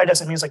 Calorie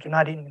deficit means like you're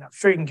not eating enough.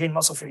 Sure, you can gain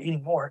muscle if you're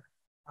eating more,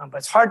 but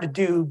it's hard to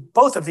do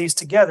both of these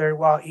together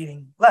while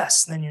eating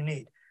less than you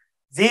need.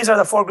 These are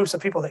the 4 groups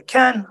of people that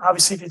can.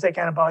 Obviously, if you take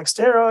anabolic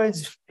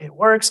steroids, it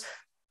works.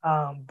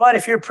 But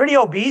if you're pretty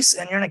obese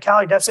and you're in a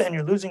calorie deficit and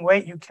you're losing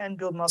weight, you can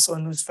build muscle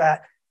and lose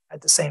fat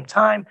at the same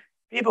time.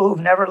 People who've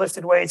never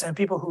lifted weights and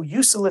people who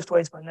used to lift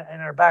weights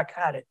and are back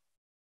at it.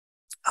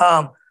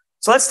 So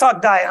let's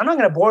talk diet. I'm not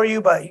going to bore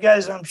you, but you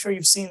guys, I'm sure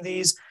you've seen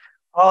these,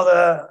 all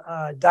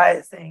the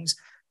diet things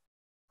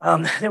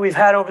that we've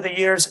had over the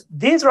years.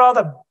 These are all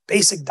the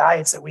basic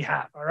diets that we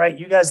have. All right.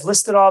 You guys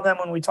listed all of them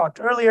when we talked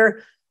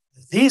earlier.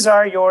 These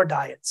are your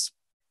diets.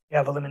 You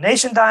have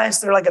elimination diets.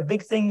 They're like a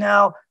big thing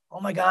now. Oh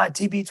my God,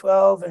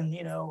 TB12. And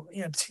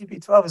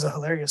TB12 is a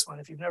hilarious one.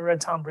 If you've never read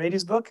Tom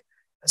Brady's book,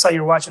 I saw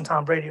you were watching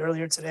Tom Brady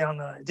earlier today on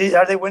the,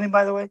 are they winning,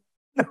 by the way?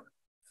 No.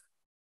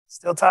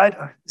 Still tied?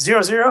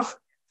 0-0?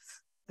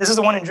 This is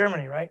the one in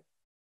Germany, right?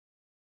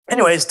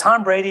 Anyways,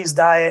 Tom Brady's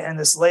diet and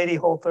this lady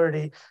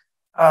Whole30,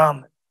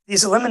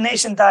 these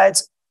elimination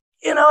diets,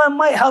 it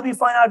might help you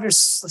find out if you're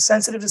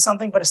sensitive to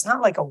something, but it's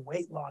not like a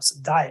weight loss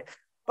diet.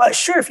 But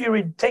sure, if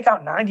you take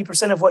out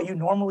 90% of what you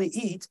normally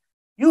eat,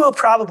 you will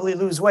probably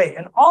lose weight.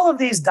 And all of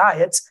these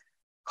diets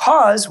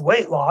cause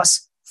weight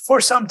loss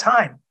for some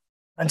time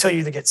until you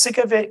either get sick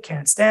of it,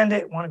 can't stand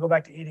it, want to go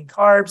back to eating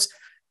carbs,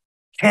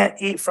 can't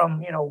eat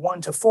from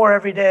 1 to 4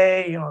 every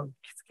day,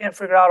 can't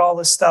figure out all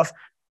this stuff.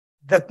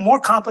 The more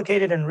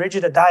complicated and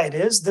rigid a diet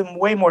is, the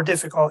way more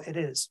difficult it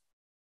is.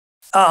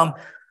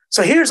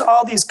 So here's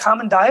all these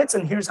common diets,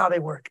 and here's how they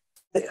work.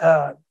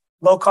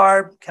 Low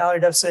carb, calorie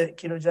deficit,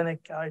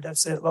 ketogenic, calorie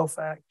deficit, low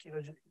fat,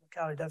 ketogenic,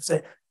 calorie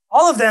deficit.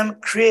 All of them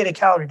create a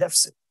calorie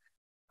deficit.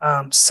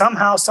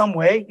 Somehow, some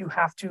way, you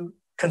have to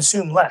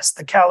consume less.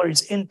 The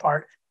calories in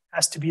part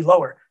has to be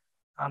lower.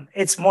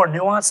 It's more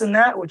nuanced than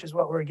that, which is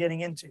what we're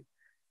getting into.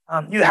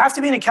 You have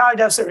to be in a calorie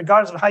deficit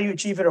regardless of how you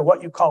achieve it or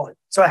what you call it.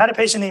 So I had a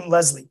patient named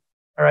Leslie,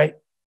 all right?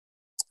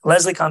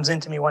 Leslie comes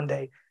into me one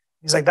day.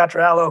 He's like, Dr.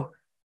 Allo,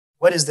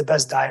 what is the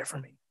best diet for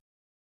me?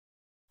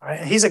 All right,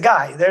 and he's a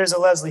guy. There's a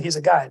Leslie. He's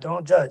a guy.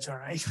 Don't judge, all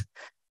right?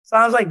 So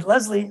I was like,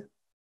 Leslie,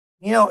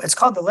 it's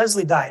called the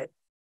Leslie diet.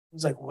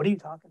 He's like, what are you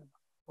talking about?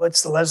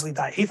 What's the Leslie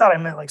diet? He thought I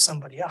meant like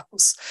somebody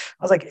else.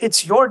 I was like,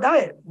 it's your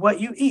diet, what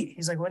you eat.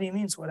 He's like, what do you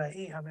mean it's what I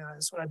eat? I mean,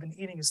 that's what I've been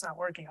eating. It's not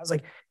working. I was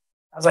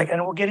like,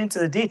 and we'll get into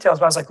the details,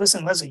 but I was like,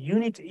 listen, Leslie, you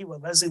need to eat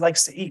what Leslie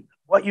likes to eat.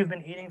 What you've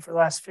been eating for the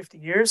last 50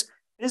 years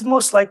is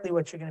most likely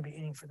what you're going to be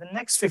eating for the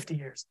next 50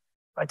 years.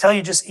 If I tell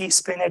you just eat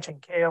spinach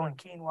and kale and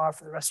quinoa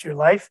for the rest of your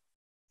life,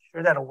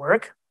 sure, that'll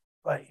work,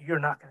 but you're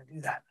not going to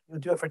do that. You'll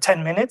do it for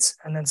 10 minutes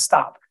and then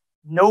stop.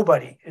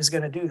 Nobody is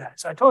going to do that.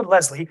 So I told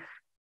Leslie,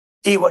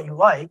 eat what you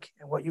like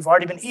and what you've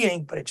already been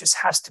eating, but it just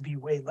has to be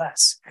way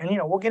less. And,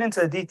 we'll get into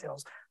the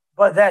details,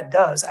 but that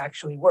does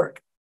actually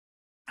work.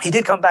 He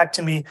did come back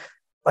to me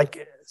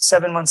like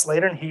 7 months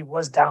later, and he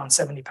was down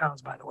 70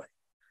 pounds, by the way.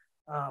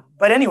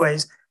 But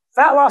anyways,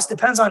 fat loss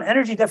depends on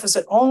energy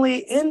deficit only,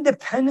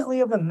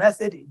 independently of the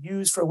method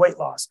used for weight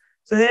loss.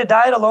 So the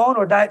diet alone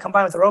or diet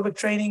combined with aerobic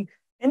training,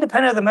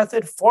 independent of the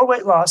method for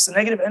weight loss, the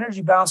negative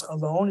energy balance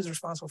alone is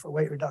responsible for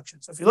weight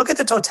reduction. So if you look at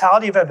the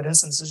totality of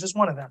evidence, and this is just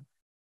one of them,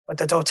 but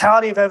the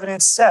totality of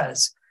evidence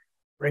says,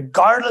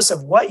 regardless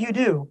of what you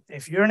do,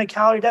 if you're in a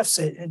calorie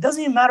deficit, it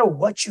doesn't even matter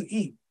what you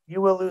eat,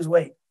 you will lose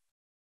weight.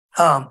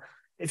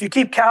 If you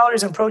keep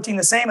calories and protein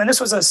the same, and this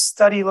was a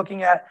study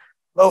looking at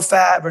low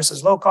fat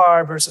versus low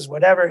carb versus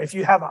whatever, if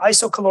you have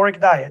isocaloric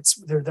diets,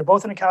 they're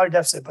both in a calorie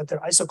deficit, but they're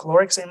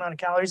isocaloric, same amount of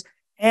calories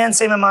and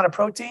same amount of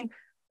protein,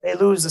 they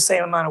lose the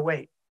same amount of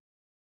weight.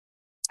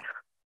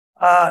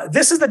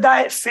 This is the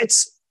Diet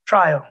Fits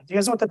trial. Do you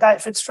guys know what the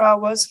Diet Fits trial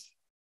was?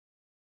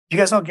 Do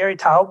you guys know Gary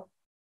Taub?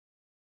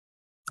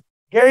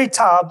 Gary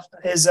Taub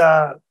is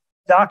a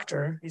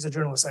doctor. He's a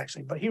journalist,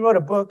 actually, but he wrote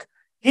a book.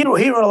 He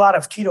wrote a lot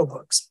of keto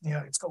books.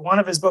 One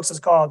of his books is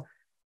called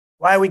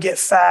Why We Get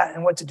Fat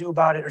and What to Do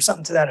About It, or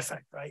something to that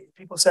effect, right?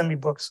 People send me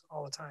books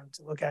all the time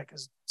to look at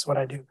because it's what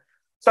I do.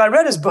 So I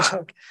read his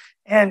book,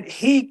 and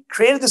he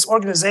created this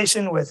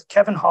organization with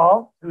Kevin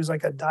Hall, who's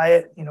like a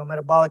diet,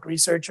 metabolic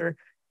researcher,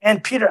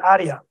 and Peter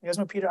Attia. You guys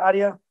know Peter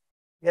Attia?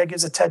 Yeah,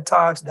 gives a TED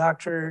Talks.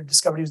 Doctor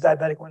discovered he was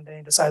diabetic one day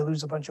and decided to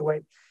lose a bunch of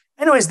weight.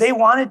 Anyways, they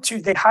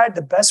hired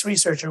the best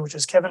researcher, which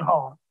is Kevin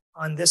Hall,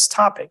 on this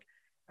topic.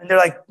 And they're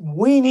like,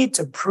 we need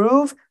to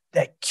prove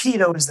that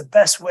keto is the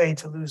best way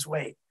to lose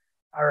weight.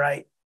 All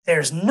right.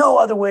 There's no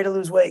other way to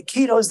lose weight.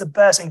 Keto is the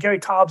best. And Gary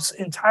Taub's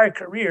entire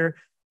career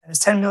and his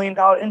 $10 million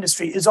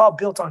industry is all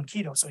built on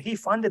keto. So he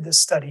funded this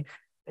study.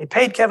 They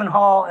paid Kevin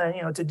Hall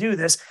to do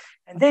this.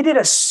 And they did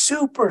a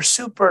super,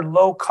 super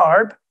low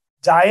carb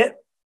diet,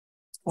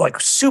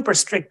 like super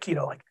strict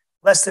keto, like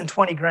less than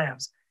 20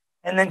 grams.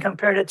 And then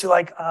compared it to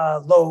like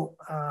a low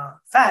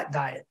fat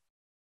diet.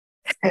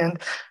 And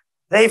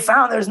they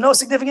found there's no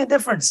significant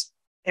difference.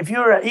 If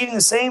you're in the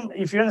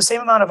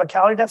same amount of a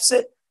calorie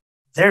deficit,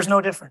 there's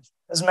no difference.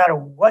 Doesn't matter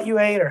what you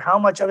ate or how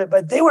much of it,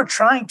 but they were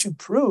trying to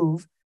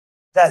prove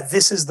that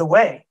this is the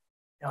way,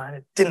 and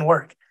it didn't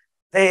work.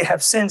 They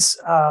have since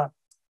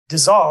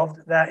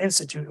dissolved that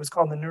institute. It was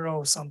called the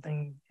Neuro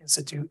Something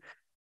Institute.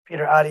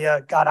 Peter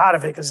Attia got out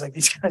of it because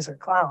these guys are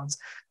clowns.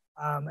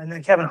 And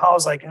then Kevin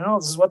Hall's like,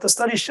 this is what the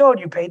study showed.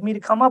 You paid me to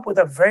come up with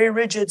a very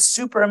rigid,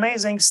 super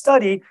amazing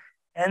study.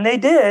 And they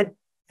did.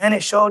 And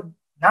it showed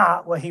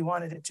not what he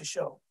wanted it to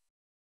show.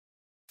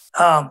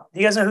 Do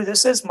you guys know who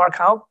this is? Mark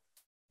Howell?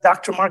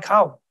 Dr. Mark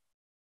Howell.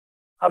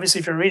 Obviously,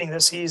 if you're reading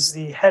this, he's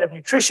the head of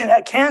nutrition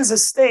at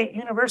Kansas State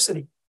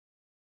University.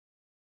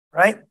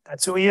 Right?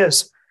 That's who he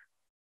is.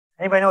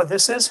 Anybody know what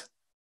this is?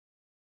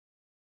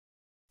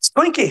 It's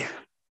Twinkie.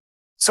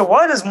 So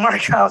what does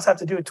Mark Howell have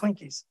to do with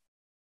Twinkies?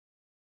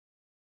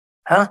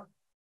 Huh?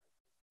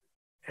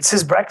 It's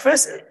his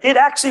breakfast. It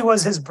actually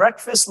was his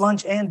breakfast,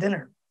 lunch, and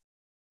dinner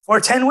for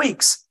 10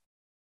 weeks.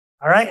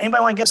 All right.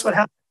 Anybody want to guess what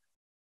happened?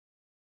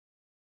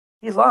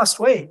 He lost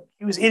weight.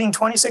 He was eating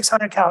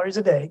 2,600 calories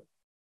a day.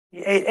 He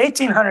ate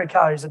 1,800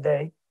 calories a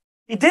day.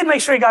 He did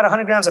make sure he got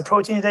 100 grams of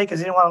protein a day because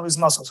he didn't want to lose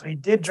muscle. So he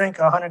did drink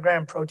a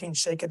 100-gram protein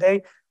shake a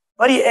day.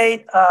 But he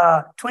ate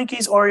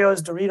Twinkies,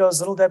 Oreos, Doritos,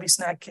 Little Debbie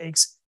snack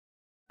cakes,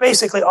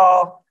 basically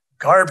all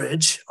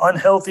garbage,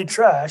 unhealthy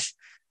trash.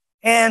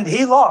 And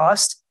he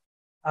lost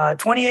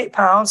 28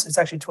 pounds. It's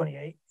actually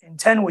 28 in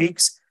 10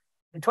 weeks.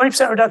 A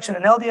 20% reduction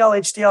in LDL,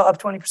 HDL up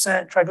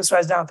 20%,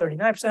 triglycerides down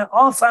 39%.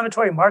 All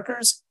inflammatory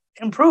markers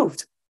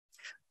improved.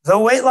 The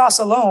weight loss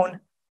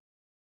alone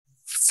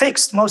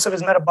fixed most of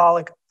his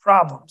metabolic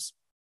problems.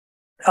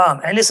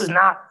 And this is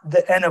not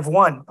the N of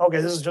one.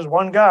 Okay, this is just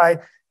one guy.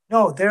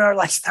 No, there are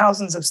like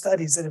thousands of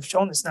studies that have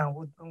shown this now.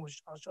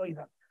 I'll show you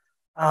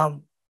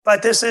that.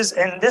 But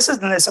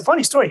it's a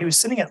funny story. He was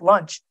sitting at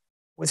lunch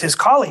with his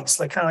colleagues,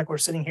 kind of like we're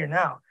sitting here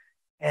now.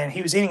 And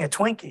he was eating a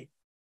Twinkie.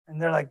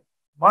 And they're like,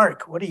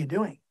 Mark, what are you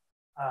doing?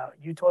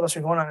 You told us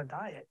you're going on a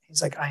diet.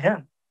 He's like, I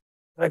am.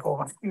 They're like, well,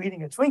 why are you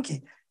eating a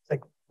Twinkie? He's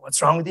like,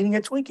 what's wrong with eating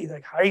a Twinkie? They're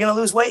like, how are you going to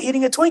lose weight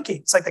eating a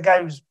Twinkie? It's like the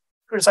guy who's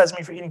criticizing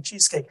me for eating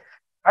cheesecake.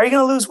 How are you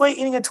going to lose weight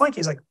eating a Twinkie?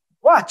 He's like,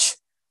 watch.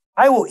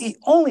 I will eat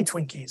only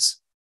Twinkies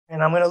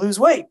and I'm going to lose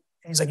weight.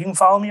 And he's like, you can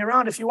follow me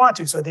around if you want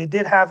to. So they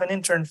did have an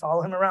intern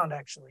follow him around,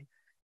 actually.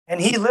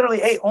 And he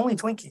literally ate only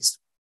Twinkies.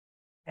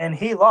 And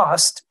he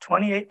lost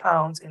 28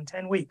 pounds in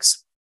 10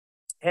 weeks.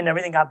 And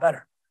everything got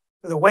better.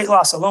 So the weight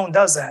loss alone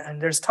does that.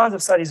 And there's tons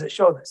of studies that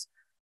show this.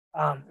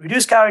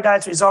 Reduced calorie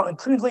diets result in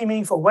clinically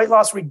meaningful weight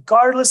loss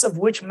regardless of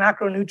which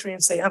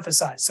macronutrients they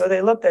emphasize. So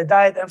they looked at a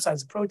diet that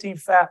emphasizes protein,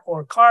 fat,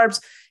 or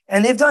carbs.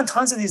 And they've done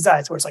tons of these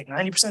diets where it's like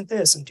 90%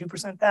 this and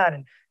 2% that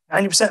and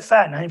 90%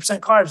 fat, 90%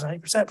 carbs,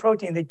 90%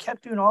 protein. They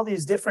kept doing all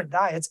these different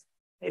diets.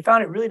 They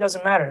found it really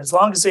doesn't matter. As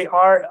long as they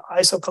are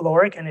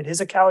isocaloric and it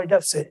is a calorie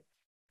deficit,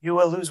 you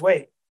will lose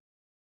weight.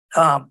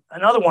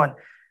 Another one,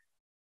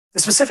 the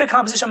specific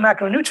composition of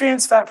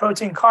macronutrients, fat,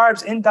 protein,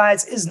 carbs in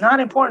diets is not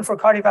important for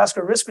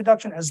cardiovascular risk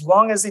reduction as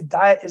long as the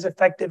diet is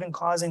effective in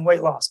causing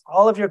weight loss.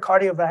 All of your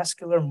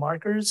cardiovascular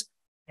markers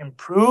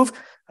improve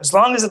as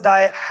long as the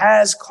diet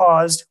has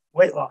caused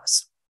weight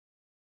loss.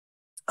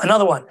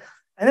 Another one,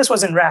 and this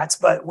was in rats,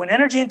 but when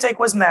energy intake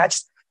was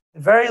matched,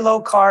 the very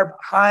low carb,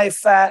 high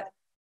fat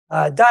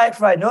diet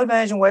provided no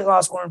advantage in weight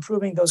loss or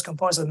improving those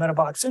components of the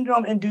metabolic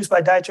syndrome induced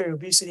by dietary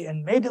obesity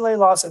and may delay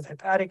loss of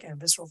hepatic and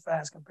visceral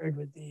fats compared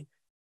with the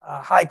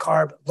high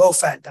carb, low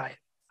fat diet.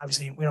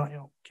 Obviously, we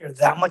don't care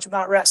that much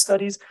about rat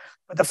studies.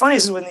 But the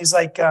funniest is when these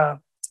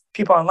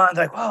people online,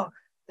 they're like, well,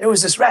 there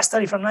was this rat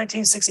study from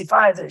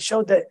 1965 that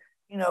showed that,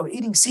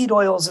 eating seed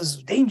oils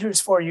is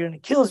dangerous for you and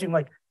it kills you. I'm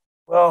like,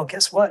 well,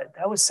 guess what?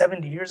 That was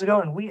 70 years ago.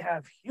 And we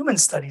have human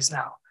studies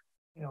now,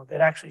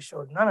 that actually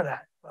showed none of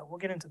that. But we'll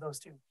get into those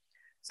too.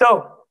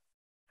 So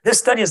this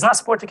study does not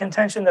support the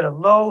contention that a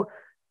low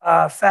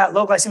fat,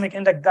 low glycemic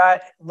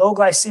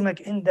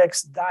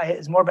index diet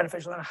is more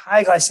beneficial than a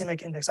high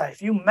glycemic index diet.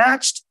 If you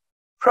match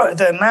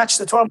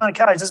the total amount of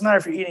calories, it doesn't matter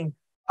if you're eating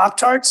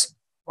Pop-Tarts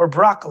or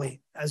broccoli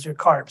as your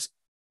carbs.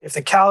 If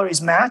the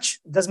calories match,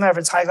 it doesn't matter if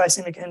it's high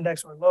glycemic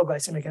index or low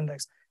glycemic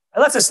index. I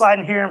left a slide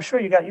in here. I'm sure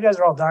you guys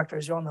are all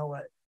doctors. You all know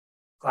what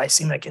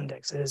glycemic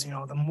index is.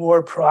 The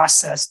more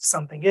processed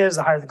something is,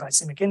 the higher the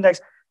glycemic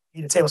index. You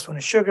eat a tablespoon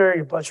of sugar,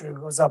 your blood sugar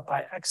goes up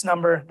by X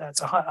number.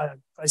 That's a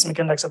glycemic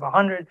index of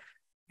 100.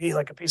 You eat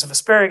like a piece of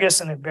asparagus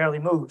and it barely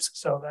moves.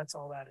 So that's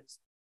all that is.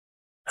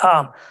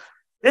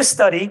 This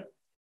study,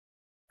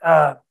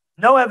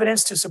 no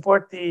evidence to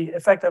support the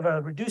effect of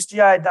a reduced GI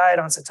diet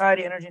on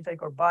satiety, energy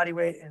intake, or body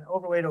weight in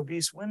overweight,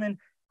 obese women.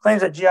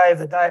 Claims that GI of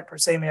the diet per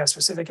se may have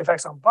specific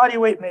effects on body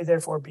weight may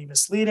therefore be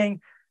misleading.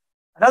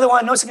 Another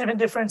one, no significant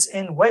difference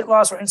in weight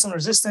loss or insulin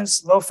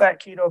resistance. Low-fat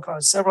keto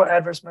caused several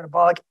adverse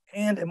metabolic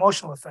and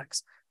emotional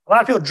effects. A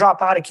lot of people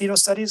drop out of keto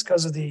studies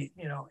because of the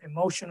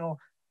emotional,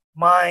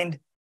 mind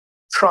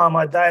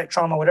trauma, diet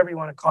trauma, whatever you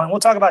want to call it. And we'll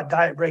talk about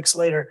diet breaks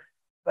later,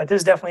 but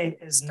this definitely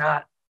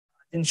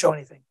didn't show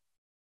anything.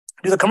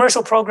 Do the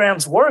commercial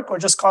programs work or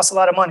just cost a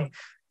lot of money?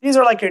 These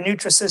are like your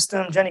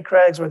Nutrisystem, Jenny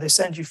Craig's, where they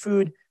send you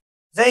food.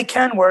 They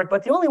can work,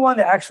 but the only one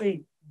that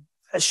actually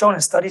has shown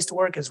in studies to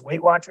work is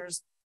Weight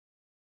Watchers.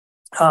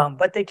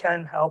 But they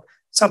can help.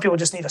 Some people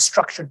just need a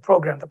structured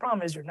program. The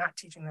problem is you're not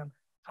teaching them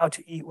how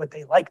to eat what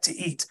they like to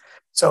eat.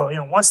 So,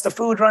 once the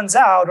food runs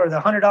out or the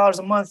 $100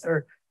 a month,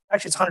 or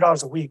actually it's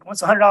 $100 a week. Once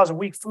the $100 a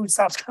week food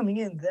stops coming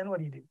in, then what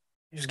do? You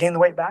just gain the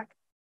weight back?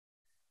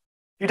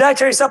 Do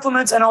dietary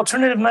supplements and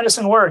alternative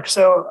medicine work?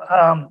 So,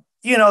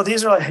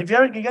 these are like,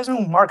 you guys know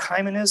who Mark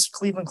Hyman is?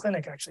 Cleveland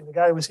Clinic, actually. The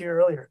guy who was here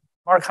earlier.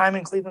 Mark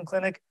Hyman, Cleveland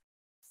Clinic,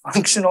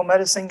 functional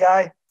medicine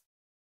guy.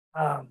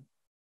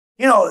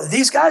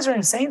 These guys are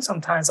insane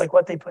sometimes, like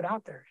what they put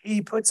out there.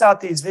 He puts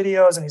out these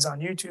videos and he's on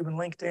YouTube and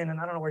LinkedIn, and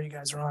I don't know where you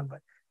guys are on, but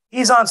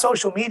he's on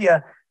social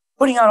media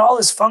putting out all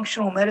this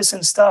functional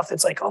medicine stuff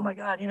that's like, oh my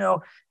God,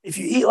 if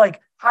you eat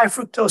like high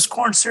fructose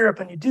corn syrup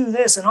and you do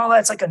this and all that,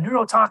 it's like a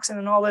neurotoxin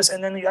and all this.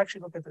 And then you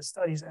actually look at the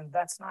studies and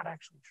that's not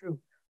actually true.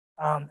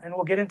 And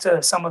we'll get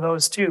into some of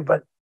those too,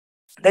 but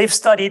they've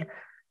studied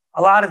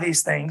a lot of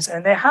these things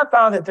and they have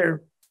found that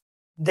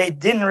they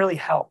didn't really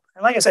help.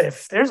 And like I said,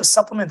 if there's a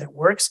supplement that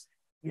works,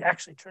 we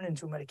actually turn it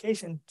into a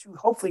medication to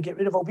hopefully get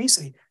rid of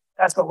obesity.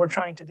 That's what we're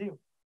trying to do.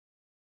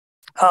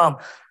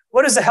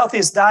 What is the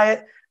healthiest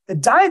diet? The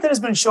diet that has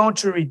been shown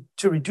to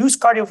reduce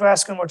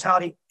cardiovascular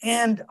mortality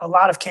and a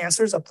lot of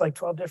cancers, up to like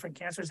 12 different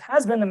cancers,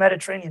 has been the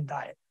Mediterranean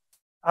diet.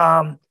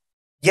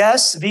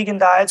 Yes, vegan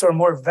diets or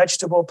more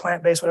vegetable,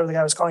 plant-based, whatever the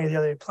guy was calling it the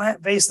other day,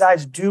 plant-based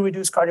diets do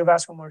reduce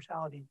cardiovascular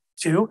mortality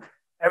too.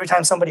 Every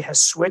time somebody has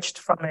switched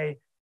from a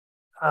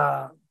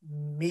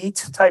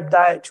meat-type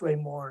diet to a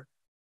more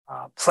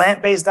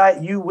plant-based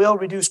diet, you will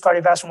reduce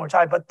cardiovascular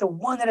mortality. But the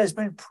one that has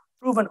been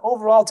proven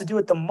overall to do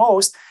it the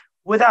most,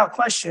 without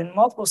question,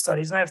 multiple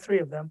studies, and I have 3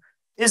 of them,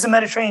 is the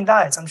Mediterranean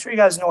diets. I'm sure you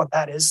guys know what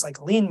that is, like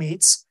lean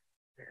meats.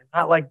 They're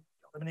not like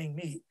eliminating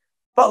meat,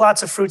 but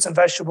lots of fruits and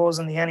vegetables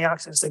and the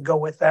antioxidants that go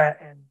with that,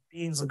 and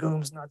beans,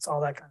 legumes, nuts, all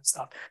that kind of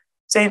stuff.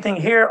 Same thing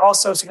here,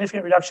 also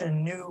significant reduction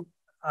in new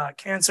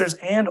cancers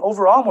and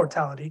overall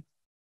mortality.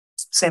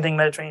 Same thing,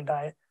 Mediterranean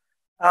diet.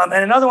 And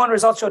another one,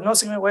 results showed no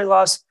significant weight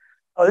loss.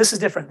 Oh, this is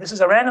different. This is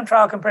a random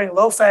trial comparing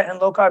low-fat and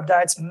low-carb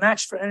diets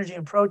matched for energy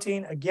and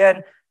protein.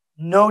 Again,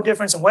 no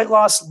difference in weight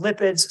loss,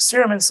 lipids,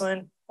 serum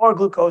insulin, or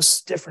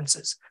glucose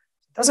differences.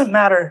 It doesn't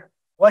matter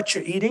what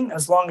you're eating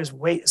as long as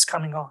weight is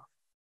coming off.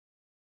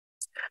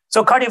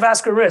 So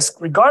cardiovascular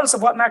risk, regardless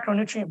of what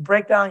macronutrient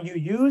breakdown you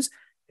use,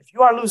 if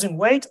you are losing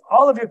weight,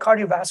 all of your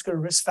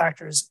cardiovascular risk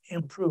factors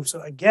improve.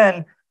 So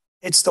again,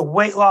 it's the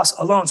weight loss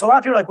alone. So a lot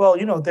of people are like,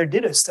 well, they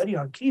did a study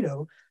on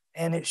keto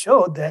and it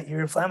showed that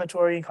your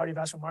inflammatory and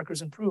cardiovascular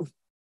markers improved.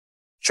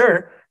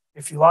 Sure,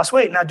 if you lost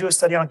weight, now do a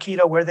study on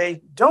keto where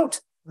they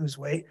don't lose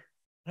weight,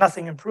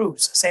 nothing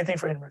improves. Same thing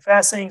for intermittent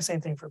fasting, same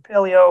thing for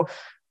paleo,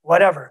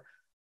 whatever.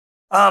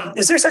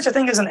 Is there such a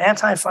thing as an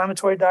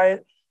anti-inflammatory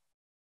diet?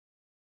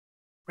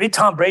 Read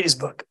Tom Brady's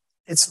book.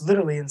 It's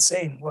literally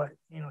insane what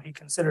he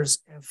considers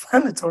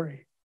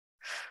inflammatory.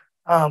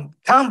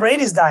 Tom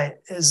Brady's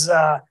diet is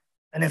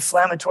an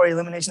inflammatory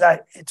elimination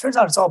diet. It turns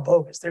out it's all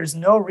bogus. There's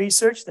no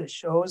research that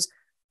shows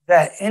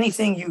that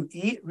anything you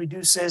eat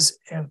reduces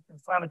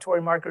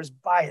inflammatory markers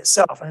by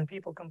itself. And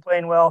people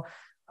complain, well,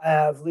 I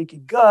have leaky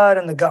gut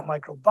and the gut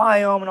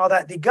microbiome and all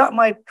that. The gut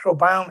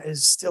microbiome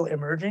is still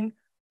emerging,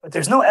 but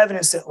there's no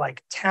evidence that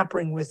like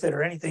tampering with it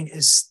or anything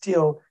is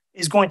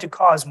going to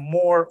cause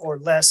more or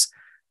less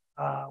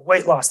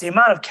weight loss. The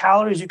amount of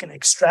calories you can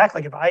extract,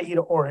 like if I eat an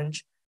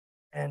orange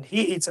and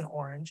he eats an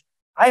orange,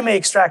 I may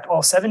extract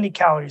all 70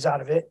 calories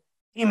out of it.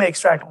 He may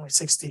extract only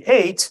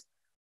 68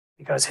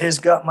 because his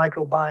gut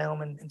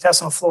microbiome and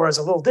intestinal flora is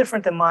a little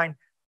different than mine,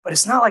 but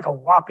it's not like a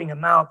whopping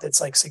amount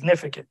that's like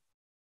significant.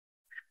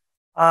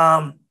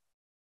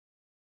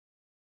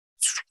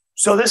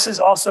 So this is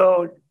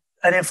also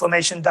an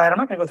inflammation diet. I'm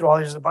not going to go through all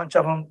these. There's a bunch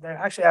of them. They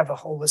actually have a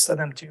whole list of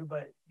them too,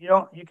 but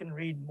you can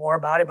read more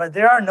about it. But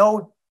there are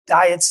no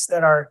diets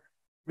that are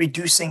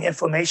reducing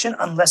inflammation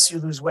unless you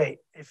lose weight.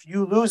 If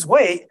you lose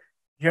weight,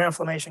 your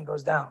inflammation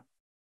goes down.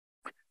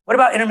 What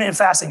about intermittent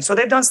fasting? So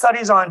they've done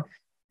studies on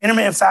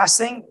Intermittent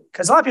fasting,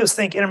 because a lot of people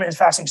think intermittent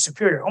fasting is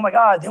superior. Oh my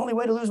God, the only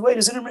way to lose weight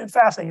is intermittent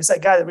fasting. It's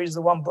that guy that reads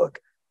the one book.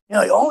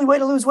 The only way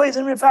to lose weight is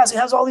intermittent fasting.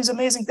 It has all these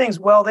amazing things.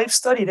 Well, they've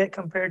studied it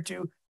compared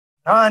to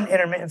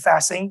non-intermittent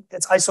fasting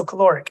that's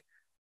isocaloric.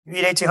 You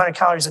eat 1,800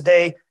 calories a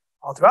day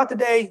all throughout the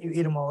day. You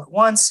eat them all at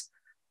once.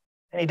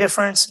 Any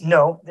difference?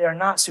 No, they are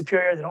not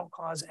superior. They don't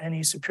cause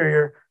any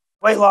superior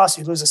weight loss.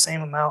 You lose the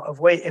same amount of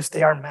weight if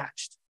they are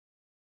matched.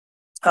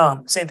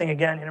 Same thing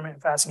again,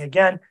 intermittent fasting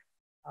again.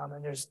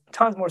 And there's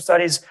tons more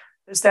studies.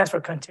 This stands for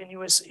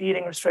continuous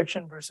eating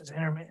restriction versus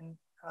intermittent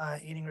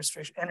eating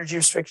restriction, energy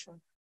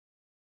restriction.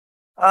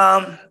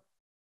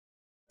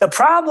 The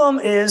problem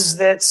is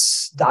that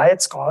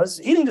diets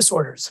cause eating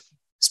disorders,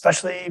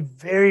 especially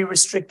very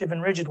restrictive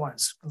and rigid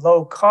ones,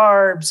 low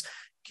carbs,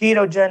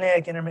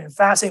 ketogenic, intermittent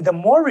fasting. The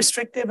more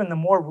restrictive and the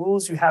more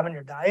rules you have in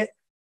your diet,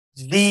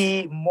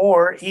 the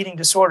more eating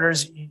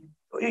disorders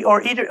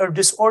or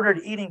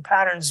disordered eating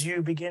patterns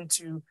you begin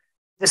to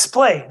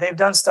display. They've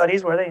done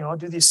studies where they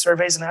do these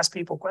surveys and ask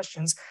people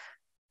questions.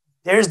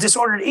 There's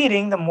disordered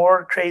eating, the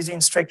more crazy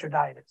and strict your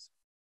diet is.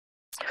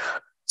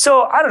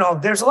 So I don't know,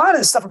 there's a lot of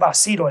this stuff about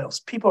seed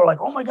oils. People are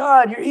like, oh my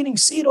God, you're eating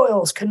seed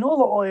oils,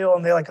 canola oil.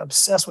 And they're like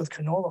obsessed with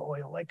canola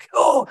oil. Like,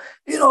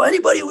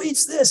 anybody who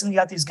eats this. And you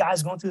got these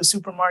guys going through the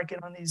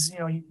supermarket on these,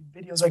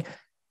 videos like,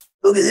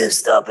 look at this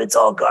stuff. It's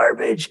all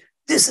garbage.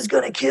 This is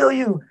going to kill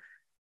you.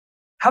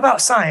 How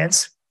about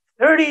science?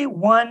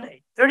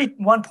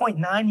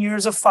 31.9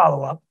 years of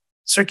follow-up,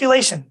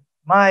 Circulation,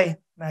 my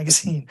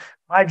magazine,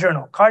 my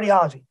journal,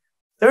 Cardiology,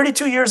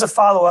 32 years of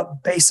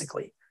follow-up,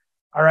 basically.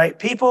 All right,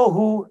 people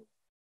who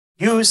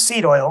use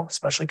seed oil,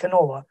 especially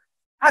canola,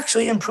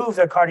 actually improve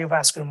their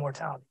cardiovascular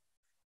mortality.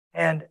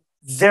 And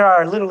there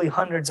are literally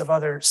hundreds of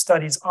other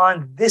studies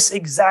on this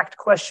exact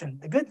question.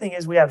 The good thing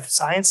is we have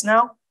science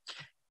now,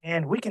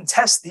 and we can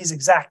test these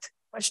exact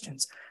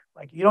questions.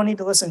 Like, you don't need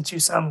to listen to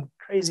some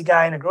crazy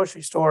guy in a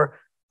grocery store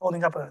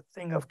holding up a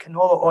thing of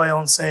canola oil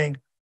and saying,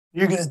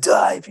 you're going to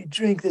die if you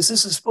drink this.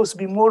 This is supposed to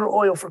be motor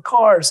oil for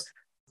cars.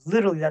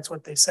 Literally, that's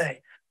what they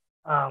say.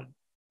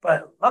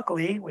 But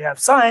luckily, we have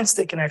science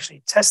that can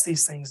actually test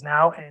these things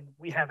now, and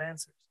we have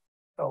answers.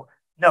 So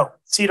no,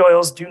 seed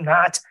oils do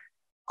not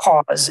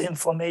cause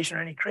inflammation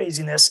or any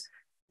craziness.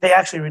 They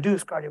actually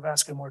reduce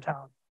cardiovascular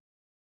mortality.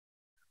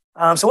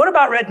 So what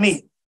about red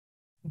meat?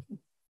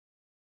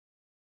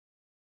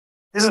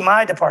 This is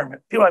my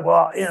department. People are like,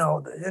 well,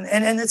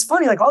 and it's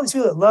funny, like all these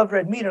people that love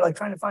red meat are like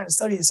trying to find a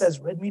study that says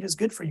red meat is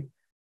good for you.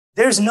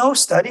 There's no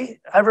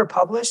study ever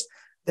published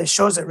that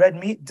shows that red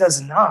meat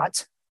does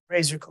not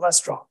raise your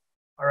cholesterol,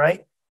 all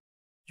right?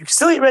 You can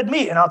still eat red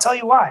meat, and I'll tell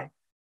you why.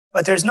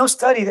 But there's no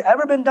study that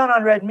ever been done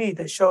on red meat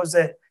that shows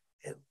that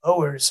it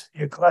lowers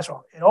your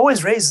cholesterol. It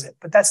always raises it,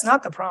 but that's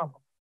not the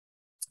problem.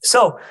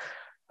 So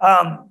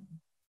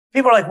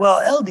people are like,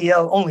 well,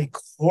 LDL only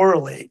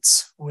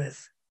correlates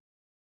with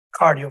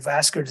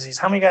cardiovascular disease.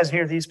 How many guys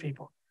hear these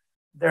people?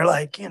 They're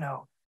like, you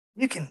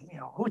can,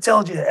 who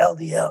told you that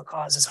LDL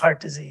causes heart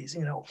disease?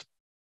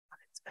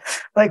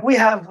 Like we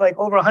have like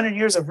over 100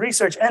 years of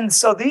research. And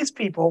so these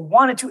people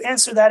wanted to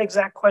answer that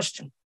exact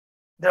question.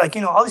 They're like,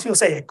 all these people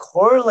say it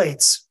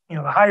correlates,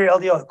 the higher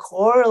LDL, it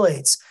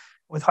correlates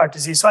with heart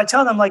disease. So I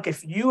tell them, like,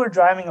 if you are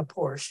driving a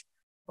Porsche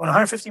going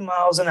 150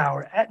 miles an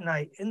hour at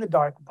night in the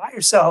dark by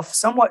yourself,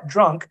 somewhat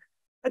drunk,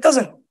 that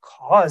doesn't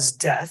cause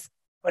death,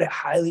 but it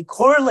highly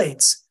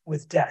correlates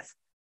with death.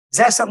 Is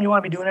that something you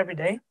want to be doing every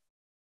day?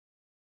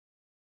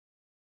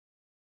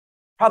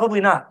 Probably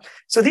not.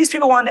 So these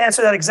people wanted to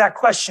answer that exact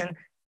question.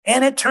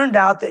 And it turned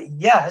out that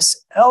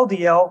yes,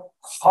 LDL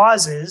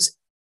causes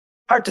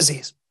heart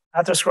disease,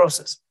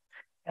 atherosclerosis.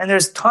 And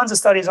there's tons of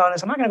studies on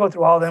this. I'm not going to go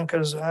through all of them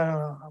because I don't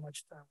know how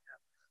much time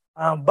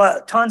we have.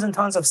 But tons and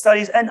tons of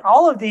studies. And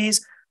all of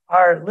these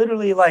are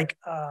literally like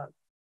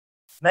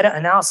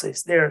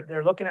meta-analysis.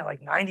 They're looking at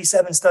like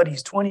 97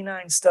 studies,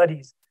 29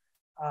 studies.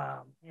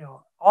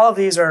 All of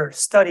these are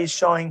studies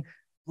showing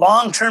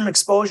long-term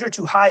exposure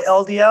to high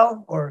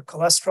LDL or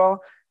cholesterol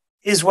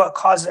is what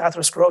causes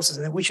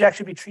atherosclerosis. And we should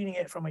actually be treating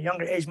it from a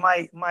younger age.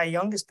 My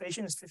youngest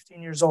patient is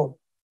 15 years old.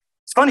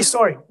 It's a funny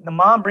story. The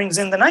mom brings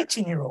in the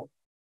 19-year-old.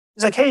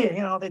 He's like, hey,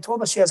 they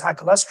told us she has high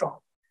cholesterol.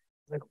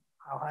 He's like,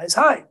 how high is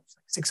high? It's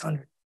like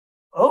 600.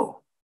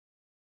 Oh,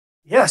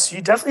 yes,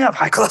 you definitely have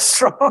high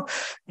cholesterol.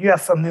 You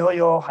have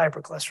familial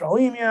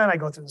hypercholesterolemia. And I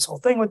go through this whole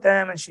thing with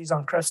them, and she's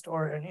on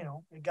Crestor, and,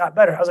 it got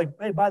better. I was like,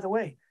 hey, by the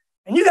way,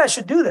 and you guys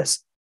should do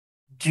this.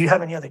 Do you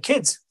have any other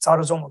kids? It's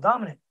autosomal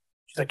dominant.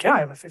 She's like, yeah, I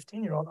have a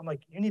 15-year-old. I'm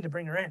like, you need to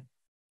bring her in.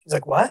 She's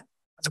like, what? I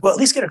was like, well, at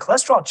least get her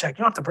cholesterol checked.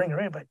 You don't have to bring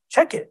her in, but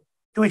check it.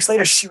 2 weeks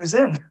later, she was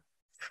in.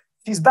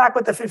 She's back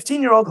with the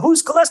 15-year-old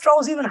whose cholesterol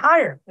was even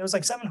higher. It was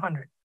like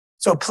 700.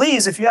 So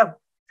please, if you have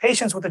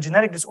patients with a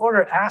genetic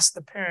disorder, ask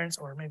the parents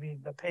or maybe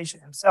the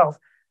patient himself,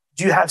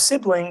 do you have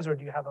siblings or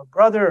do you have a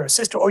brother or a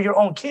sister or your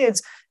own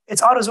kids?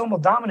 It's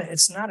autosomal dominant.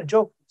 It's not a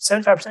joke.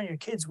 75% of your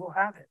kids will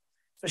have it.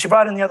 So she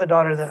brought in the other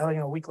daughter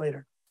a week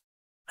later.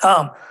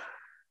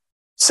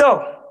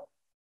 So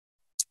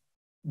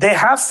they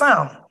have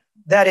found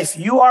that if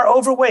you are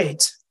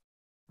overweight,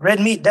 red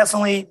meat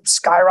definitely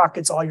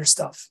skyrockets all your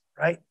stuff,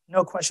 right?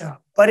 No question.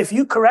 But if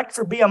you correct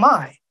for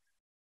BMI,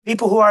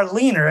 people who are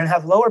leaner and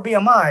have lower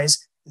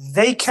BMIs,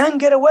 they can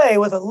get away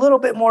with a little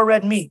bit more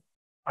red meat.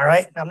 All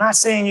right. Now, I'm not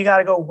saying you got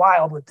to go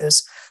wild with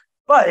this,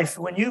 but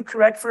when you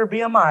correct for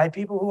BMI,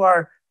 people who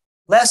are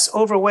less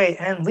overweight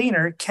and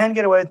leaner can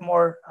get away with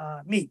more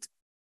meat.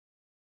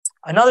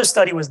 Another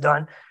study was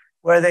done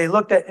where they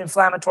looked at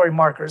inflammatory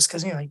markers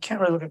because, you can't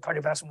really look at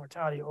cardiovascular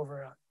mortality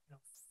over a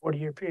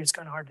 40-year period. It's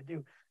kind of hard to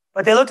do.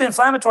 But they looked at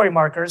inflammatory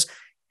markers.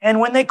 And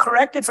when they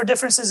corrected for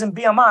differences in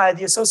BMI,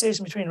 the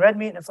association between red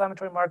meat and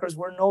inflammatory markers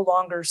were no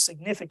longer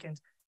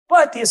significant.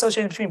 But the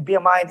association between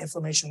BMI and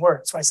inflammation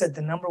were. So I said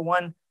the number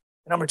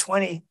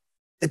 20,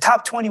 the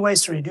top 20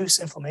 ways to reduce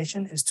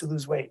inflammation is to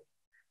lose weight.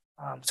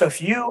 So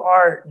if you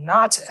are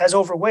not as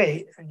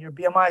overweight and your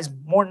BMI is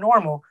more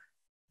normal,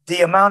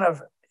 the amount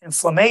of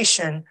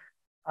inflammation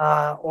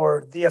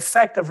or the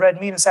effect of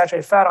red meat and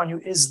saturated fat on you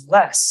is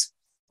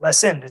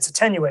lessened. It's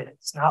attenuated.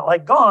 It's not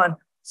like gone.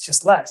 It's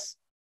just less.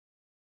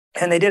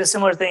 And they did a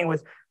similar thing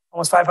with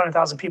almost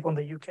 500,000 people in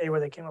the UK where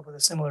they came up with a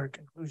similar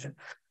conclusion.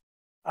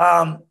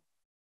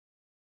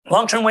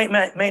 Long-term weight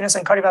maintenance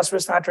and cardiovascular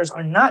risk factors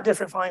are not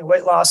different following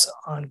weight loss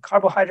on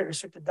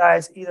carbohydrate-restricted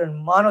diets, either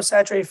in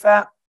monosaturated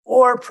fat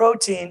or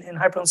protein in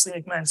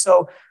hyperinsulinic men.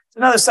 So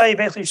another study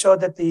basically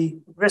showed that the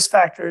risk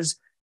factors,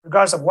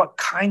 regardless of what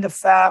kind of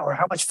fat or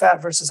how much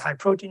fat versus high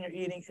protein you're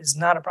eating, is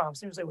not a problem.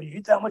 Seems like when you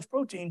eat that much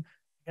protein,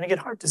 you're going to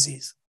get heart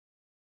disease.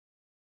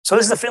 So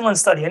this is the Finland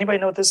study. Anybody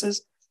know what this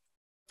is?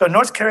 So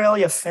North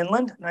Karelia,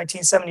 Finland,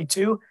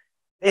 1972,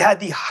 they had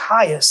the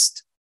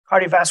highest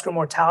cardiovascular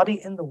mortality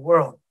in the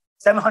world.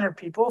 700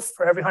 people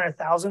for every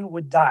 100,000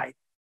 would die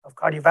of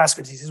cardiovascular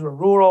disease. These were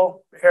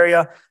rural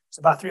area. It's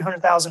about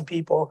 300,000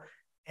 people.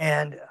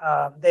 And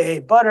they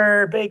ate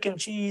butter, bacon,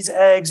 cheese,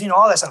 eggs,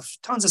 all that stuff,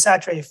 tons of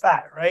saturated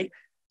fat, right?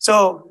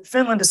 So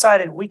Finland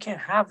decided we can't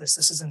have this.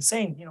 This is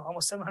insane.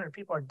 Almost 700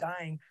 people are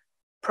dying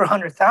per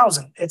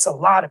 100,000. It's a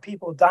lot of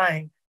people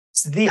dying.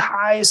 It's the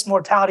highest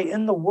mortality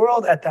in the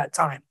world at that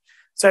time.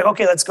 So,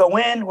 okay, let's go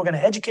in. We're going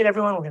to educate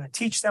everyone. We're going to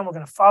teach them. We're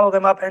going to follow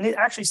them up. And it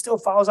actually still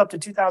follows up to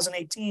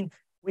 2018.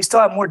 We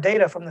still have more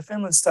data from the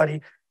Finland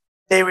study.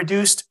 They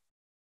reduced,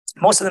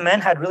 most of the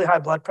men had really high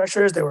blood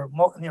pressures. They were,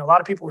 a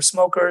lot of people were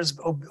smokers,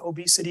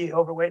 obesity,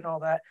 overweight, and all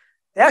that.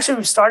 They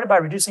actually started by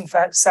reducing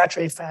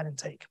saturated fat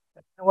intake.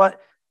 You know what?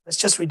 Let's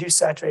just reduce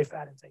saturated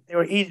fat intake. They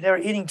were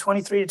eating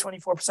 23 to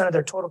 24% of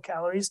their total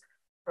calories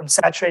from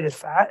saturated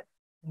fat,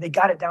 and they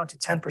got it down to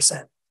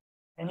 10%.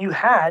 And you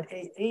had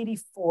a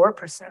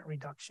 84%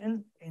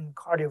 reduction in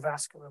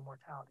cardiovascular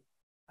mortality.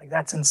 Like,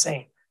 that's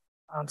insane.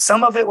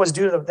 Some of it was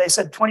due to they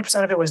said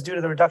 20% of it was due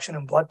to the reduction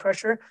in blood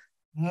pressure.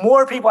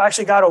 More people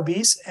actually got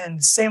obese, and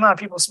the same amount of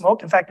people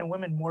smoked. In fact, in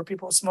women, more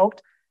people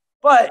smoked.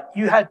 But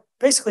you had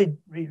basically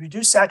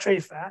reduced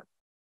saturated fat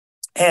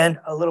and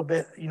a little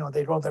bit,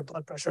 they rolled their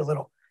blood pressure a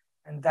little.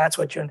 And that's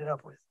what you ended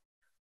up with.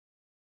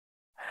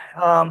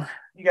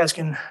 You guys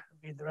can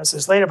read the rest of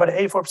this later, but an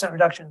 84%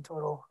 reduction in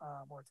total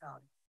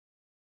mortality.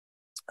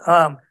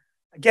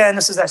 Again,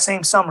 this is that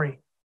same summary.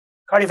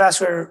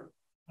 Cardiovascular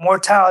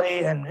mortality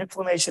and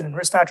inflammation and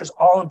risk factors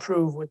all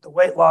improve with the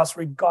weight loss,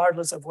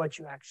 regardless of what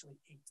you actually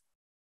eat.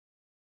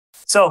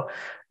 So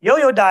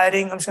yo-yo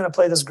dieting, I'm just going to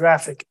play this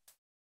graphic.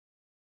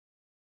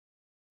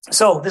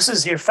 So this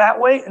is your fat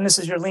weight, and this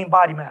is your lean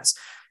body mass.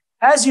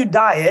 As you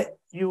diet,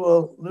 you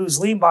will lose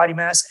lean body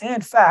mass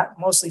and fat,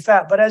 mostly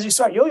fat. But as you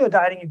start yo-yo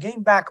dieting, you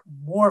gain back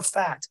more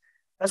fat.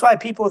 That's why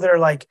people that are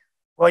like,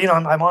 well,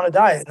 I'm on a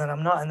diet, and then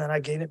I'm not, and then I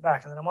gain it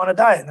back, and then I'm on a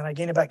diet, and then I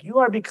gain it back. You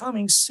are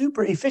becoming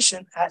super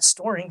efficient at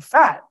storing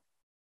fat,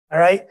 all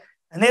right?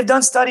 And they've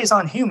done studies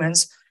on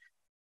humans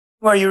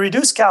where you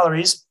reduce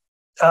calories,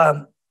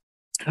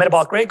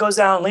 metabolic rate goes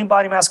down, lean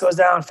body mass goes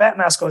down, fat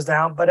mass goes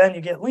down, but then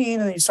you get lean,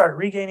 and then you start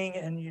regaining,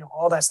 and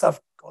all that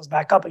stuff goes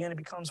back up again. It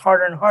becomes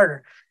harder and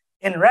harder.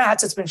 In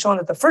rats, it's been shown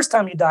that the first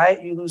time you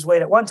diet, you lose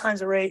weight at 1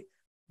 times the rate,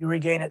 you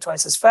regain it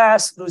twice as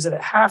fast, lose it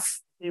at half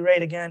the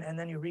rate again, and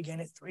then you regain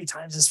it 3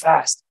 times as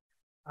fast.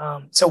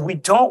 So we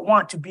don't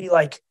want to be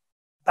like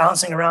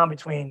bouncing around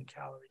between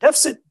calorie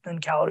deficit, then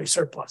calorie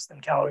surplus,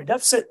 then calorie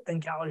deficit, then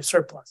calorie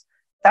surplus.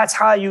 That's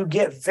how you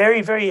get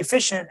very, very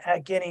efficient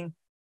at getting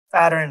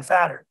fatter and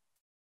fatter.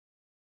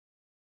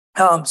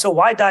 So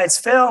why diets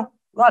fail?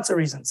 Lots of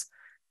reasons.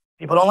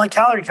 People don't like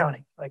calorie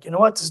counting. Like, you know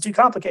what? This is too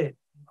complicated.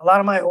 A lot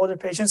of my older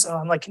patients,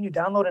 I'm like, can you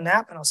download an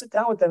app? And I'll sit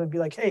down with them and be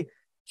like, hey,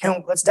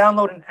 let's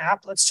download an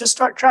app. Let's just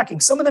start tracking.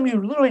 Some of them,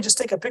 you literally just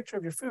take a picture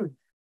of your food.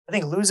 I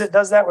think Lose It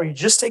does that, where you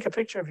just take a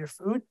picture of your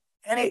food,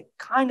 and it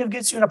kind of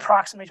gets you an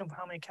approximation of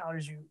how many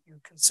calories you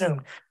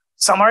consumed.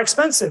 Some are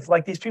expensive,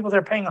 like these people that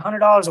are paying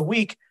 $100 a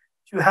week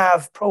to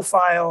have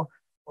Profile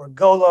or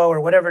Golo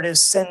or whatever it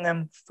is, send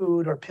them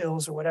food or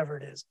pills or whatever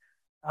it is.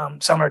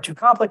 Some are too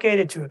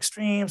complicated, too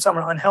extreme. Some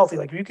are unhealthy.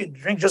 Like, you can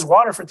drink just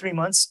water for 3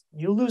 months,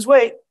 you'll lose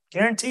weight,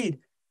 guaranteed,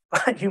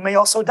 but you may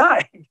also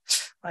die.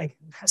 Like,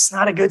 that's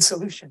not a good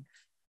solution.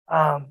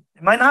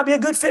 It might not be a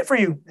good fit for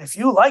you. If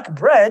you like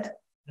bread,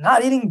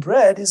 not eating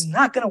bread is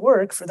not going to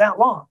work for that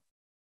long.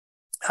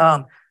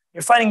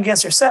 You're fighting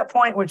against your set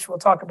point, which we'll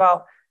talk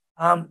about.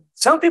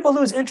 Some people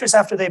lose interest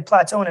after they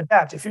plateau and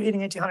adapt. If you're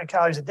eating 1,800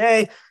 calories a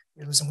day,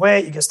 you're losing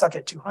weight, you get stuck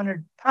at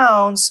 200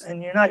 pounds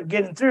and you're not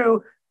getting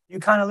through, you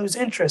kind of lose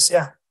interest.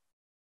 Yeah.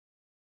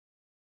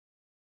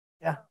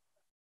 Yeah.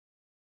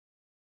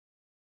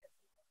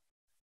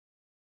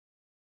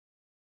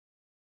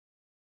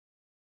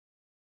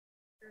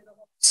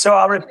 So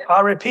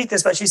I'll repeat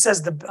this, but she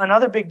says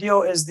another big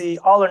deal is the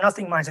all or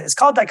nothing mindset. It's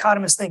called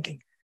dichotomous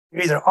thinking.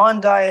 You're either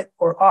on diet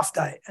or off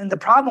diet. And the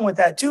problem with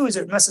that too is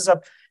it messes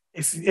up.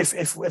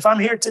 If I'm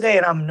here today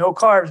and I'm no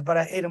carbs, but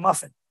I ate a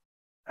muffin,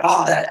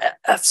 oh, that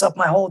F's up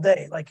my whole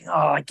day. Like, oh,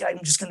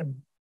 I'm just going to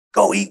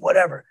go eat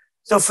whatever.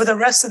 So for the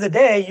rest of the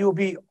day, you'll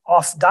be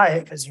off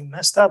diet because you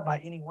messed up by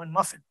eating one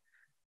muffin.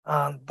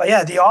 But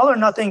yeah, the all or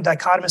nothing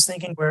dichotomous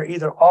thinking where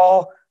either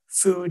all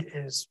food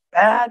is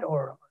bad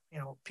or,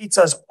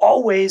 pizza is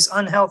always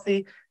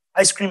unhealthy,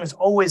 ice cream is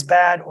always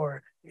bad,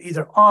 or you're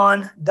either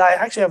on diet.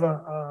 I actually have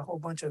a whole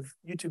bunch of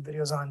YouTube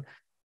videos on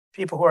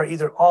people who are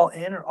either all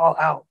in or all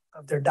out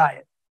of their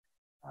diet.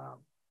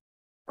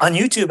 On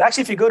YouTube,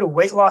 actually, if you go to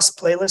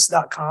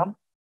weightlossplaylist.com,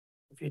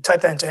 if you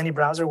type that into any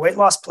browser,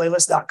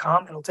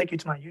 weightlossplaylist.com, it'll take you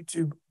to my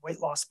YouTube weight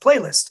loss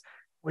playlist,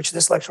 which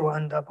this lecture will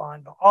end up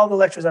on. But all the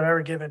lectures I've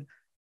ever given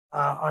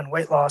on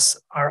weight loss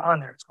are on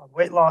there. It's called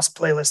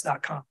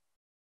weightlossplaylist.com.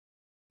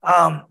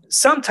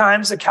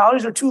 Sometimes the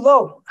calories are too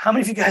low. How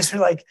many of you guys are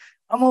like,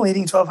 I'm only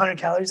eating 1,200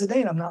 calories a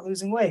day and I'm not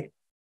losing weight?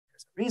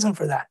 There's a reason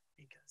for that,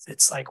 because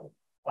it's like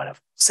what a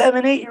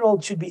 7,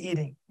 8-year-old should be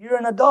eating. You're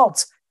an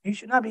adult. You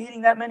should not be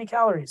eating that many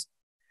calories.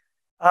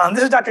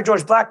 This is Dr.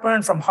 George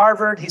Blackburn from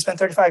Harvard. He spent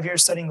 35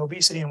 years studying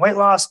obesity and weight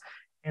loss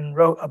and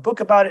wrote a book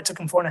about it. It took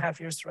him 4.5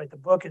 years to write the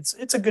book.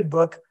 It's a good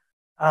book.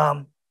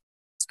 In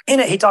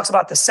it, he talks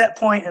about the set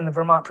point in the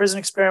Vermont prison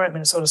experiment,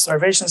 Minnesota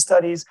starvation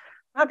studies.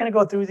 I'm not going to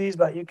go through these,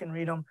 but you can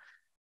read them.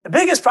 The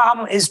biggest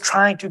problem is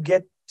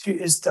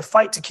to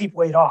fight to keep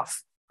weight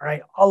off. All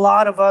right. A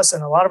lot of us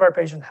and a lot of our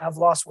patients have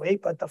lost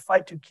weight, but the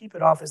fight to keep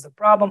it off is the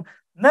problem.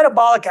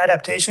 Metabolic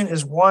adaptation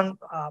is one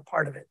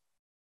part of it.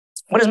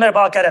 What is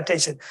metabolic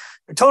adaptation?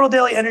 Your total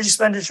daily energy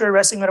expenditure,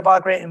 resting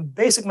metabolic rate, and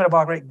basic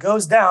metabolic rate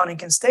goes down and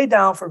can stay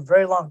down for a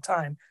very long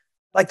time.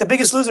 Like the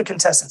Biggest Loser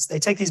contestants. They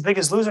take these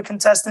Biggest Loser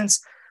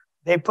contestants,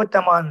 they put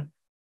them on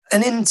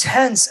an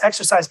intense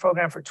exercise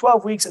program for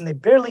 12 weeks, and they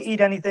barely eat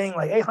anything,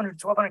 like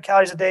 800, 1,200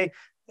 calories a day.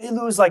 They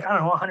lose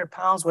 100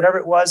 pounds, whatever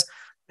it was.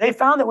 They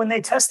found that when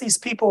they test these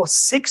people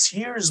 6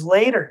 years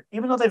later,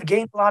 even though they've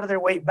gained a lot of their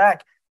weight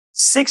back,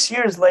 6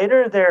 years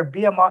later, their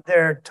BMR,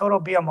 their total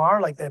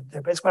BMR, like their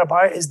basic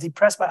metabolic, is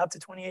depressed by up to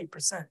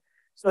 28%.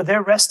 So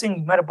their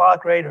resting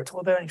metabolic rate or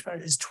total daily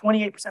expenditure is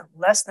 28%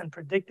 less than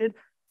predicted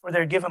for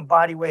their given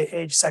body weight,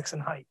 age, sex,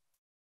 and height.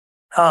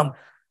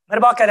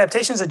 Metabolic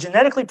adaptation is a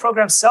genetically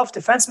programmed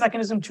self-defense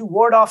mechanism to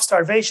ward off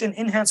starvation,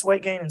 enhance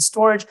weight gain and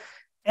storage,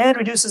 and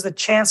reduces the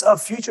chance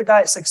of future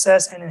diet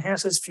success and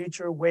enhances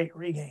future weight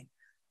regain.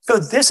 So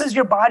this is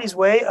your body's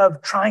way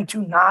of trying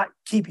to not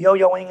keep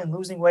yo-yoing and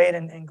losing weight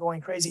and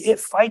going crazy. It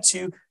fights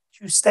you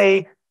to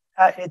stay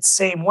at its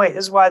same weight.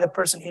 This is why the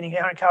person eating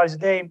 800 calories a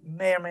day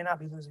may or may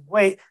not be losing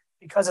weight,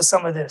 because of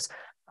some of this.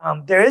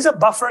 There is a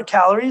buffer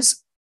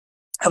calories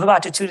of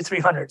about 200 to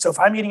 300. So if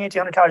I'm eating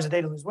 1,800 calories a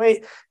day to lose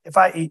weight, if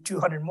I eat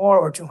 200 more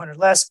or 200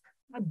 less,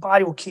 my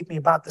body will keep me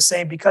about the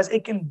same because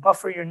it can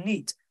buffer your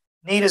NEAT.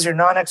 NEAT is your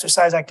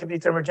non-exercise activity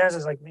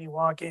thermogenesis, like me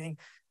walking,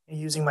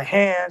 using my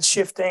hands,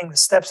 shifting, the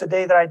steps a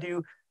day that I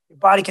do. Your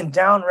body can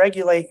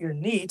down-regulate your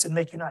NEAT and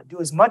make you not do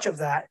as much of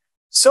that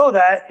so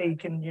that it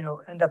can,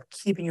 end up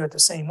keeping you at the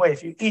same weight.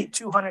 If you eat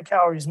 200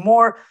 calories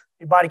more,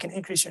 your body can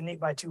increase your NEAT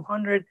by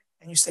 200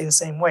 and you stay the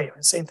same weight.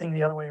 And same thing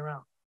the other way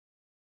around.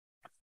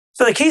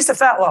 So the keys to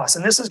fat loss,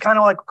 and this is kind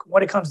of like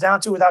what it comes down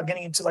to without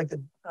getting into like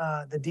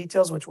the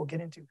details, which we'll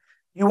get into.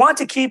 You want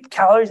to keep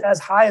calories as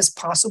high as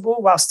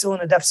possible while still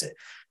in a deficit.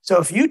 So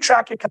if you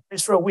track your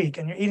calories for a week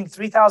and you're eating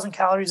 3,000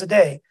 calories a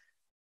day,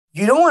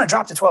 you don't want to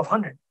drop to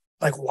 1,200.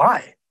 Like,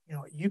 why?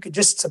 You could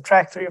just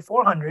subtract 300 or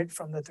 400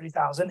 from the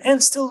 3,000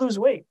 and still lose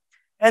weight.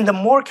 And the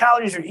more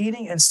calories you're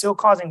eating and still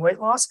causing weight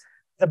loss,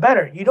 the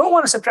better. You don't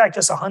want to subtract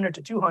just 100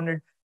 to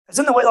 200, because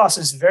then the weight loss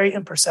is very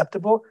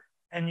imperceptible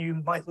and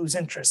you might lose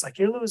interest. Like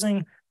you're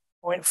losing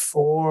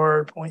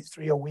 0.4,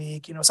 0.3 a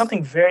week,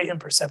 something very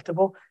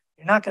imperceptible.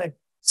 You're not going to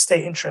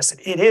stay interested.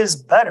 It is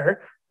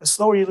better. The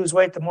slower you lose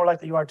weight, the more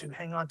likely you are to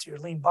hang on to your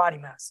lean body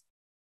mass.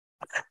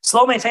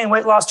 Slow maintain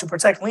weight loss to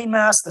protect lean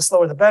mass. The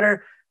slower, the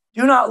better.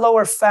 Do not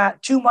lower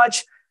fat too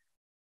much.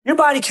 Your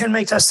body can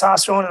make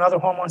testosterone and other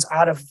hormones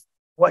out of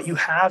what you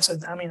have. So,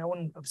 I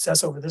wouldn't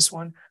obsess over this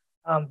one.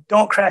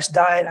 Don't crash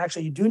diet.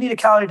 Actually, you do need a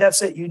calorie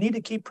deficit. You need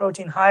to keep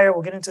protein higher.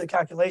 We'll get into the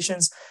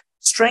calculations.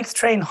 Strength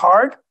train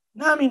hard.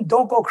 No,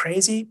 don't go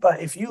crazy.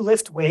 But if you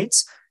lift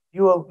weights,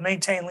 you will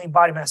maintain lean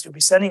body mass. You'll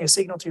be sending a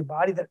signal to your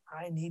body that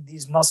I need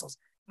these muscles.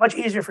 Much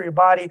easier for your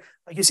body.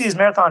 Like you see these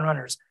marathon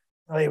runners.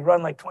 They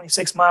run like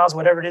 26 miles,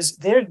 whatever it is.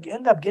 They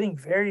end up getting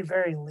very,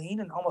 very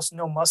lean and almost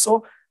no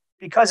muscle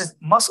because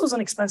muscle is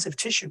an expensive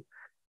tissue.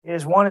 It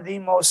is one of the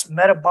most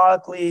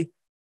metabolically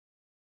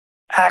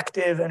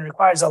active and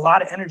requires a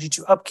lot of energy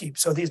to upkeep.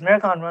 So these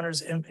marathon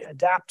runners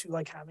adapt to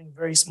like having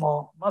very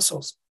small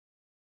muscles.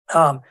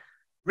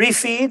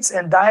 Refeeds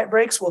and diet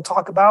breaks we'll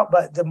talk about,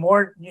 but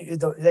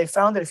they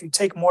found that if you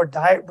take more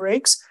diet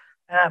breaks,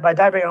 and by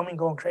diet break I don't mean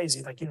going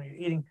crazy, like you're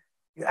eating,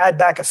 you add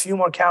back a few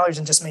more calories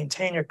and just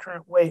maintain your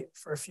current weight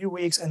for a few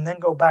weeks and then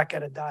go back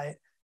at a diet,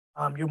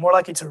 you're more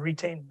likely to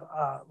retain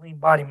lean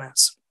body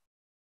mass.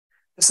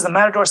 This is the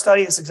Matador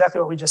study. It's exactly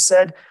what we just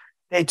said.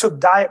 They took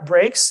diet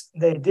breaks.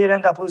 They did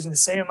end up losing the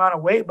same amount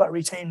of weight, but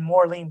retained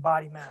more lean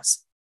body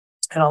mass.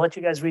 And I'll let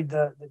you guys read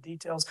the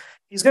details.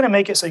 He's going to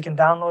make it so you can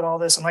download all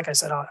this. And like I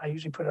said, I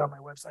usually put it on my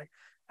website.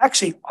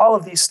 Actually, all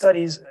of these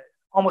studies,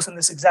 almost in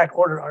this exact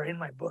order, are in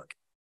my book.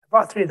 I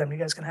brought 3 of them. You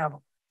guys can have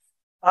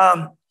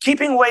them.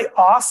 Keeping weight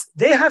off,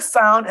 they have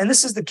found, and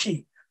this is the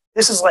key.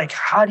 This is like,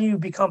 how do you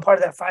become part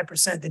of that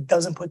 5% that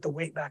doesn't put the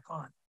weight back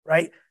on,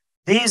 right?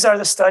 These are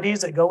the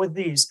studies that go with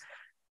these.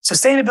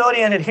 Sustainability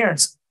and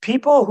adherence.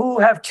 People who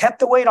have kept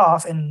the weight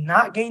off and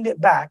not gained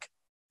it back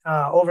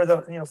over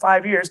the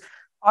 5 years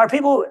are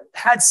people who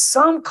had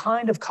some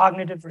kind of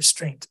cognitive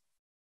restraint.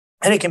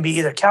 And it can be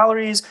either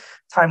calories,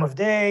 time of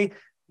day,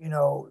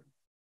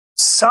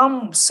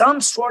 some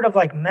sort of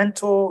like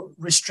mental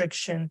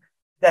restriction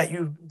that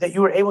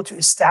you were able to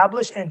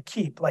establish and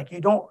keep. Like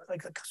you don't,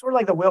 like sort of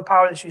like the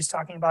willpower that she was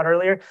talking about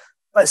earlier,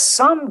 but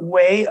some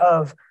way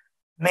of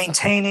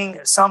maintaining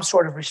some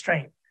sort of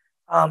restraint.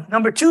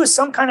 Number 2 is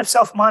some kind of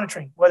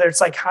self-monitoring, whether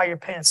it's like how your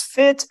pants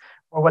fit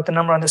or what the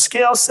number on the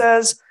scale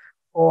says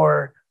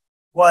or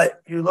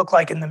what you look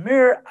like in the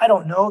mirror. I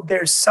don't know.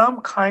 There's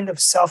some kind of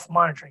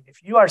self-monitoring.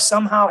 If you are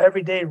somehow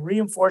every day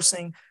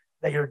reinforcing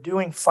that you're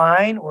doing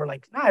fine, or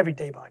like not every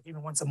day, but like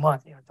even once a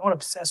month, don't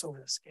obsess over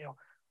the scale.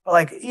 But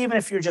like, even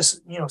if you're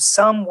just,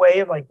 some way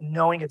of like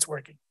knowing it's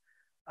working.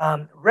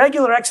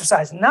 Regular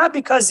exercise, not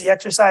because the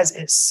exercise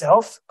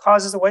itself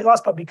causes the weight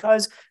loss, but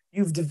because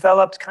you've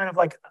developed kind of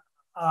like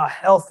a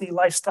healthy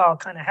lifestyle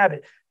kind of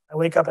habit. I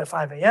wake up at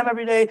 5 a.m.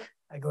 every day.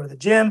 I go to the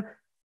gym.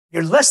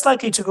 You're less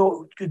likely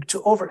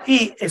to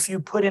overeat if you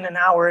put in an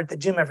hour at the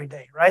gym every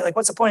day, right? Like,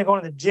 what's the point of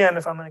going to the gym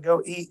if I'm going to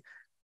go eat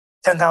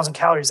 10,000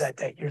 calories that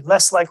day? You're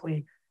less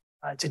likely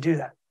to do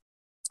that.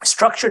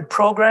 Structured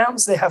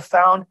programs, they have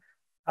found,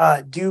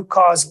 do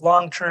cause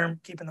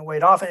long-term keeping the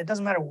weight off. And it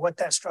doesn't matter what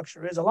that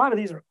structure is. A lot of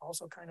these are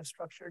also kind of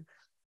structured,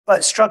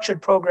 but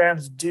structured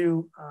programs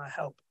do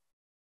help.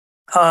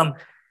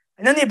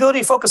 And then the ability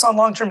to focus on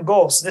long-term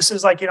goals. This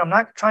is like, I'm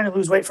not trying to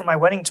lose weight for my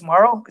wedding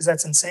tomorrow because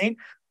that's insane,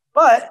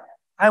 but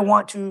I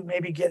want to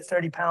maybe get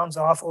 30 pounds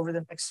off over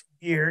the next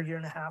year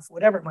and a half,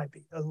 whatever it might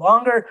be. The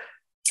longer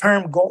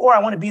term goal, or I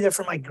want to be there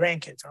for my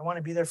grandkids, or I want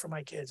to be there for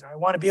my kids, or I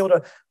want to be able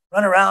to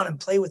run around and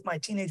play with my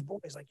teenage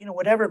boys, like,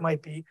 whatever it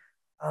might be.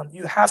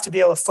 You have to be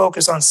able to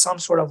focus on some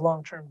sort of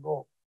long-term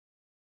goal.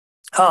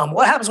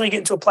 What happens when you get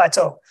into a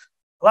plateau?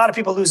 A lot of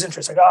people lose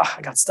interest. Like,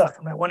 I got stuck.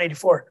 I'm at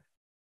 184.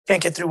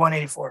 Can't get through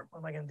 184. What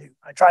am I going to do?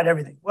 I tried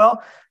everything.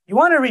 Well, you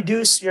want to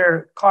reduce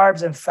your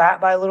carbs and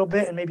fat by a little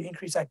bit and maybe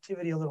increase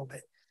activity a little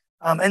bit.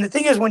 And the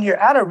thing is, when you're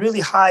at a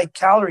really high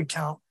calorie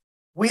count,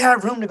 we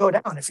have room to go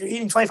down. If you're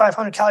eating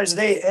 2,500 calories a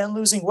day and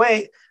losing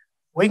weight,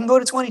 we can go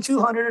to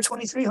 2,200 or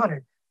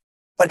 2,300.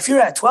 But if you're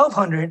at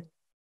 1,200,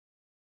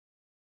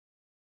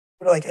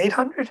 like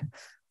 800,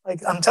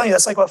 like I'm telling you,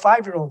 that's like what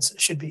 5-year-olds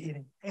should be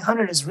eating.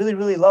 800 is really,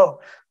 really low.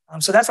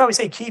 So that's why we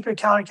say keep your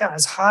calorie count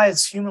as high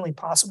as humanly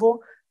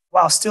possible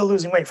while still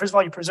losing weight. First of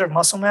all, you preserve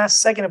muscle mass.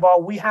 Second of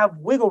all, we have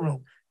wiggle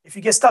room. If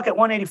you get stuck at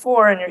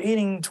 184 and you're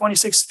eating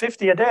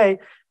 2,650 a day,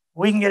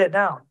 we can get it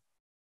down.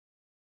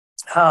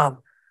 The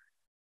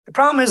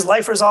problem is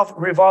life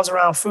revolves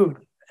around food.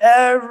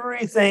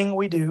 Everything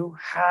we do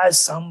has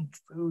some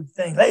food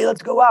thing. Hey,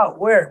 let's go out.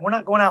 Where? We're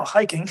not going out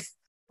hiking.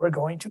 We're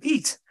going to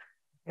eat.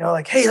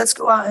 Like, hey, let's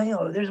go out.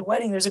 And, there's a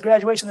wedding, there's a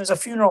graduation, there's a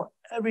funeral.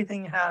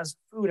 Everything has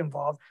food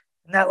involved.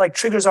 And that like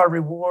triggers our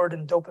reward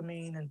and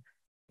dopamine and,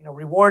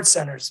 reward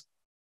centers.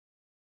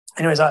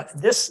 Anyways,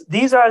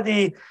 these are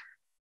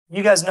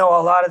you guys know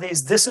a lot of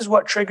these. This is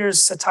what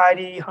triggers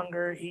satiety,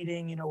 hunger,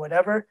 eating,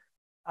 whatever.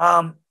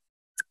 A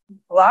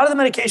lot of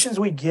the medications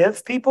we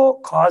give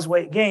people cause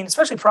weight gain,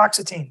 especially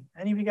paroxetine.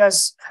 Any of you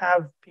guys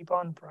have people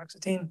on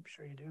paroxetine? I'm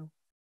sure you do.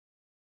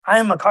 I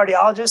am a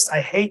cardiologist. I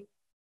hate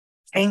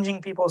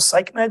changing people's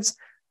psych meds,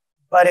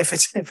 but if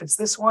it's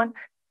this one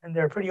and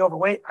they're pretty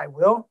overweight,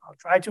 I'll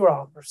try to, or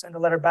I'll send a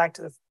letter back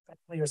to the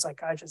family or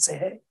psychiatrist and say,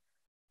 hey,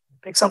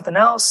 pick something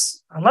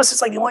else, unless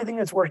it's like the only thing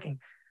that's working.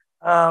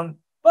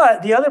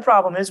 But the other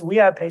problem is we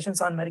have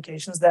patients on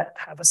medications that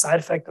have a side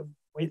effect of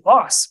weight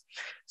loss.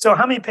 So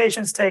how many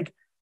patients take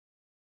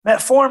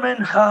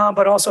metformin,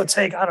 but also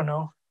take, I don't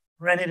know,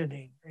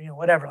 ranitidine, or,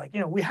 whatever. Like,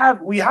 we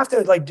have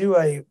to like do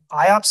a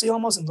biopsy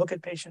almost and look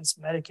at patients'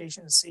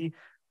 medication and see,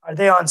 are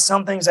they on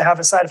some things that have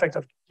a side effect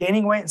of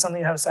gaining weight and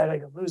something that have a side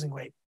effect of losing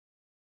weight?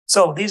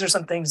 So these are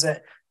some things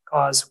that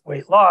cause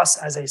weight loss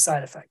as a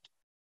side effect.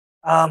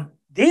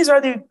 These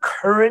are the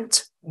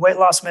current weight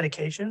loss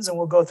medications, and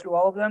we'll go through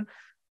all of them.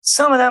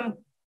 Some of them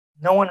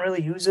no one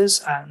really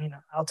uses.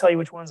 I'll tell you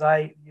which ones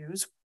I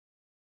use.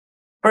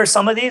 For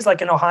some of these,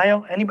 like in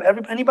Ohio,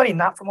 anybody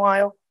not from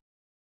Ohio?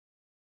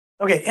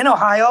 Okay, in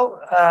Ohio,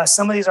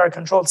 some of these are a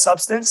controlled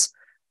substance,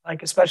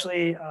 like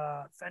especially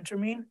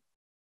phentermine.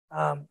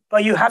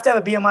 But you have to have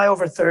a BMI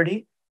over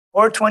 30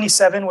 or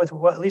 27 with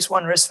at least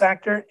one risk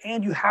factor,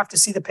 and you have to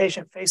see the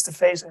patient face to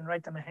face and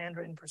write them a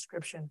handwritten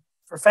prescription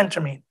for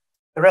phentermine.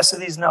 The rest of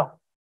these, no.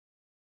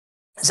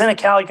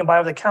 Xenical, you can buy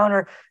over the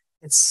counter.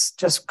 It's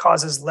just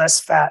causes less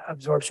fat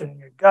absorption in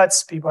your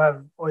guts. People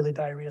have oily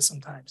diarrhea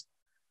sometimes.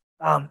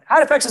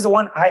 Adipex is the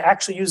one I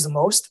actually use the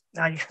most.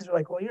 Now you guys are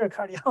like, well, you're a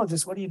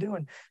cardiologist. What are you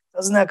doing?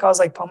 Doesn't that cause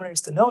like pulmonary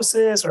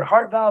stenosis or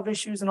heart valve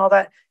issues and all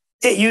that?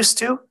 It used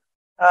to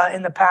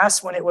in the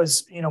past when it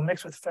was,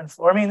 mixed with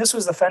fenfluramine. This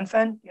was the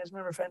fen-phen. You guys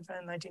remember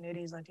fen-phen,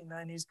 1980s,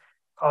 1990s,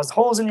 caused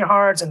holes in your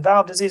hearts and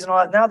valve disease and all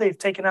that. Now they've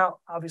taken out,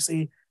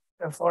 obviously,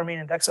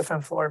 fenfluramine and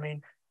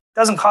dexafenfluramine.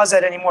 Doesn't cause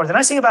that anymore. The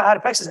nice thing about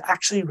Adipex is it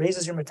actually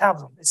raises your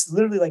metabolism. It's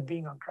literally like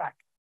being on crack.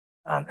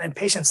 And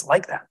patients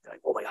like that. They're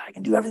like, oh my God, I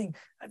can do everything.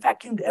 I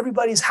vacuumed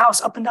everybody's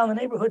house up and down the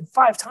neighborhood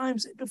 5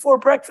 times before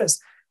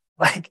breakfast.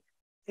 Like,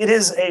 it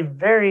is a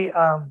very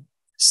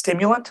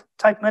stimulant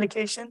type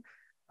medication.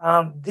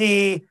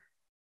 The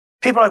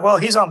people are like, well,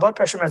 he's on blood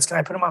pressure meds. Can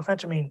I put him on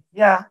phentermine?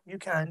 Yeah, you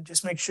can.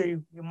 Just make sure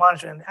you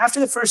monitor him. After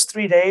the first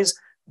 3 days,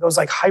 those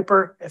like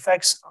hyper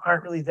effects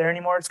aren't really there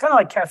anymore. It's kind of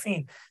like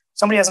caffeine.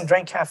 Somebody hasn't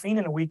drank caffeine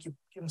in a week, you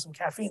give them some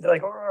caffeine. They're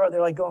like, oh,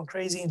 they're like going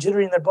crazy and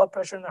jittery in their blood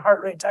pressure and their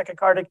heart rate,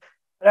 tachycardic.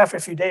 But after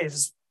a few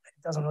days,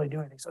 it doesn't really do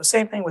anything. So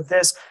same thing with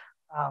this.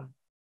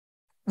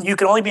 You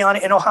can only be on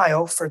it in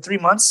Ohio for 3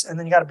 months, and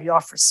then you got to be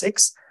off for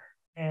 6,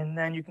 and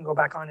then you can go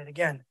back on it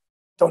again.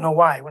 Don't know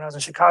why. When I was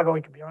in Chicago,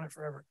 we could be on it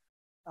forever.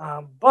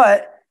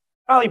 But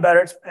probably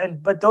better.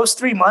 But those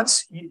 3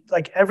 months,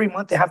 like every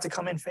month, they have to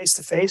come in face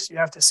to face. You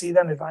have to see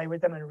them,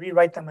 evaluate them, and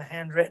rewrite them a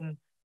handwritten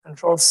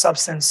controlled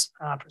substance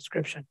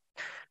prescription.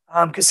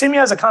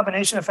 Casimia is a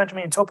combination of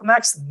phentermine and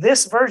Topamax.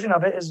 This version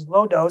of it is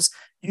low dose.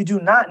 You do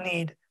not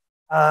need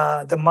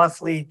the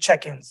monthly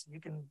check-ins. You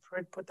can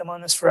put them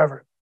on this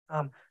forever.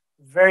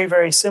 Very,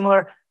 very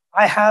similar.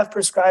 I have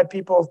prescribed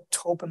people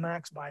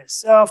Topamax by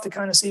itself to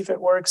kind of see if it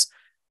works.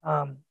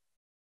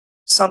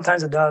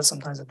 Sometimes it does,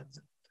 sometimes it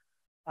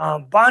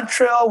doesn't.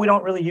 Bontril, we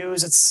don't really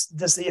use.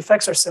 The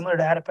effects are similar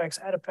to Adipex.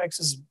 Adipex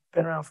has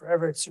been around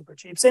forever. It's super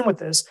cheap. Same with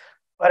this,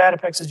 but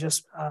Adipex is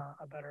just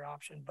a better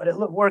option. But it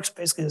works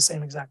basically the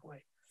same exact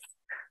way.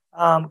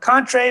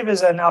 Contrave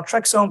is an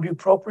naltrexone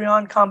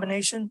bupropion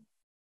combination.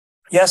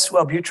 Yes,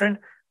 Wellbutrin.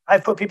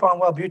 I've put people on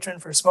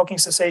Wellbutrin for smoking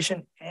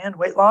cessation and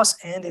weight loss,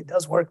 and it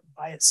does work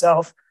by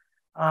itself.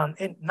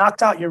 It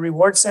knocked out your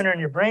reward center in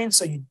your brain,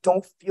 so you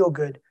don't feel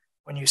good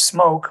when you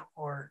smoke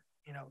or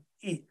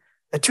eat.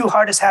 The 2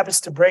 hardest habits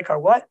to break are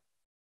what?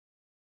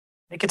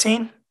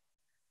 Nicotine.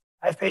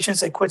 I have patients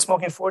that quit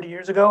smoking 40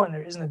 years ago, and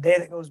there isn't a day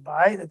that goes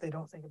by that they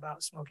don't think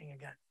about smoking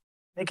again.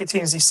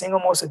 Nicotine is the single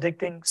most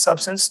addicting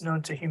substance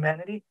known to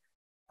humanity.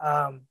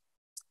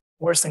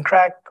 Worse than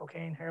crack,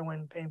 cocaine,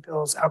 heroin, pain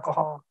pills,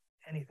 alcohol,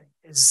 anything.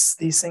 It's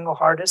the single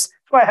hardest.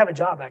 That's why I have a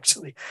job,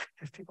 actually.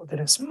 If people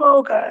didn't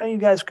smoke, you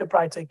guys could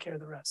probably take care of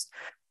the rest.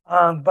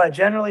 But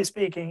generally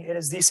speaking, it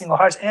is the single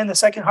hardest. And the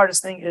second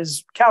hardest thing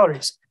is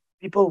calories.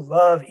 People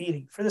love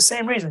eating for the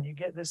same reason. You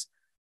get this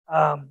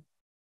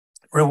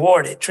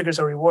reward. It triggers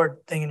a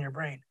reward thing in your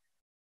brain.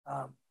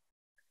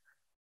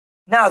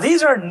 Now,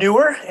 these are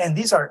newer, and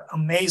these are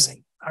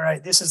amazing. All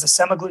right, this is the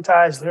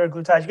semaglutides,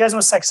 liraglutides. You guys know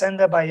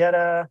Saxenda,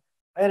 Byetta.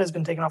 Byetta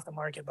been taken off the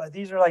market, but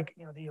these are like,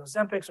 the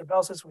Ozempics,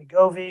 Rybelsus,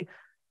 Wegovy.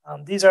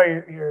 These are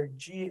your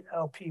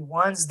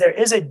GLP-1s. There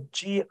is a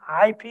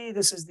GIP.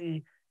 This is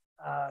the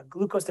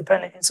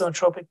glucose-dependent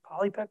insulin-tropic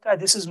polypeptide.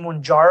 This is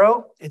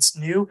Mounjaro. It's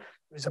new.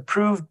 It was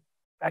approved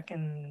back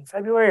in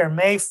February or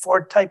May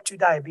for type 2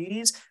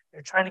 diabetes.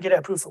 They're trying to get it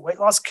approved for weight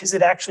loss because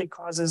it actually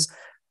causes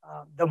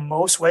the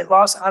most weight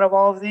loss out of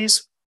all of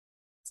these.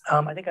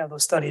 I think I have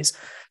those studies.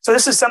 So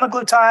this is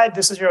semaglutide.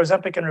 This is your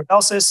Ozempic and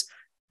Rybelsus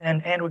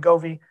and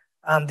Wegovy.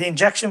 The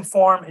injection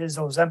form is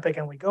Ozempic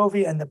and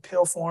Wegovy, and the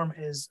pill form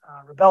is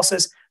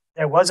Rybelsus.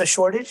 There was a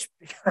shortage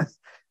because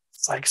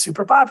it's like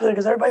super popular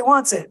because everybody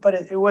wants it, but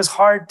it was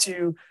hard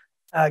to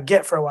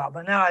get for a while.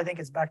 But now I think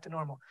it's back to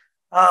normal.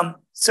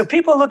 So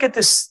people look at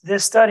this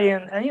study,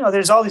 and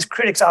there's all these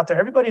critics out there.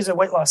 Everybody's a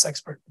weight loss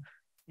expert.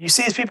 You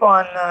see these people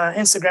on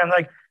Instagram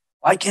like,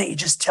 why can't you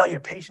just tell your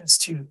patients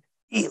to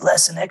eat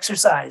less and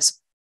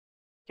exercise?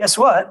 Guess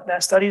what?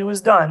 That study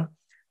was done.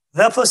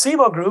 The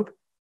placebo group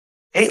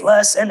ate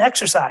less and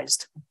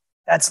exercised.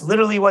 That's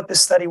literally what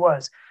this study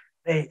was.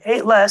 They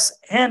ate less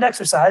and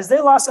exercised.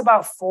 They lost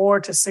about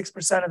 4 to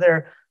 6% of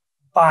their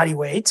body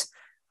weight.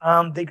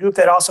 The group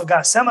that also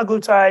got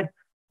semaglutide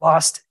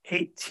lost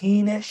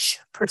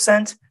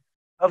 18-ish%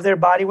 of their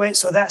body weight.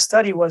 So that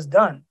study was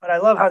done. But I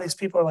love how these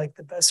people are like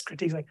the best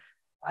critiques, like,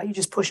 why are you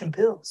just pushing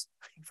pills?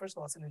 First of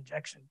all, it's an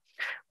injection.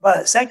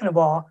 But second of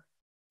all,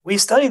 we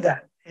studied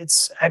that.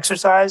 It's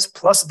exercise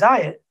plus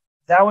diet.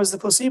 That was the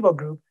placebo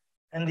group.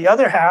 And the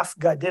other half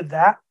did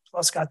that,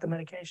 plus got the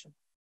medication.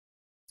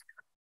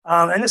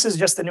 And this is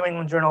just the New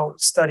England Journal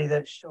study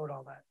that showed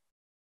all that.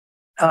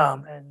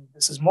 And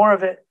this is more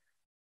of it.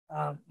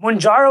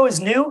 Mounjaro is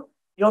new.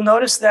 You'll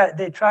notice that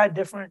they tried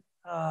different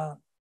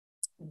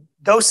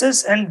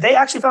doses, and they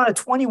actually found a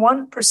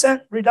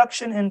 21%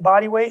 reduction in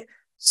body weight.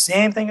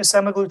 Same thing as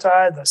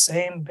semaglutide, the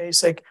same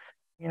basic,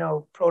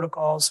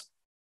 protocols.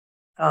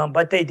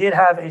 But they did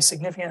have a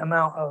significant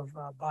amount of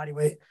body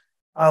weight.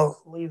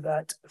 I'll leave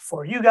that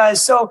for you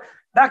guys. So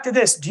back to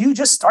this. Do you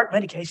just start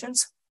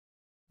medications?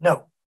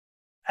 No,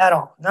 at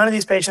all. None of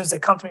these patients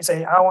that come to me and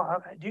say,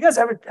 do you guys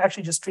ever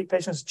actually just treat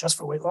patients just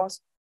for weight loss?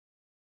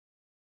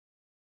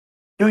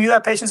 Do you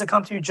have patients that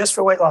come to you just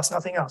for weight loss,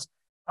 nothing else?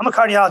 I'm a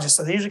cardiologist,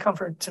 so they usually come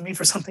to me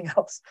for something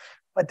else.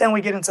 But then we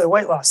get into the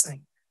weight loss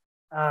thing.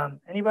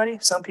 Anybody?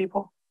 Some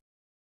people?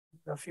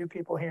 A few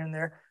people here and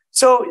there.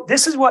 So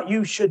this is what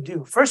you should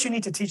do. First, you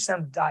need to teach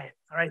them diet.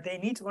 All right. They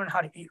need to learn how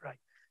to eat right.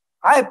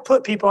 I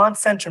put people on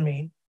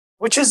phentermine,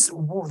 which is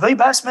the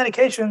best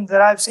medication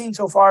that I've seen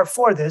so far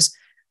for this.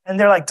 And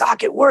they're like,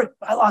 doc, it worked.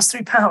 I lost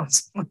 3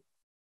 pounds.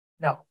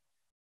 No,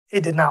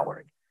 it did not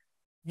work.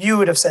 You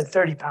would have said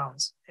 30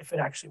 pounds if it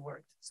actually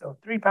worked. So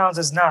 3 pounds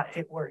is not,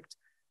 it worked.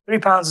 3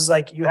 pounds is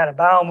like you had a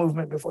bowel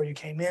movement before you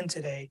came in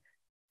today,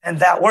 and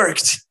that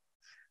worked.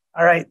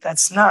 All right.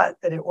 That's not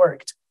that it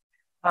worked.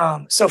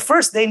 So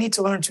first, they need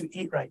to learn to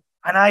eat right.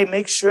 And I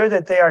make sure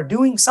that they are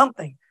doing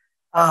something.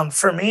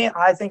 For me,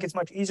 I think it's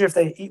much easier if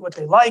they eat what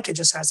they like. It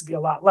just has to be a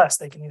lot less.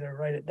 They can either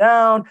write it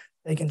down.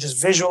 They can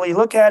just visually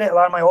look at it. A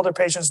lot of my older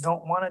patients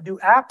don't want to do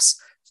apps.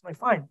 So I'm like,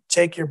 fine,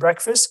 take your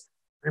breakfast,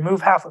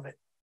 remove half of it,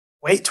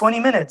 wait 20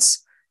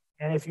 minutes.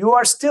 And if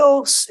you're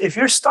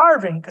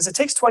starving, because it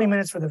takes 20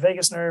 minutes for the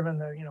vagus nerve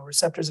and the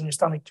receptors in your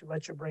stomach to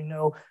let your brain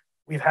know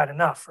we've had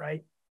enough,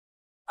 right?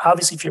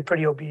 Obviously, if you're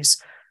pretty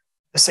obese,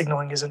 the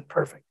signaling isn't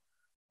perfect.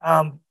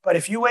 But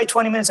if you wait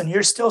 20 minutes and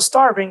you're still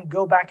starving,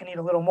 go back and eat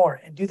a little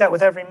more and do that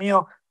with every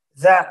meal.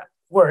 That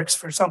works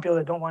for some people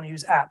that don't want to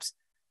use apps.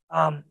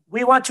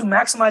 We want to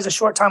maximize a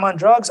short time on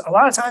drugs a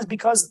lot of times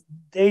because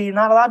they're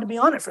not allowed to be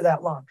on it for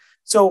that long.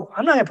 So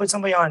I'm not going to put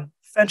somebody on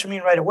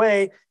phentermine right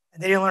away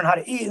and they didn't learn how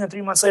to eat. And then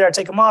 3 months later, I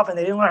take them off and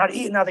they didn't learn how to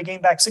eat. And now they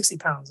gain back 60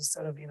 pounds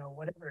instead of,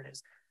 whatever it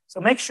is.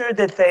 So make sure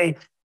that they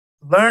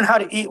learn how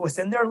to eat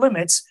within their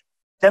limits,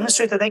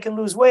 demonstrate that they can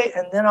lose weight,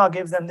 and then I'll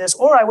give them this.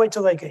 Or I wait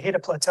till they hit a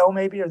plateau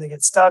maybe, or they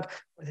get stuck,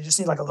 or they just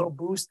need like a little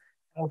boost,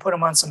 and we'll put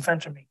them on some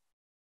phentermine.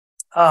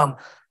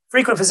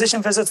 Frequent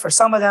physician visits for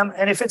some of them.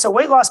 And if it's a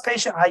weight loss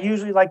patient, I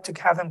usually like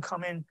to have them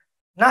come in,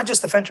 not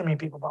just the phentermine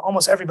people, but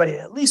almost everybody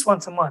at least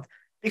once a month,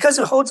 because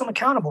it holds them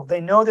accountable.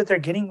 They know that they're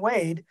getting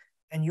weighed,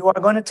 and you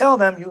are going to tell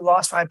them you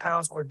lost 5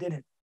 pounds or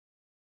didn't.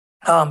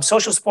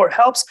 Social support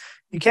helps.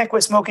 You can't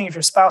quit smoking if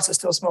your spouse is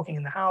still smoking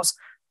in the house.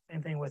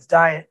 Same thing with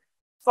diet.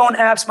 Phone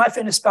apps,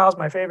 MyFitnessPal is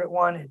my favorite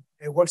one.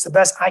 It works the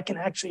best. I can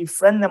actually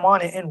friend them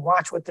on it and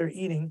watch what they're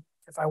eating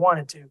if I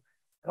wanted to.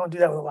 I don't do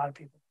that with a lot of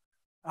people.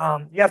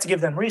 You have to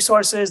give them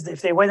resources.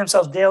 If they weigh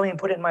themselves daily and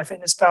put it in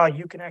MyFitnessPal,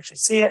 you can actually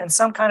see it. And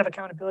some kind of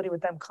accountability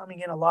with them coming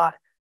in a lot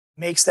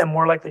makes them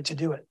more likely to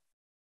do it.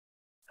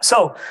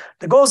 So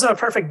the goals of a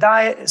perfect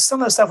diet is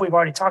some of the stuff we've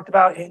already talked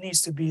about. It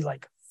needs to be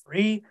like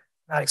free,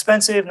 not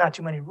expensive, not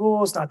too many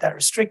rules, not that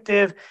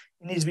restrictive.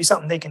 It needs to be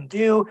something they can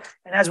do.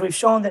 And as we've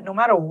shown that no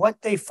matter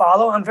what they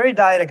follow, I'm very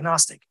diet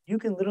agnostic. You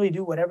can literally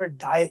do whatever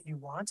diet you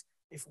want.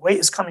 If weight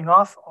is coming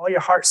off, all your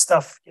heart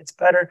stuff gets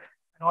better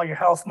and all your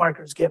health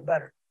markers get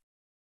better.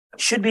 It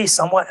should be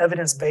somewhat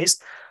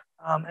evidence-based,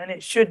 and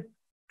it should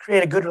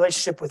create a good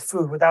relationship with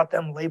food without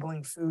them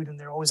labeling food and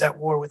they're always at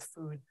war with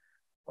food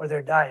or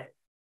their diet.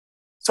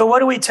 So what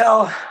do we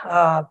tell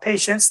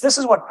patients? This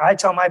is what I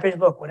tell my patients.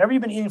 Look, whatever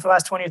you've been eating for the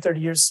last 20 or 30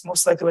 years,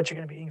 most likely what you're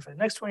going to be eating for the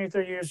next 20 or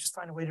 30 years, just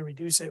find a way to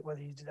reduce it,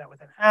 whether you do that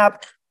with an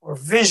app or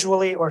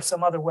visually or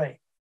some other way.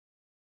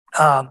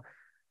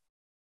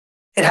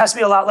 It has to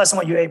be a lot less than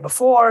what you ate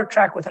before.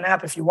 Track with an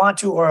app if you want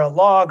to, or a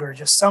log or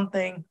just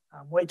something.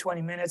 Wait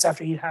 20 minutes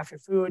after you eat half your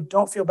food.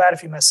 Don't feel bad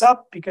if you mess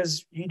up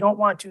because you don't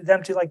want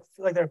them to feel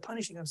like they're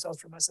punishing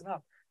themselves for messing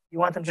up. You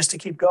want them just to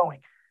keep going.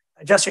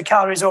 Adjust your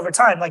calories over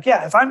time.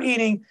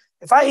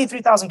 If I eat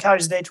 3,000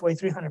 calories a day to weigh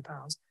 300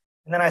 pounds,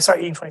 and then I start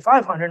eating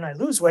 2,500 and I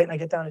lose weight and I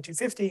get down to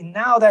 250,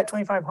 now that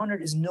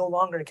 2,500 is no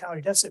longer a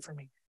calorie deficit for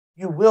me.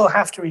 You will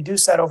have to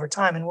reduce that over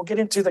time, and we'll get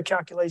into the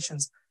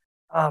calculations.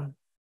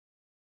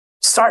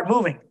 Start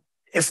moving.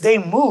 If they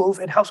move,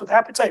 it helps with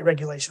appetite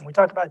regulation. We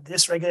talked about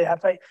dysregulated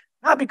appetite,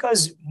 not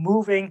because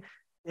moving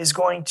is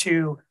going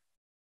to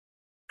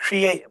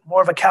create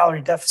more of a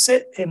calorie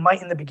deficit. It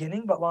might in the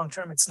beginning, but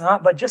long-term it's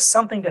not, but just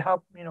something to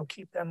help,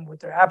 keep them with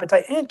their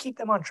appetite and keep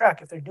them on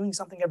track. If they're doing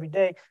something every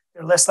day,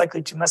 they're less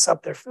likely to mess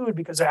up their food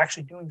because they're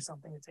actually doing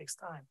something that takes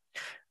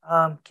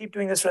time. Keep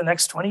doing this for the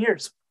next 20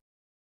 years.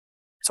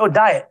 So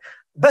diet.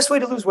 The best way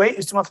to lose weight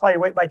is to multiply your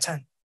weight by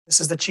 10.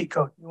 This is the cheat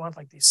code. You want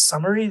the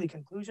summary, the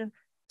conclusion,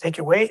 take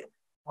your weight,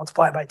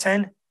 multiply it by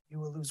 10, you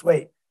will lose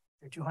weight.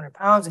 If you're 200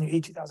 pounds and you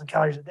eat 2,000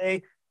 calories a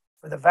day,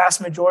 for the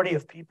vast majority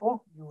of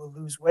people, you will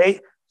lose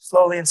weight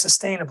slowly and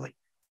sustainably,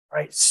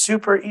 right?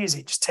 Super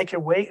easy. Just take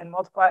your weight and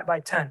multiply it by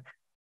 10.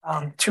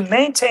 To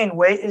maintain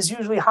weight is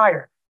usually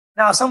higher.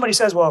 Now, if somebody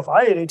says, well, if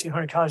I ate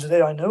 1,800 calories a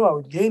day, I know I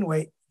would gain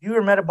weight. You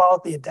are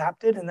metabolically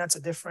adapted, and that's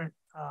a different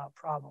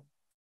problem.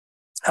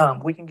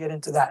 We can get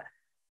into that.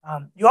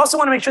 You also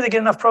want to make sure they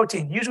get enough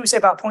protein. Usually we say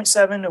about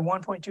 0.7 to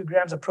 1.2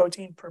 grams of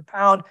protein per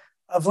pound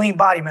of lean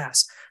body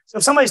mass. So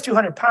if somebody's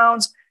 200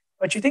 pounds,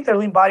 but you think their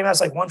lean body mass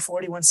is like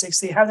 140,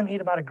 160, have them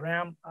eat about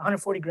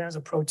 140 grams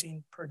of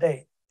protein per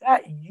day.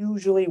 That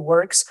usually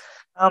works.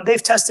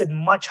 They've tested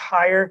much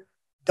higher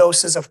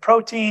doses of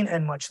protein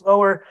and much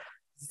lower.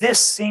 This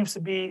seems to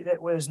be that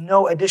there's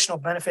no additional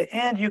benefit,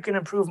 and you can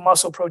improve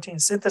muscle protein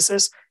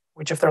synthesis,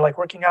 which if they're like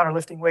working out or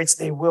lifting weights,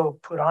 they will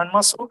put on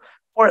muscle,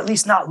 or at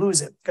least not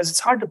lose it, because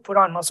it's hard to put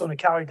on muscle in a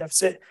calorie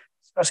deficit,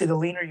 especially the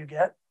leaner you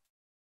get.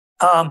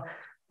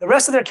 The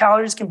rest of their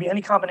calories can be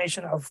any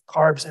combination of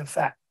carbs and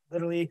fat.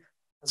 Literally,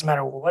 doesn't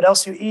matter what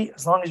else you eat,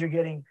 as long as you're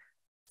getting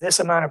this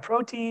amount of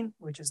protein,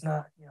 which is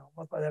not,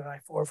 multiply that by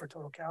 4 for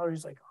total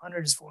calories, like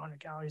 100 is 400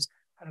 calories,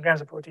 100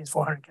 grams of protein is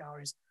 400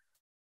 calories.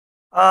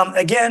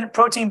 Again,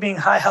 protein being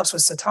high helps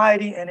with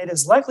satiety, and it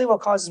is likely what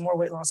causes more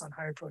weight loss on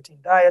higher protein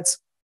diets.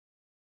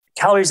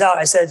 Calories out,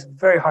 I said, it's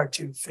very hard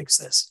to fix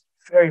this.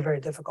 Very, very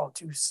difficult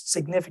to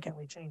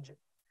significantly change it.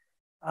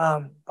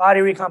 Body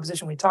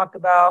recomposition we talked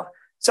about.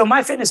 So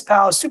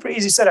MyFitnessPal is super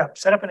easy setup.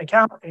 Set up an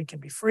account. It can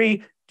be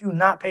free. Do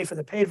not pay for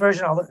the paid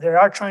version. Although they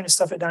are trying to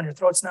stuff it down your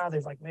throats now.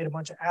 They've made a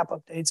bunch of app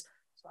updates.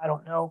 So I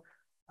don't know.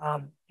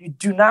 You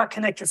do not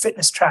connect your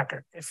fitness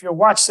tracker. If your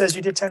watch says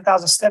you did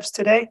 10,000 steps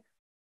today,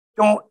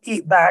 don't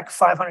eat back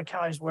 500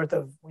 calories worth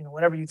of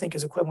whatever you think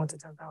is equivalent to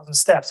 10,000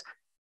 steps.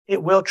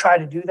 It will try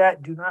to do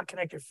that. Do not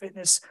connect your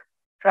fitness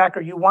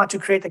tracker. You want to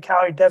create the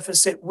calorie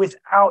deficit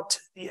without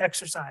the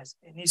exercise.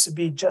 It needs to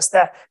be just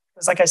that.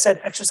 Because like I said,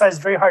 exercise is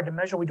very hard to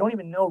measure. We don't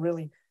even know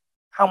really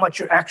how much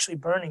you're actually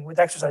burning with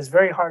exercise.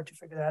 Very hard to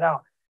figure that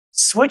out.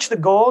 Switch the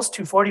goals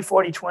to 40,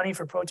 40, 20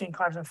 for protein,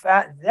 carbs, and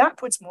fat. That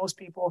puts most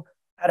people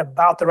at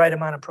about the right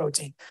amount of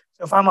protein.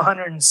 So if I'm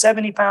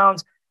 170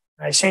 pounds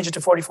and I change it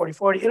to 40, 40,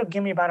 40, it'll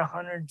give me about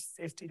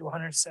 150 to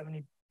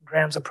 170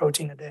 grams of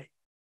protein a day.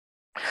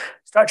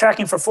 Start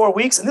tracking for 4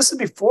 weeks. And this is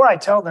before I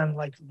tell them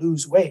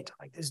lose weight.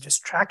 Like this,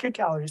 just track your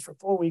calories for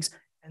 4 weeks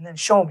and then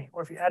show me.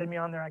 Or if you added me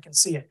on there, I can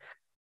see it.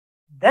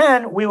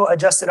 Then we will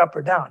adjust it up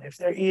or down. If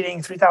they're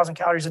eating 3,000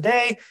 calories a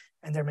day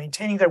and they're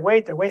maintaining their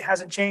weight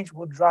hasn't changed,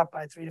 we'll drop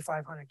by 300 to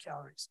 500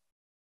 calories.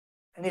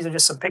 And these are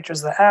just some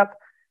pictures of the app.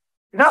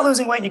 If you're not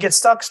losing weight and you get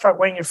stuck, start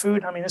weighing your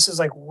food. I mean, this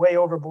is way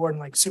overboard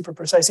and super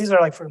precise. These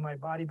are for my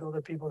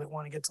bodybuilder people that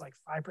want to get to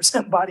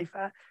 5% body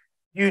fat.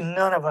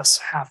 None of us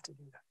have to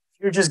do that.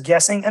 You're just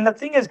guessing. And the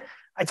thing is,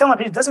 I tell my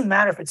people, it doesn't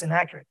matter if it's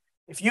inaccurate.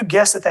 If you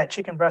guess that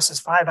chicken breast is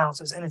 5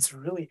 ounces and it's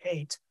really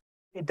 8,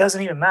 it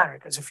doesn't even matter,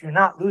 because if you're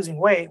not losing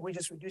weight, we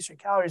just reduce your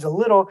calories a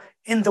little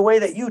in the way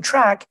that you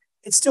track.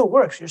 It still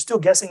works. You're still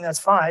guessing that's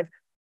 5.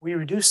 We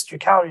reduced your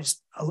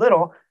calories a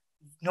little.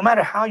 No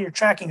matter how you're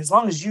tracking, as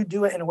long as you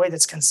do it in a way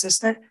that's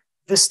consistent,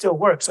 this still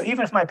works. So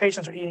even if my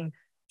patients are eating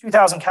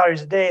 2,000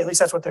 calories a day, at least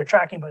that's what they're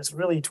tracking, but it's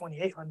really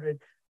 2,800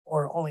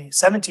 or only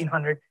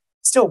 1,700, it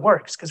still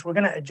works because we're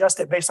going to adjust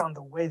it based on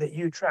the way that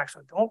you track.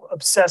 So don't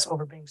obsess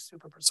over being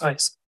super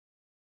precise.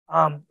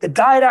 The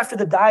diet after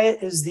the diet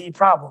is the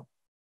problem.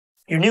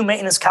 Your new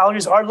maintenance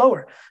calories are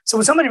lower. So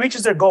when somebody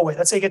reaches their goal weight,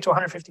 let's say you get to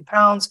 150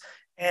 pounds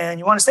and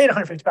you want to stay at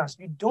 150 pounds,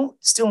 you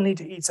don't still need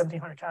to eat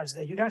 1,700 calories a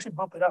day. You can actually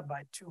bump it up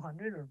by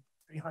 200 or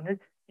 300.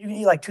 You can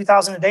eat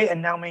 2,000 a day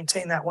and now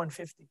maintain that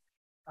 150.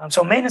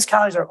 So maintenance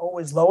calories are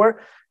always lower.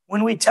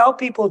 When we tell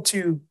people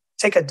to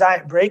take a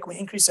diet break, we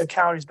increase their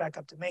calories back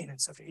up to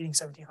maintenance. So if you're eating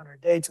 1,700 a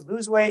day to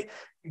lose weight,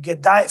 you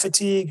get diet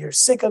fatigue, you're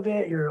sick of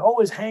it, you're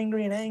always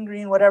hangry and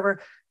angry and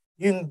whatever,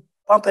 you can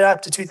bump it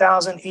up to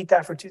 2,000, eat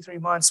that for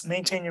 2-3 months,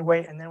 maintain your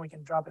weight, and then we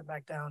can drop it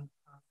back down.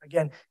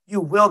 Again,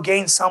 you will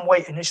gain some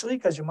weight initially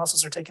because your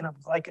muscles are taking up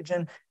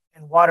glycogen,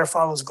 and water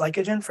follows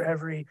glycogen. For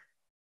every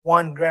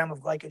 1 gram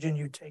of glycogen,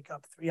 you take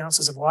up 3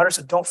 ounces of water.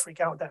 So don't freak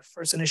out with that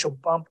first initial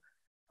bump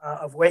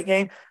of weight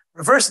gain.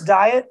 Reverse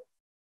diet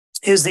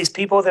is these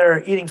people that are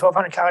eating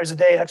 1,200 calories a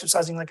day,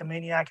 exercising like a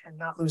maniac, and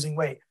not losing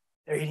weight.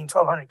 They're eating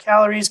 1,200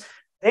 calories.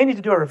 They need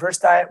to do a reverse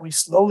diet. We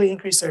slowly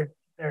increase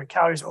their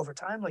calories over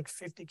time,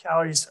 50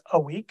 calories a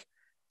week,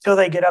 till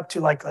they get up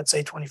to let's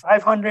say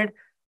 2,500.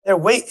 Their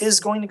weight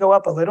is going to go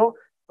up a little,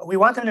 but we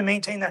want them to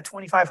maintain that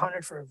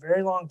 2,500 for a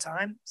very long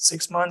time,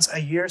 6 months, a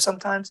year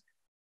sometimes.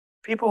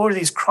 People who are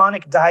these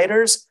chronic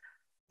dieters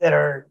that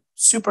are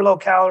super low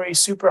calorie,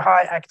 super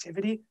high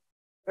activity,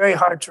 very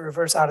hard to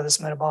reverse out of this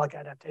metabolic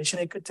adaptation.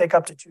 It could take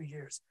up to 2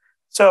 years.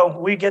 So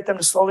we get them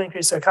to slowly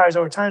increase their calories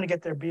over time to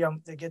get their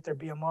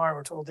BMR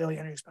or total daily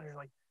energy expenditure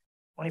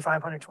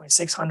 2,500,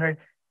 2,600.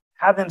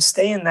 Have them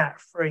stay in that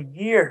for a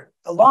year.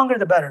 The longer,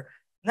 the better.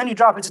 And then you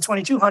drop it to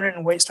 2,200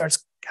 and weight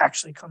starts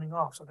actually coming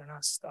off, so they're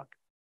not stuck.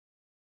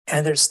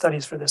 And there's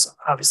studies for this,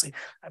 obviously.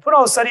 I put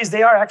all the studies.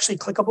 They are actually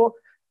clickable.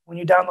 When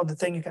you download the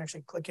thing, you can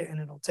actually click it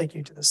and it'll take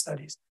you to the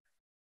studies.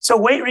 So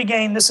weight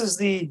regain, this is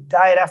the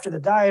diet after the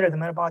diet or the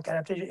metabolic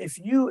adaptation. If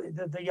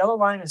the yellow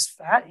line is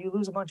fat, you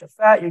lose a bunch of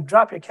fat, you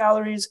drop your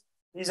calories.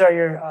 These are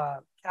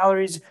your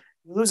calories.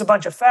 You lose a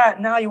bunch of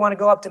fat. Now you want to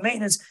go up to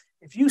maintenance.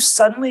 If you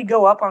suddenly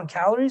go up on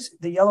calories,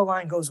 the yellow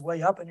line goes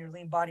way up and your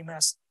lean body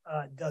mass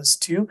does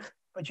too.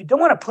 but you don't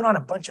want to put on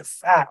a bunch of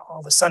fat all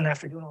of a sudden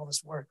after doing all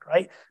this work,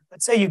 right?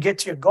 Let's say you get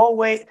to your goal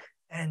weight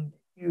and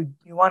you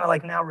want to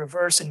like now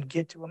reverse and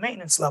get to a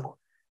maintenance level.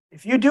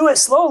 If you do it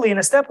slowly in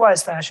a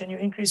stepwise fashion, you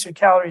increase your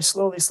calories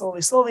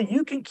slowly,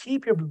 you can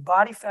keep your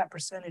body fat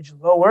percentage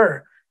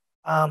lower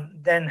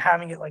than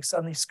having it like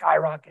suddenly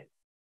skyrocket.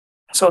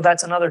 So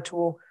that's another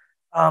tool.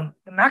 The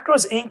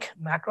Macros Inc.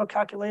 macro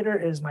calculator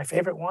is my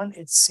favorite one.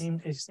 It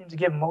seems to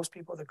give most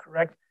people the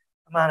correct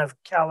amount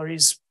of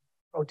calories,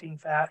 protein,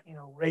 fat,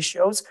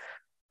 ratios.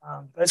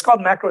 But it's called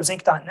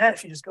macrosinc.net.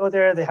 If you just go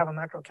there, they have a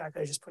macro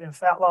calculator. Just put in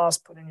fat loss,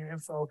 put in your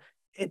info.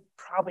 It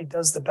probably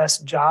does the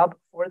best job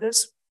for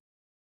this.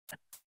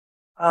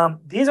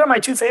 These are my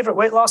two favorite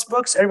weight loss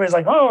books. Everybody's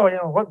like, oh,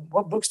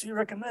 what books do you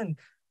recommend?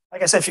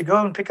 Like I said, if you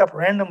go and pick up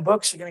random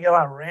books, you're going to get a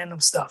lot of random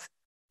stuff.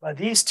 But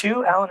these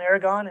two, Alan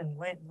Aragon and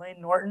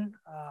Lane Norton,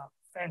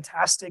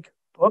 fantastic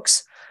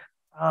books.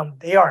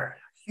 They are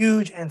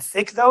huge and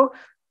thick, though.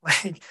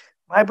 Like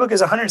my book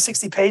is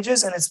 160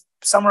 pages, and it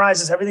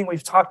summarizes everything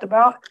we've talked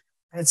about.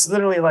 And it's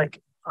literally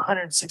like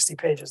 160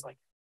 pages. Like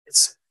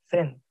it's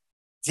thin.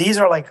 These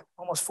are like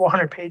almost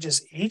 400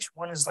 pages each.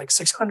 One is like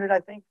 600, I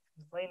think.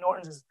 Lane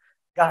Norton's has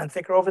gotten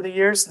thicker over the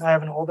years. I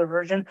have an older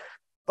version.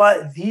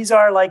 But these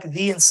are like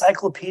the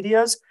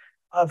encyclopedias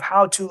of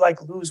how to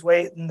like lose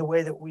weight in the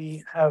way that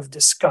we have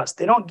discussed.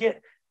 They don't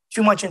get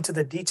too much into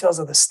the details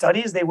of the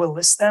studies. They will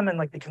list them and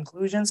like the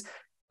conclusions.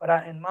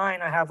 But in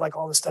mine, I have like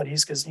all the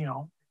studies because,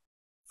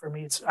 for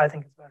me, I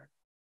think it's better.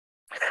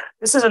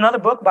 This is another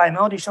book by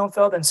Melody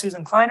Schoenfeld and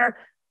Susan Kleiner.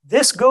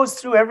 This goes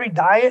through every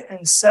diet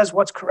and says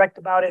what's correct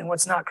about it and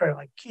what's not correct.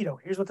 Like keto,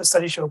 here's what the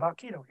studies show about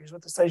keto. Here's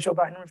what the studies show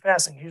about intermittent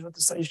fasting. Here's what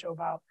the studies show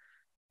about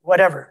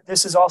whatever.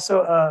 This is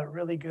also a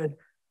really good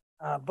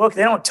book.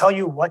 They don't tell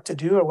you what to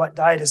do or what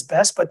diet is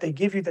best, but they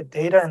give you the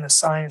data and the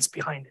science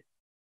behind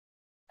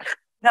it.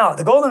 Now,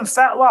 the golden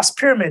fat loss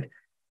pyramid.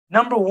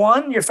 Number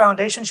one, your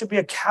foundation should be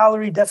a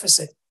calorie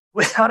deficit.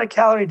 Without a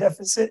calorie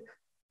deficit,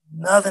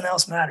 nothing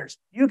else matters.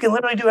 You can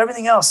literally do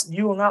everything else.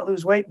 You will not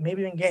lose weight,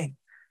 maybe even gain.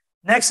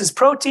 Next is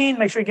protein.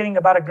 Make sure you're getting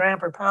about 1 gram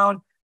per pound.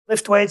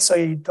 Lift weights so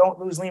you don't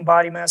lose lean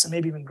body mass and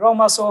maybe even grow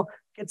muscle.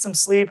 Get some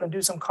sleep and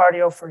do some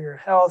cardio for your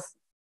health.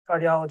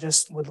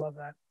 Cardiologist would love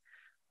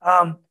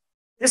that.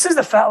 This is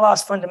the fat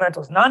loss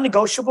fundamentals.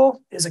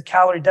 Non-negotiable is a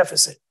calorie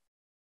deficit.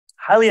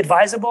 Highly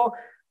advisable,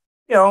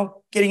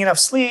 getting enough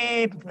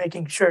sleep,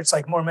 making sure it's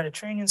like more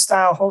Mediterranean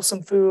style,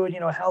 wholesome food,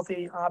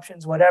 healthy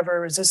options,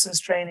 whatever, resistance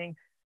training.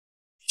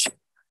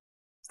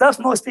 Stuff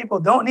most people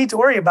don't need to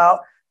worry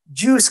about.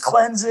 Juice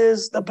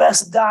cleanses, the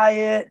best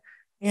diet,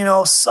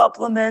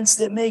 supplements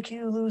that make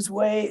you lose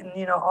weight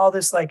and, all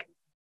this like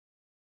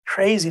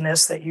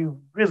craziness that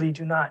you really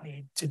do not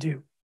need to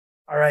do.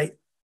 All right.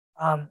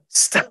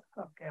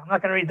 Okay, I'm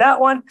not going to read that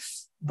one,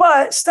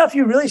 but stuff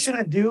you really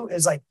shouldn't do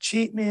is like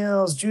cheat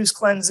meals, juice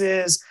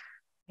cleanses,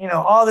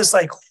 all this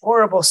like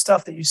horrible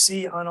stuff that you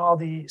see on all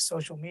the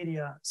social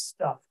media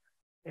stuff.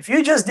 If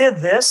you just did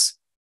this,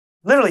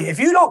 literally, if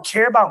you don't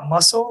care about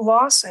muscle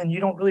loss and you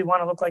don't really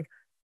want to look like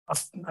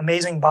an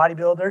amazing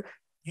bodybuilder,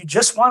 you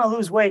just want to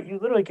lose weight, you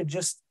literally could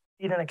just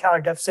eat in a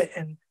calorie deficit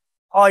and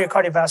all your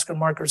cardiovascular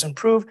markers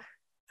improve.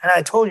 And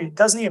I told you, it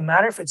doesn't even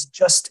matter if it's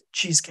just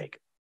cheesecake.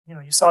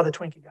 You saw the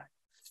Twinkie guy.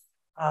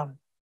 A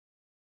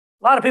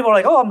lot of people are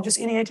like, oh, I'm just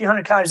eating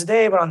 1,800 calories a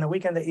day, but on the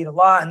weekend they eat a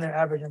lot and their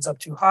average ends up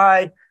too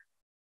high.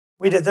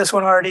 We did this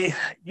one already.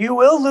 You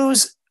will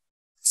lose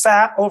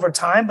fat over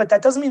time, but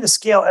that doesn't mean the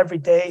scale every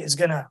day is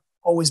going to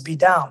always be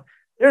down.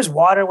 There's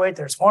water weight,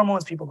 there's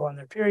hormones, people go on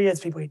their periods,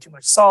 people eat too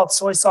much salt,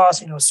 soy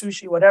sauce,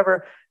 sushi,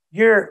 whatever.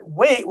 Your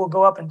weight will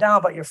go up and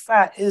down, but your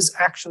fat is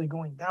actually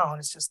going down.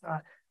 It's just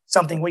not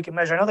something we can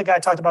measure. Another guy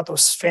talked about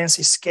those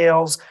fancy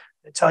scales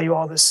that tell you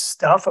all this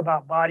stuff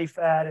about body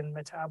fat and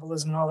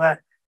metabolism and all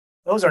that.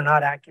 Those are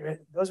not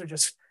accurate. Those are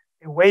just,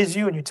 it weighs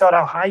you and you tell it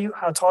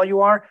how tall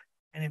you are,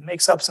 and it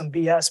makes up some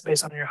BS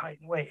based on your height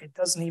and weight. It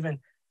doesn't even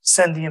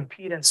send the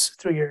impedance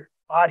through your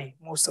body,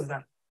 most of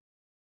them.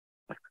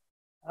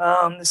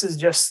 This is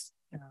just,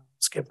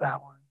 skip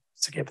that one.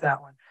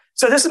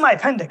 So this is my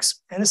appendix,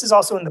 and this is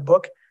also in the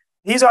book.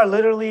 These are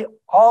literally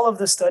all of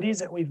the studies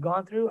that we've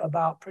gone through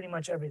about pretty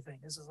much everything.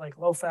 This is like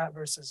low fat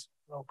versus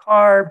low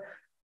carb,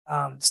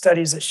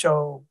 studies that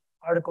show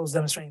articles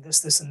demonstrating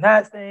this, and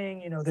that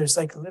thing. There's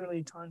like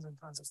literally tons and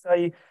tons of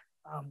study.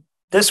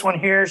 This one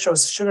here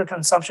shows sugar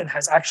consumption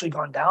has actually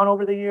gone down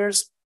over the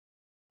years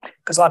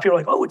because a lot of people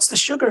are like, oh, it's the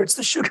sugar.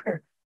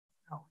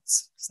 No,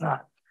 it's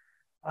not.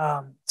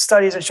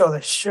 Studies that show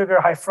that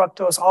sugar, high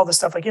fructose, all the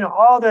stuff, like,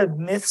 all the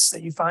myths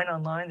that you find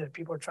online that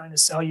people are trying to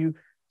sell you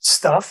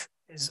stuff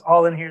is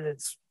all in here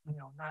that's,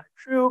 not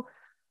true.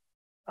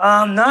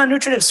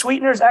 Non-nutritive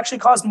sweeteners actually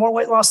caused more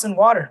weight loss than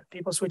water.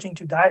 People switching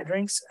to diet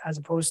drinks as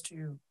opposed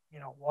to,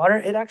 water,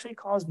 it actually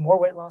caused more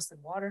weight loss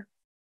than water.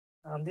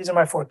 These are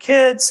my 4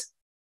 kids.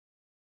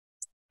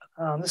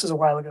 This is a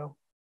while ago.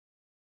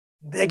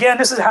 Again,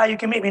 this is how you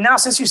can meet me. Now,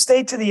 since you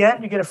stayed to the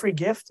end, you get a free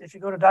gift. If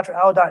you go to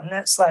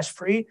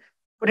drallo.net/free,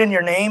 put in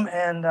your name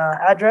and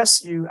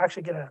address, you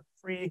actually get a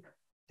free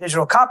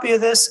digital copy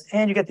of this,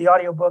 and you get the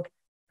audiobook.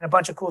 and a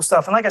bunch of cool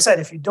stuff. And like I said,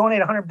 if you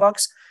donate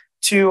 $100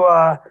 to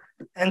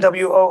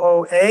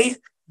NWOOA,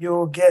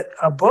 you'll get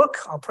a book.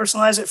 I'll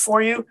personalize it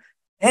for you.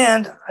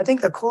 And I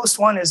think the coolest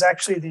one is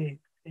actually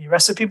the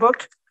recipe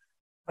book.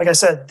 Like I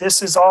said,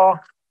 this is all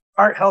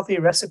heart healthy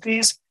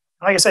recipes.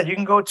 Like I said, you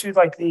can go to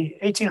like the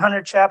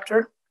 1800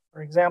 chapter,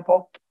 for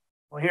example.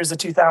 Well, here's the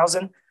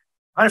 2000.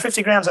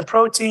 150 grams of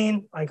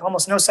protein, like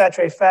almost no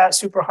saturated fat,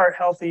 super heart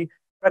healthy,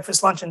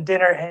 breakfast, lunch, and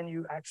dinner, and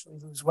you actually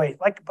lose weight.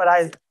 But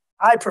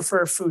I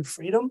prefer food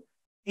freedom.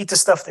 Eat the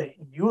stuff that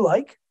you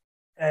like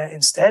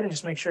instead, and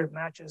just make sure it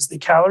matches the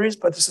calories.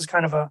 But this is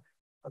kind of a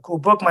cool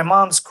book. My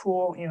mom's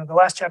cool. The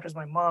last chapter is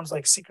my mom's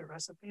like secret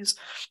recipes.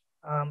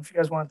 If you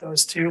guys want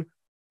those too.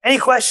 Any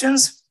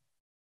questions?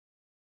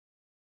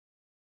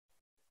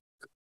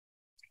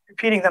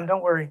 Repeating them,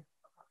 don't worry.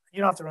 You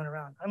don't have to run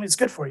around. I mean, it's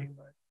good for you,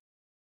 but.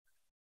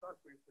 Talk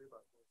briefly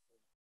about this.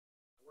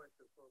 I went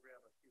to a program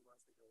a few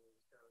months ago where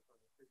we got on the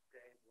big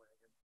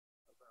bandwagon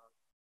about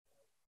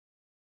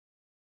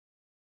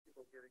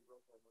people getting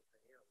growth hormone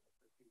from animals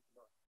to feed them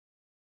up.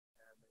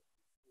 And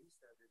he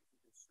said that if you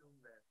consume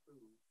that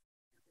food,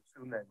 you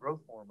consume that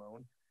growth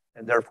hormone,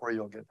 and therefore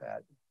you'll get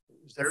that.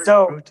 Is there any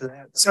truth to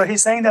that? So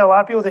he's saying that a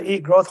lot of people that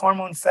eat growth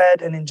hormone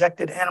fed and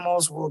injected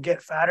animals will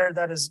get fatter.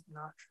 That is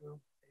not true.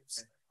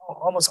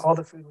 Almost all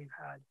the food we've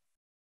had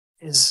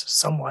is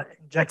somewhat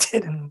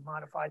injected and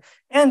modified.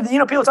 And,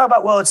 people talk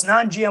about, well, it's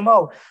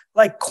non-GMO.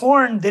 Like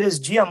corn that is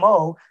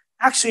GMO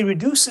actually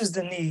reduces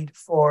the need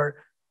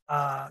for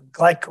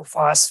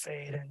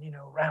glyphosate and,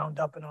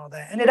 Roundup and all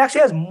that. And it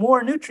actually has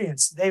more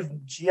nutrients. They've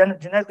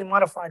genetically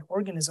modified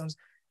organisms.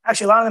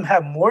 Actually, a lot of them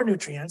have more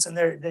nutrients, and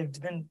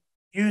they've been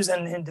used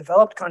in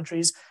developed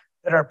countries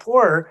that are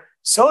poorer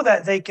so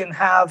that they can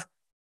have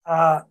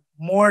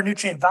more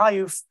nutrient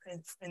value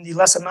in the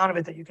less amount of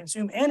it that you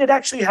consume. And it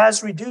actually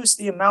has reduced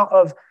the amount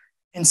of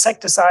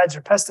insecticides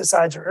or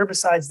pesticides or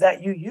herbicides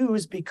that you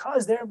use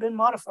because they've been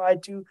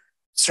modified to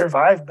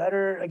survive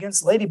better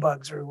against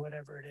ladybugs or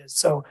whatever it is.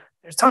 So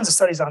there's tons of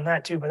studies on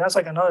that too, but that's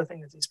like another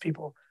thing that these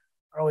people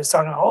are always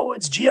talking about. Oh,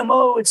 it's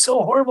GMO. It's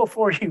so horrible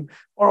for you.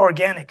 Or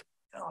organic.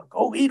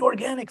 Go eat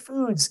organic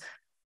foods.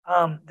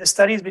 The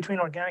studies between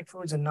organic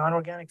foods and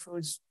non-organic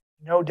foods,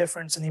 no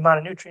difference in the amount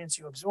of nutrients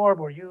you absorb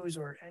or use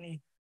or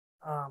any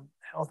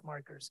health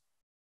markers.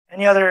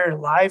 Any other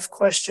live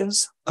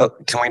questions? Oh,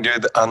 can we do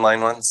the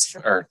online ones?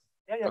 Sure. Or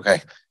Yeah.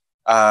 Okay.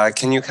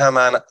 Can you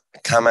comment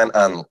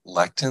on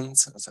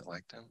lectins? Is it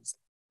lectins?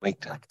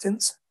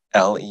 Lectins?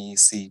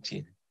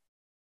 LECT.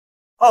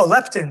 Oh,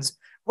 leptins.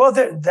 Well,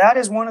 that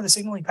is one of the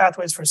signaling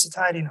pathways for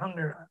satiety and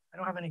hunger. I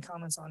don't have any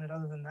comments on it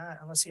other than that,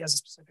 unless he has a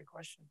specific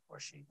question or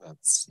she.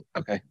 That's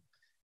okay.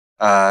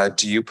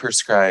 Do you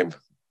prescribe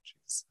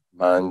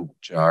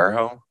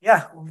Manjaro?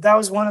 Yeah, that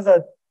was one of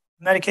the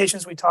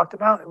medications we talked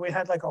about. We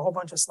had like a whole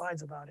bunch of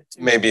slides about it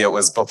too. Maybe it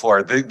was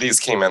before. These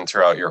came in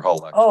throughout your whole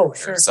lecture. Oh,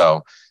 sure.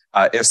 So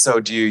if so,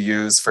 do you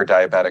use for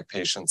diabetic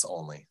patients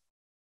only?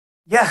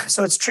 Yeah,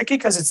 so it's tricky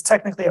because it's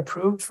technically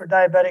approved for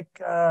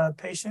diabetic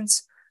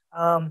patients.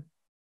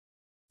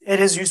 It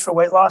is used for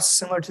weight loss,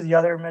 similar to the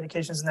other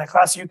medications in that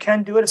class. You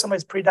can do it if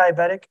somebody's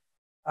pre-diabetic.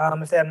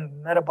 If they have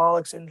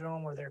metabolic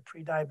syndrome or they're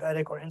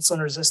pre-diabetic or insulin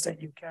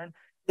resistant, you can.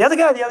 The other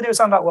guy the other day was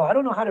talking about, well, I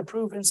don't know how to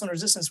prove insulin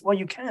resistance. Well,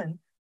 you can.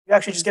 You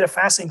actually just get a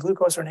fasting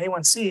glucose or an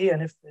A1C,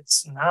 and if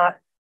it's not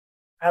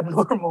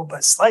abnormal,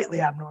 but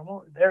slightly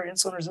abnormal, they're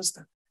insulin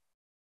resistant.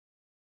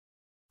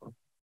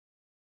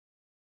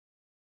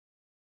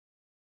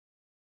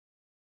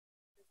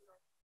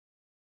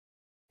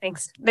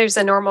 Thanks. There's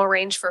a normal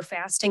range for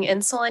fasting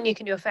insulin. You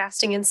can do a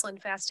fasting insulin,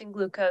 fasting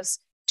glucose,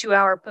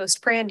 2-hour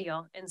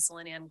postprandial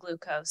insulin and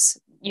glucose,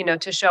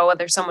 to show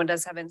whether someone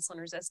does have insulin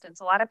resistance.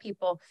 A lot of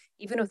people,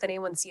 even with an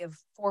A1C of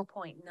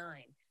 4.9,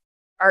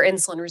 are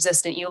insulin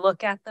resistant. You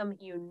look at them,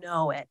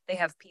 it. They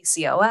have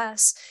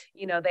PCOS,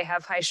 they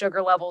have high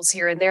sugar levels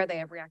here and there. They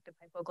have reactive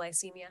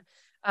hypoglycemia.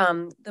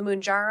 The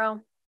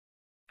Mounjaro,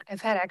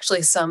 I've had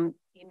actually some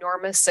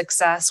enormous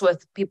success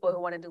with people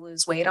who wanted to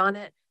lose weight on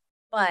it,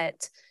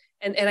 but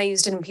and I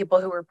used it in people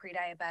who were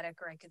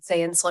pre-diabetic, or I could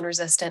say insulin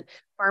resistant.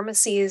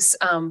 Pharmacies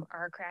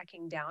are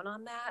cracking down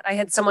on that. I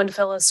had someone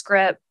fill a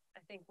script, I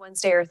think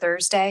Wednesday or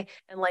Thursday,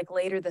 and like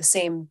later the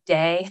same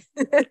day,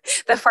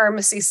 the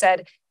pharmacy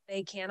said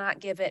they cannot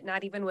give it,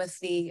 not even with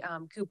the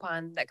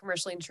coupon that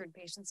commercially insured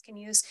patients can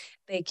use.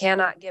 They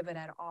cannot give it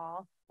at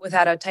all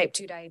without a type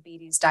 2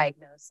 diabetes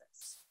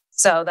diagnosis.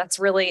 So that's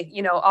really,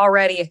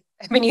 already,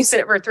 I've been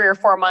using it for 3 or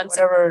 4 months.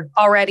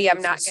 Already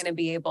I'm not going to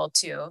be able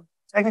to.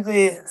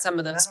 Technically, some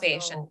of those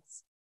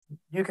patients.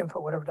 You can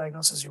put whatever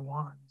diagnosis you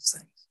want on these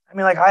things. I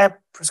mean, like I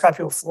prescribe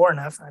people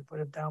Florinef, and I put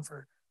it down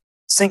for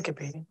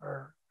syncope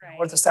or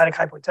orthostatic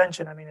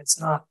hypotension. I mean, it's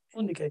not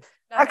indicated.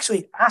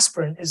 Actually,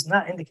 aspirin is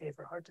not indicated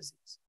for heart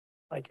disease.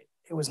 Like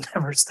it was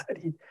never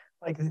studied.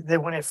 Like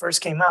when it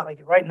first came out, like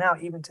right now,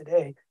 even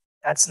today,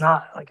 that's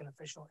not like an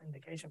official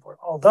indication for it.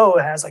 Although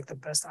it has like the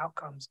best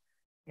outcomes,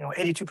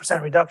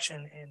 82%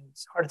 reduction in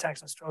heart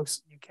attacks and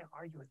strokes. You can't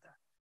argue with that.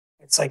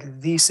 It's like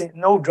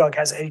no drug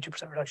has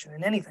 82% reduction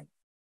in anything.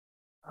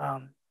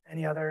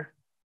 Any other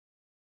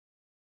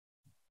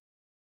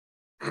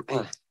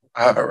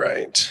All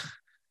right.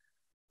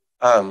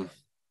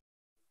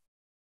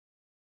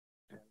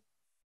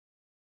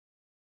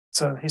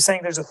 So he's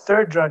saying there's a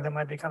third drug that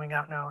might be coming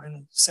out now in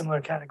a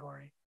similar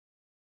category.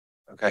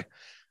 Okay.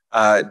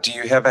 Do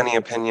you have any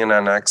opinion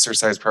on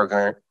exercise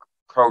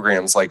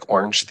programs like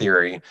Orange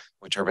Theory,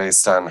 which are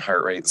based on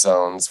heart rate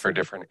zones for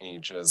different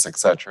ages,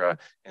 etc.,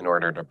 in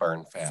order to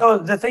burn fat? So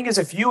the thing is,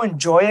 if you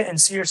enjoy it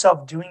and see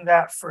yourself doing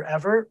that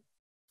forever,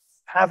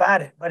 have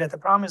at it. But the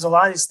problem is a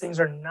lot of these things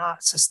are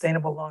not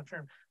sustainable long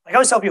term. Like I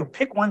always tell people,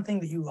 pick one thing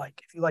that you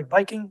like. If you like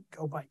biking,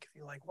 go bike. If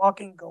you like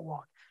walking, go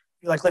walk.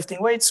 If you like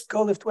lifting weights,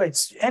 go lift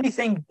weights.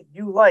 Anything that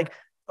you like,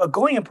 but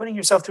going and putting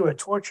yourself through a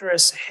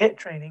torturous HIIT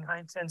training, high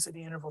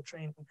intensity interval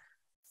training,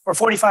 for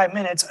 45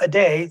 minutes a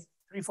day,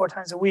 3-4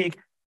 times a week,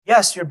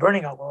 yes, you're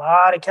burning a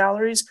lot of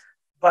calories,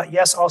 but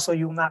yes, also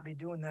you will not be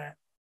doing that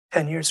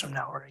 10 years from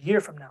now or a year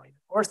from now, even,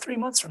 or 3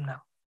 months from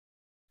now.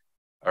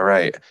 All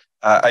right.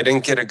 I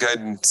didn't get a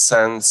good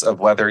sense of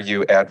whether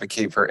you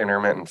advocate for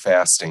intermittent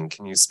fasting.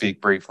 Can you speak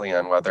briefly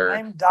on whether?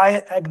 I'm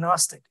diet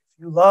agnostic.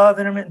 If you love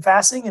intermittent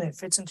fasting and it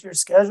fits into your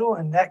schedule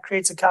and that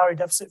creates a calorie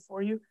deficit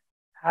for you,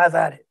 have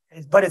at it.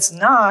 But it's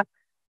not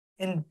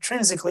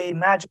intrinsically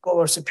magical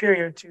or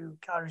superior to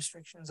calorie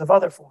restrictions of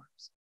other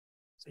forms.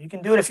 So you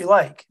can do it if you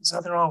like. There's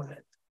nothing wrong with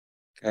it.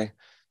 Okay.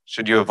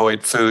 Should you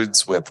avoid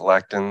foods with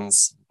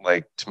lectins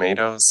like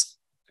tomatoes?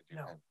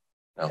 No.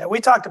 No. Yeah, we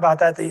talked about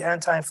that, the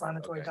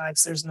anti-inflammatory Okay.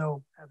 diets. There's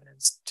no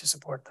evidence to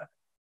support that.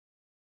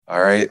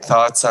 All right.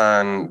 Thoughts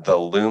on the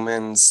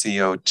Lumen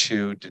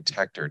CO2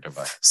 detector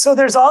device? So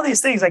there's all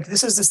these things. Like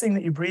this is this thing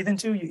that you breathe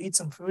into. You eat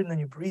some food and then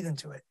you breathe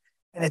into it.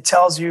 And it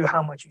tells you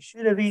how much you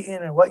should have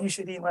eaten and what you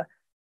should eat. I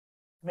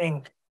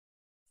mean,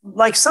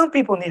 like some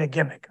people need a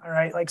gimmick, all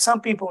right? Like some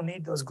people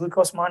need those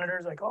glucose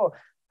monitors. Like, oh,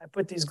 I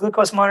put these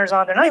glucose monitors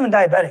on. They're not even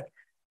diabetic,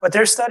 but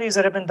there's studies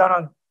that have been done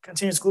on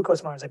continuous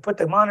glucose monitors. They put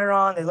the monitor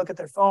on, they look at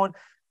their phone.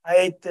 I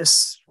ate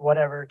this,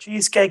 whatever,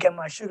 cheesecake and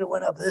my sugar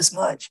went up this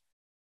much.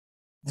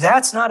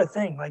 That's not a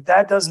thing. Like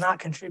that does not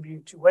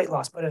contribute to weight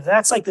loss. But if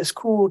that's like this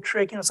cool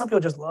trick, some people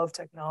just love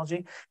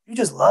technology. You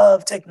just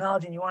love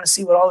technology and you want to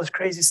see what all this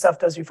crazy stuff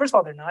does to you. First of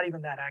all, they're not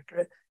even that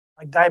accurate.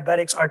 Like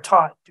diabetics are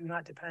taught, do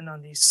not depend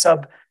on these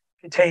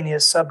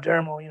subcutaneous,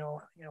 subdermal,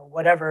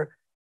 whatever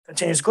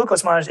continuous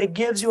glucose monitors. It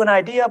gives you an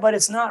idea, but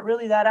it's not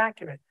really that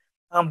accurate.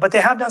 But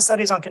they have done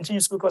studies on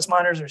continuous glucose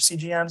monitors or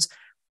CGMs.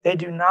 They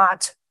do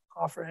not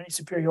offer any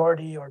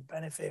superiority or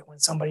benefit when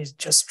somebody's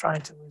just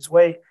trying to lose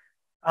weight.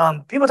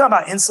 People talk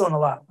about insulin a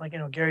lot, like,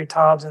 Gary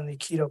Taubes and the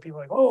keto people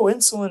are like, oh,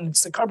 insulin,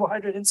 it's the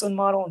carbohydrate insulin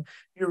model. And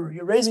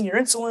you're raising your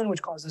insulin,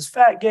 which causes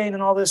fat gain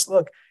and all this.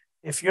 Look,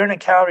 if you're in a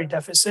calorie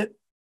deficit,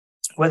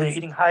 whether you're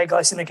eating high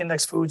glycemic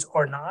index foods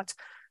or not,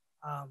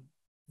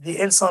 the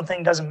insulin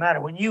thing doesn't matter.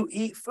 When you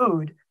eat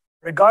food,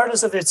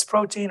 regardless of its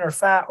protein or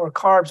fat or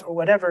carbs or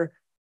whatever,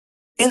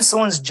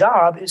 insulin's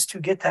job is to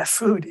get that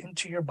food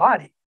into your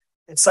body.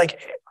 It's like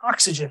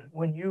oxygen.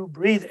 When you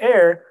breathe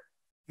air,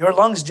 your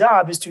lungs'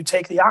 job is to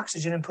take the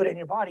oxygen and put it in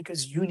your body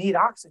because you need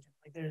oxygen.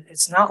 Like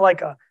it's not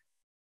like a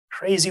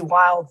crazy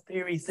wild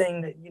theory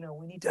thing that,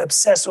 we need to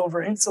obsess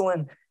over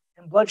insulin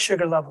and blood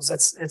sugar levels.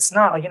 It's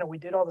not like, we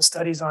did all the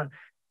studies on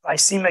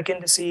glycemic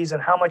indices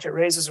and how much it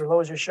raises or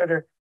lowers your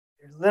sugar.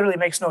 It literally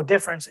makes no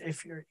difference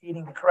if you're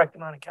eating the correct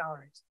amount of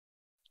calories.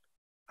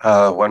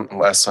 One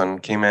last one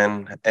came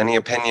in. Any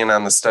opinion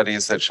on the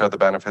studies that show the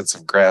benefits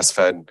of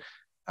grass-fed,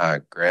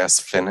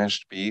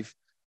 grass-finished beef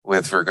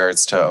with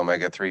regards to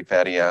omega-3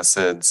 fatty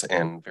acids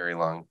and very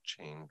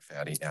long-chain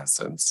fatty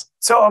acids?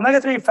 So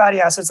omega-3 fatty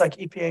acids, like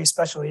EPA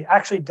especially,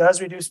 actually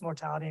does reduce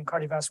mortality and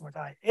cardiovascular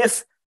mortality.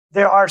 If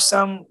there are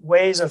some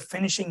ways of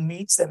finishing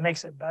meats that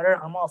makes it better,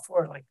 I'm all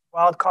for it. Like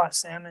wild-caught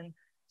salmon,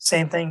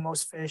 same thing.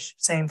 Most fish,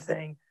 same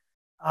thing.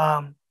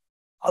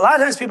 A lot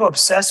of times people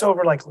obsess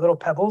over like little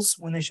pebbles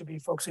when they should be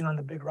focusing on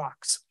the big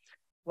rocks.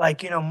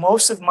 Like,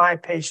 most of my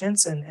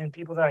patients and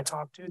people that I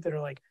talk to that are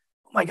like,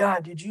 oh my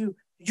God, did you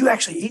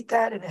actually eat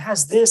that? And it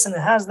has this and it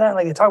has that.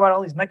 Like they talk about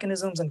all these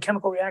mechanisms and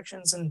chemical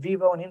reactions in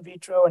vivo and in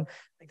vitro. And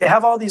like they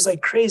have all these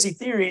like crazy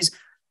theories,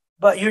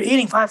 but you're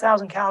eating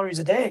 5,000 calories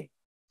a day.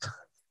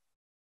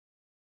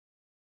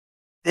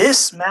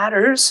 This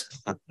matters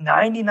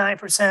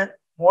 99%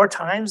 more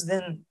times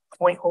than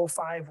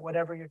 0.05,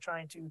 whatever you're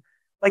trying to.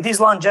 Like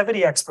these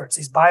longevity experts,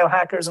 these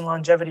biohackers and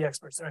longevity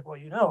experts, they're like,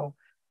 well,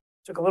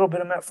 took a little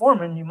bit of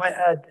metformin, you might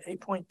add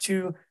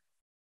 8.2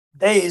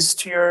 days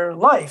to your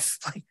life.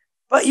 Like,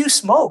 but you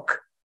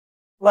smoke.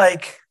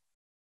 Like,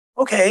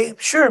 okay,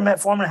 sure,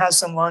 metformin has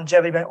some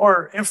longevity,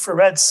 or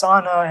infrared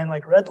sauna and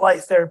like red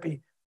light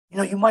therapy.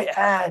 You might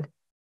add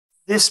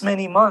this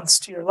many months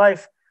to your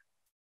life,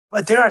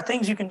 but there are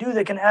things you can do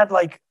that can add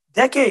like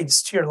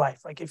decades to your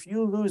life. Like if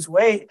you lose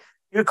weight,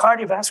 your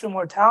cardiovascular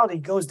mortality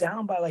goes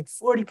down by like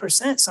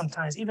 40%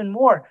 sometimes, even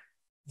more.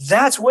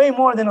 That's way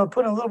more than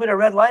putting a little bit of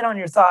red light on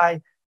your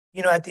thigh,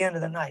 at the end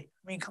of the night.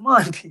 I mean, come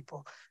on,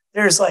 people.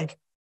 There's like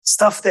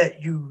stuff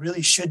that you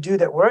really should do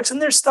that works. And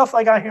there's stuff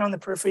like out here on the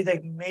periphery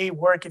that may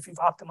work if you've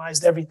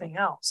optimized everything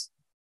else,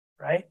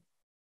 right?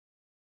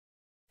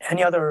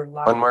 Any other?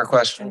 One more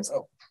question.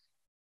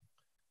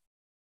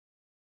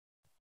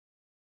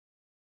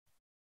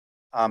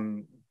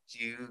 Do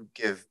you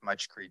give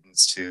much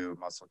credence to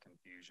muscle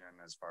confusion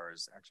as far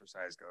as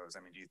exercise goes? I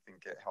mean, do you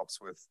think it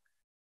helps with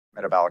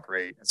metabolic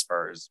rate as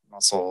far as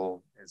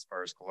muscle, as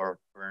far as caloric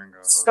burn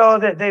goes? So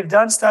they've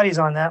done studies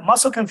on that.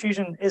 Muscle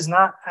confusion is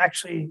not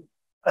actually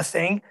a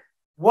thing.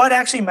 What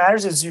actually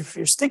matters is if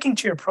you're sticking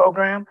to your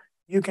program,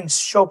 you can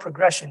show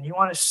progression. You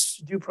want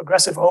to do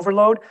progressive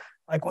overload,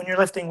 like when you're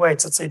lifting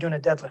weights, let's say doing a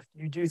deadlift.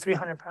 You do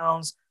 300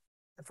 pounds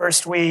the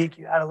first week,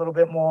 you add a little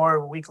bit more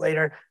a week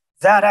later.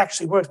 That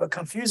actually works, but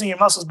confusing your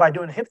muscles by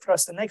doing a hip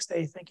thrust the next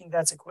day, thinking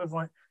that's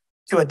equivalent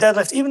to a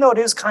deadlift, even though it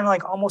is kind of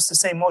like almost the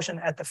same motion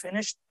at the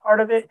finished part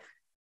of it,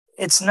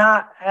 it's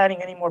not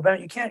adding any more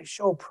benefit. You can't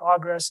show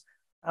progress.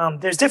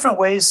 There's different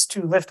ways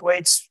to lift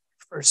weights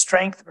for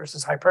strength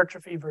versus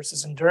hypertrophy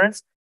versus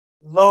endurance.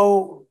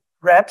 Low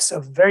reps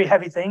of very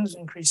heavy things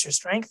increase your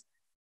strength.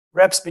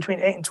 Reps between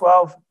 8 and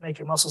 12 make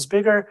your muscles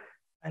bigger.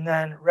 And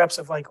then reps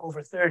of like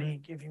over 30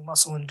 give you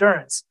muscle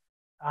endurance.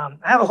 I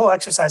have a whole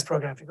exercise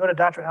program. If you go to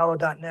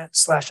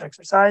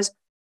drallo.net/exercise,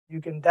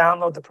 you can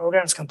download the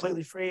program. It's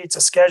completely free. It's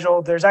a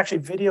schedule. There's actually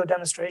video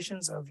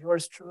demonstrations of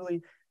yours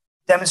truly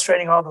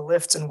demonstrating all the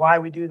lifts and why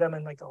we do them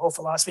and like the whole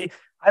philosophy.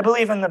 I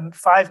believe in the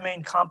 5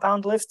 main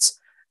compound lifts: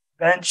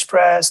 bench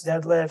press,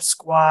 deadlift,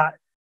 squat,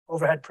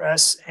 overhead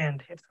press,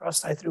 and hip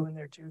thrust I threw in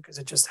there too, because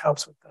it just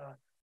helps with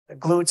the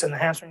glutes and the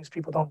hamstrings.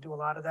 People don't do a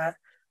lot of that.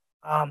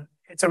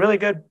 It's a really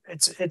good,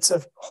 it's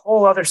a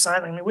whole other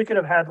science. I mean, we could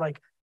have had like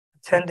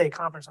a 10-day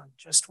conference on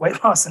just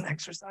weight loss and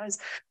exercise.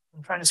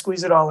 I'm trying to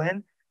squeeze it all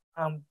in.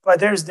 But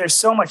there's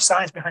so much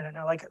science behind it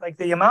now. Like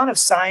the amount of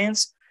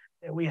science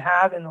that we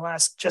have in the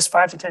last just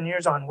 5 to 10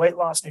 years on weight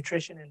loss,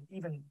 nutrition, and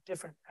even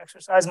different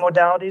exercise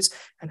modalities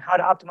and how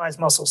to optimize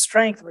muscle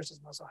strength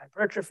versus muscle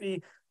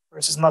hypertrophy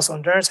versus muscle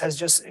endurance has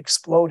just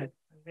exploded.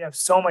 We have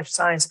so much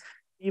science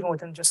even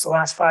within just the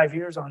last 5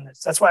 years on this.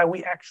 That's why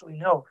we actually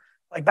know.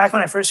 Like back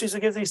when I first used to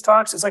give these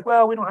talks, it's like,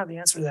 well, we don't have the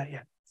answer to that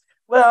yet.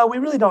 Well, we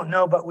really don't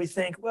know, but we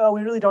think, well,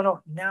 we really don't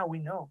know. Now we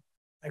know.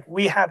 Like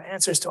we have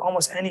answers to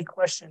almost any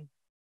question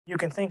you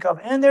can think of.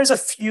 And there's a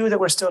few that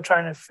we're still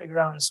trying to figure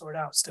out and sort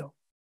out still.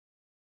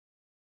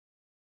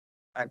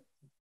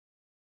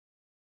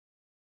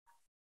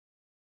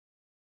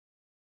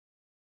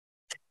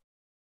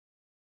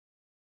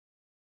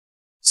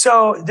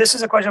 So this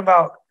is a question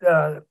about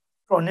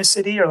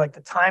chronicity or like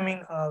the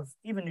timing of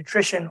even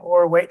nutrition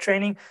or weight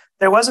training.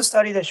 There was a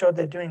study that showed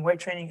that doing weight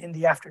training in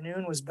the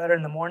afternoon was better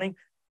in the morning.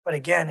 But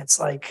again, it's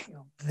like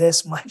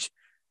this much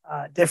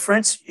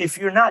difference. If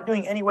you're not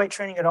doing any weight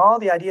training at all,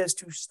 the idea is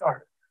to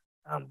start.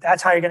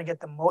 That's how you're going to get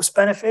the most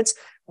benefits.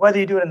 Whether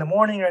you do it in the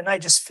morning or at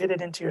night, just fit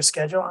it into your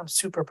schedule. I'm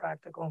super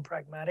practical and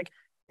pragmatic.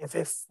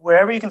 If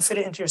wherever you can fit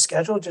it into your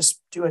schedule, just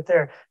do it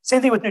there.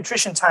 Same thing with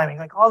nutrition timing.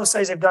 Like all the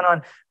studies they've done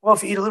on, well,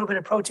 if you eat a little bit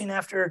of protein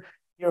after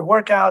your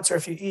workouts, or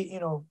if you eat,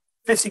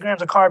 50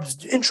 grams of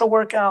carbs intra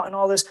workout and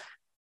all this,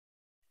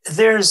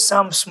 there's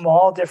some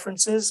small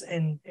differences.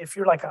 And if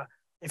you're like a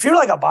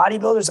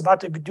bodybuilder is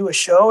about to do a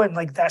show and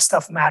like that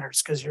stuff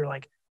matters because you're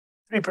like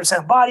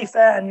 3% body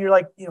fat and you're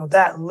like,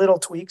 that little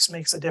tweaks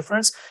makes a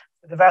difference.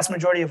 For the vast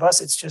majority of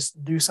us, it's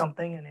just do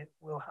something and it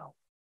will help.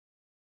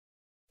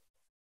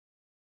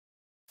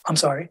 I'm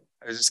sorry.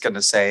 I was just going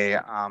to say,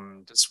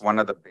 just one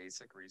of the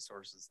basic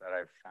resources that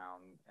I've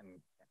found, and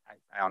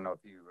I don't know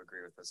if you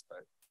agree with this,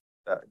 but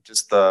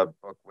just the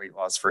book Weight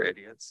Loss for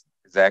Idiots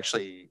is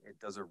actually, it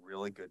does a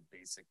really good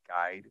basic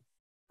guide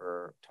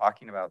for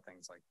talking about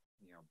things like,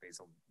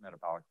 basal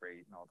metabolic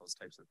rate and all those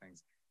types of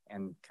things,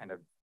 and kind of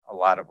a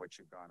lot of what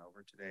you've gone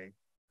over today.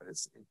 But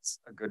it's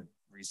a good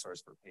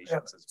resource for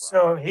patients as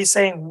So well. he's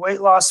saying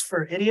Weight Loss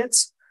for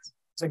Idiots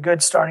is a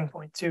good starting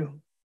point too.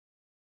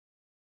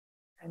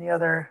 Any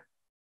other?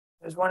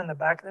 There's one in the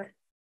back there.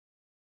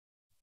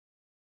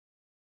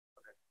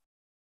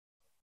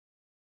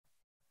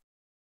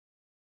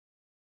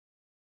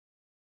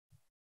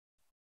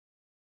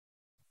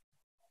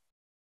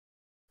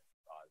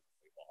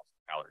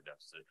 Calorie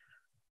deficit.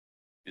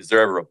 Is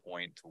there ever a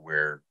point to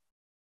where,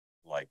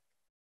 like,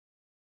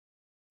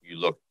 you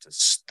look to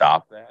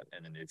stop that?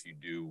 And then if you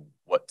do,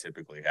 what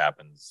typically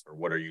happens, or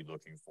what are you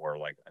looking for?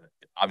 Like,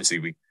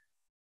 obviously,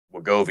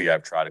 Wegovy,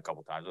 I've tried a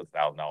couple times with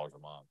 $1,000 a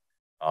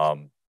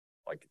month.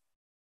 Like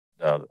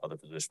the other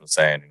physician was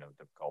saying,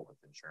 difficult with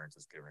insurance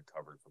is getting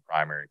covered for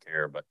primary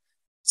care. But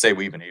say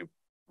we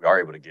are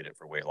able to get it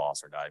for weight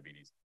loss or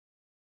diabetes.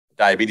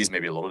 Diabetes may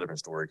be a little different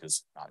story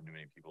because not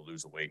many people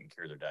lose the weight and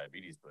cure their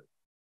diabetes. But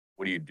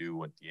what do you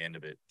do at the end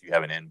of it? Do you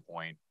have an end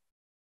point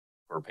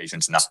for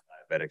patients not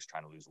diabetics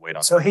trying to lose weight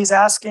on? So he's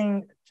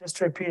asking, just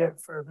to repeat it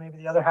for maybe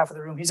the other half of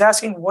the room, he's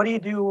asking, what do you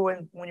do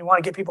when you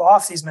want to get people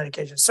off these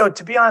medications? So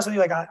to be honest with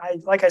you,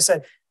 like I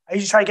said, I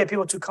usually try to get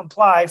people to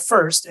comply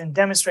first and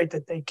demonstrate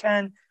that they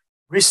can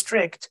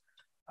restrict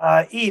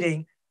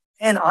eating.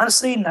 And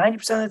honestly,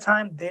 90% of the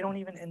time, they don't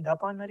even end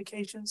up on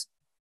medications.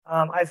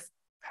 I've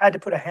had to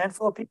put a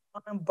handful of people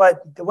on them,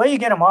 but the way you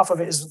get them off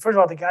of it is, first of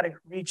all, they got to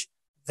reach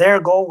their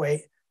goal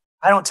weight.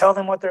 I don't tell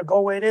them what their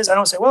goal weight is. I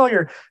don't say, well,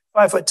 you're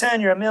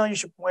 5'10", you're a male, you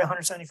should weigh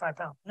 175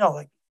 pounds.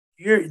 No,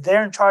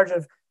 they're in charge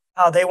of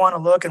how they want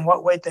to look and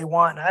what weight they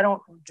want. And I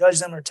don't judge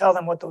them or tell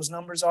them what those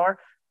numbers are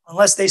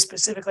unless they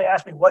specifically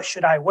ask me, what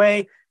should I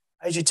weigh?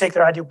 I usually take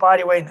their ideal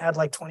body weight and add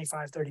like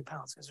 25, 30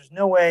 pounds, because there's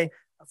no way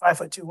a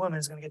 5'2" woman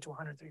is going to get to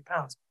 103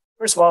 pounds.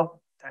 First of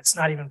all, that's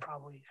not even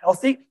probably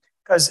healthy,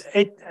 because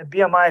a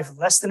BMI of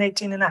less than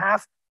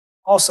 18.5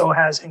 also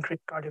has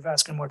increased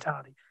cardiovascular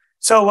mortality.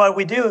 So what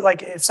we do,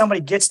 like if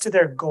somebody gets to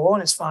their goal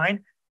and it's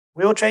fine,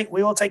 we will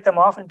take them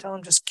off and tell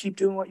them just keep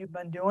doing what you've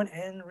been doing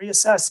and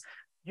reassess.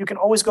 You can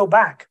always go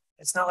back.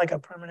 It's not like a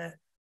permanent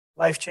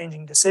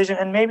life-changing decision.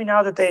 And maybe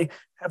now that they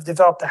have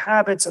developed the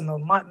habits and the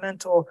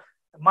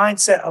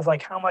mindset of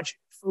like how much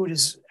food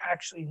is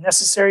actually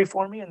necessary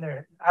for me and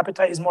their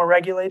appetite is more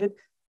regulated,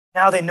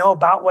 now they know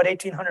about what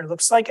 1800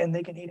 looks like and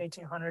they can eat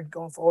 1800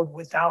 going forward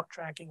without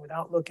tracking,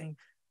 without looking,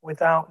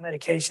 without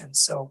medications.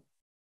 So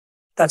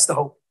that's the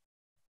hope.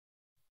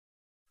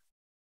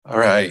 All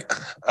right.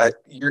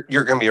 You're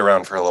going to be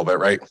around for a little bit,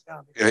 right?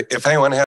 If anyone has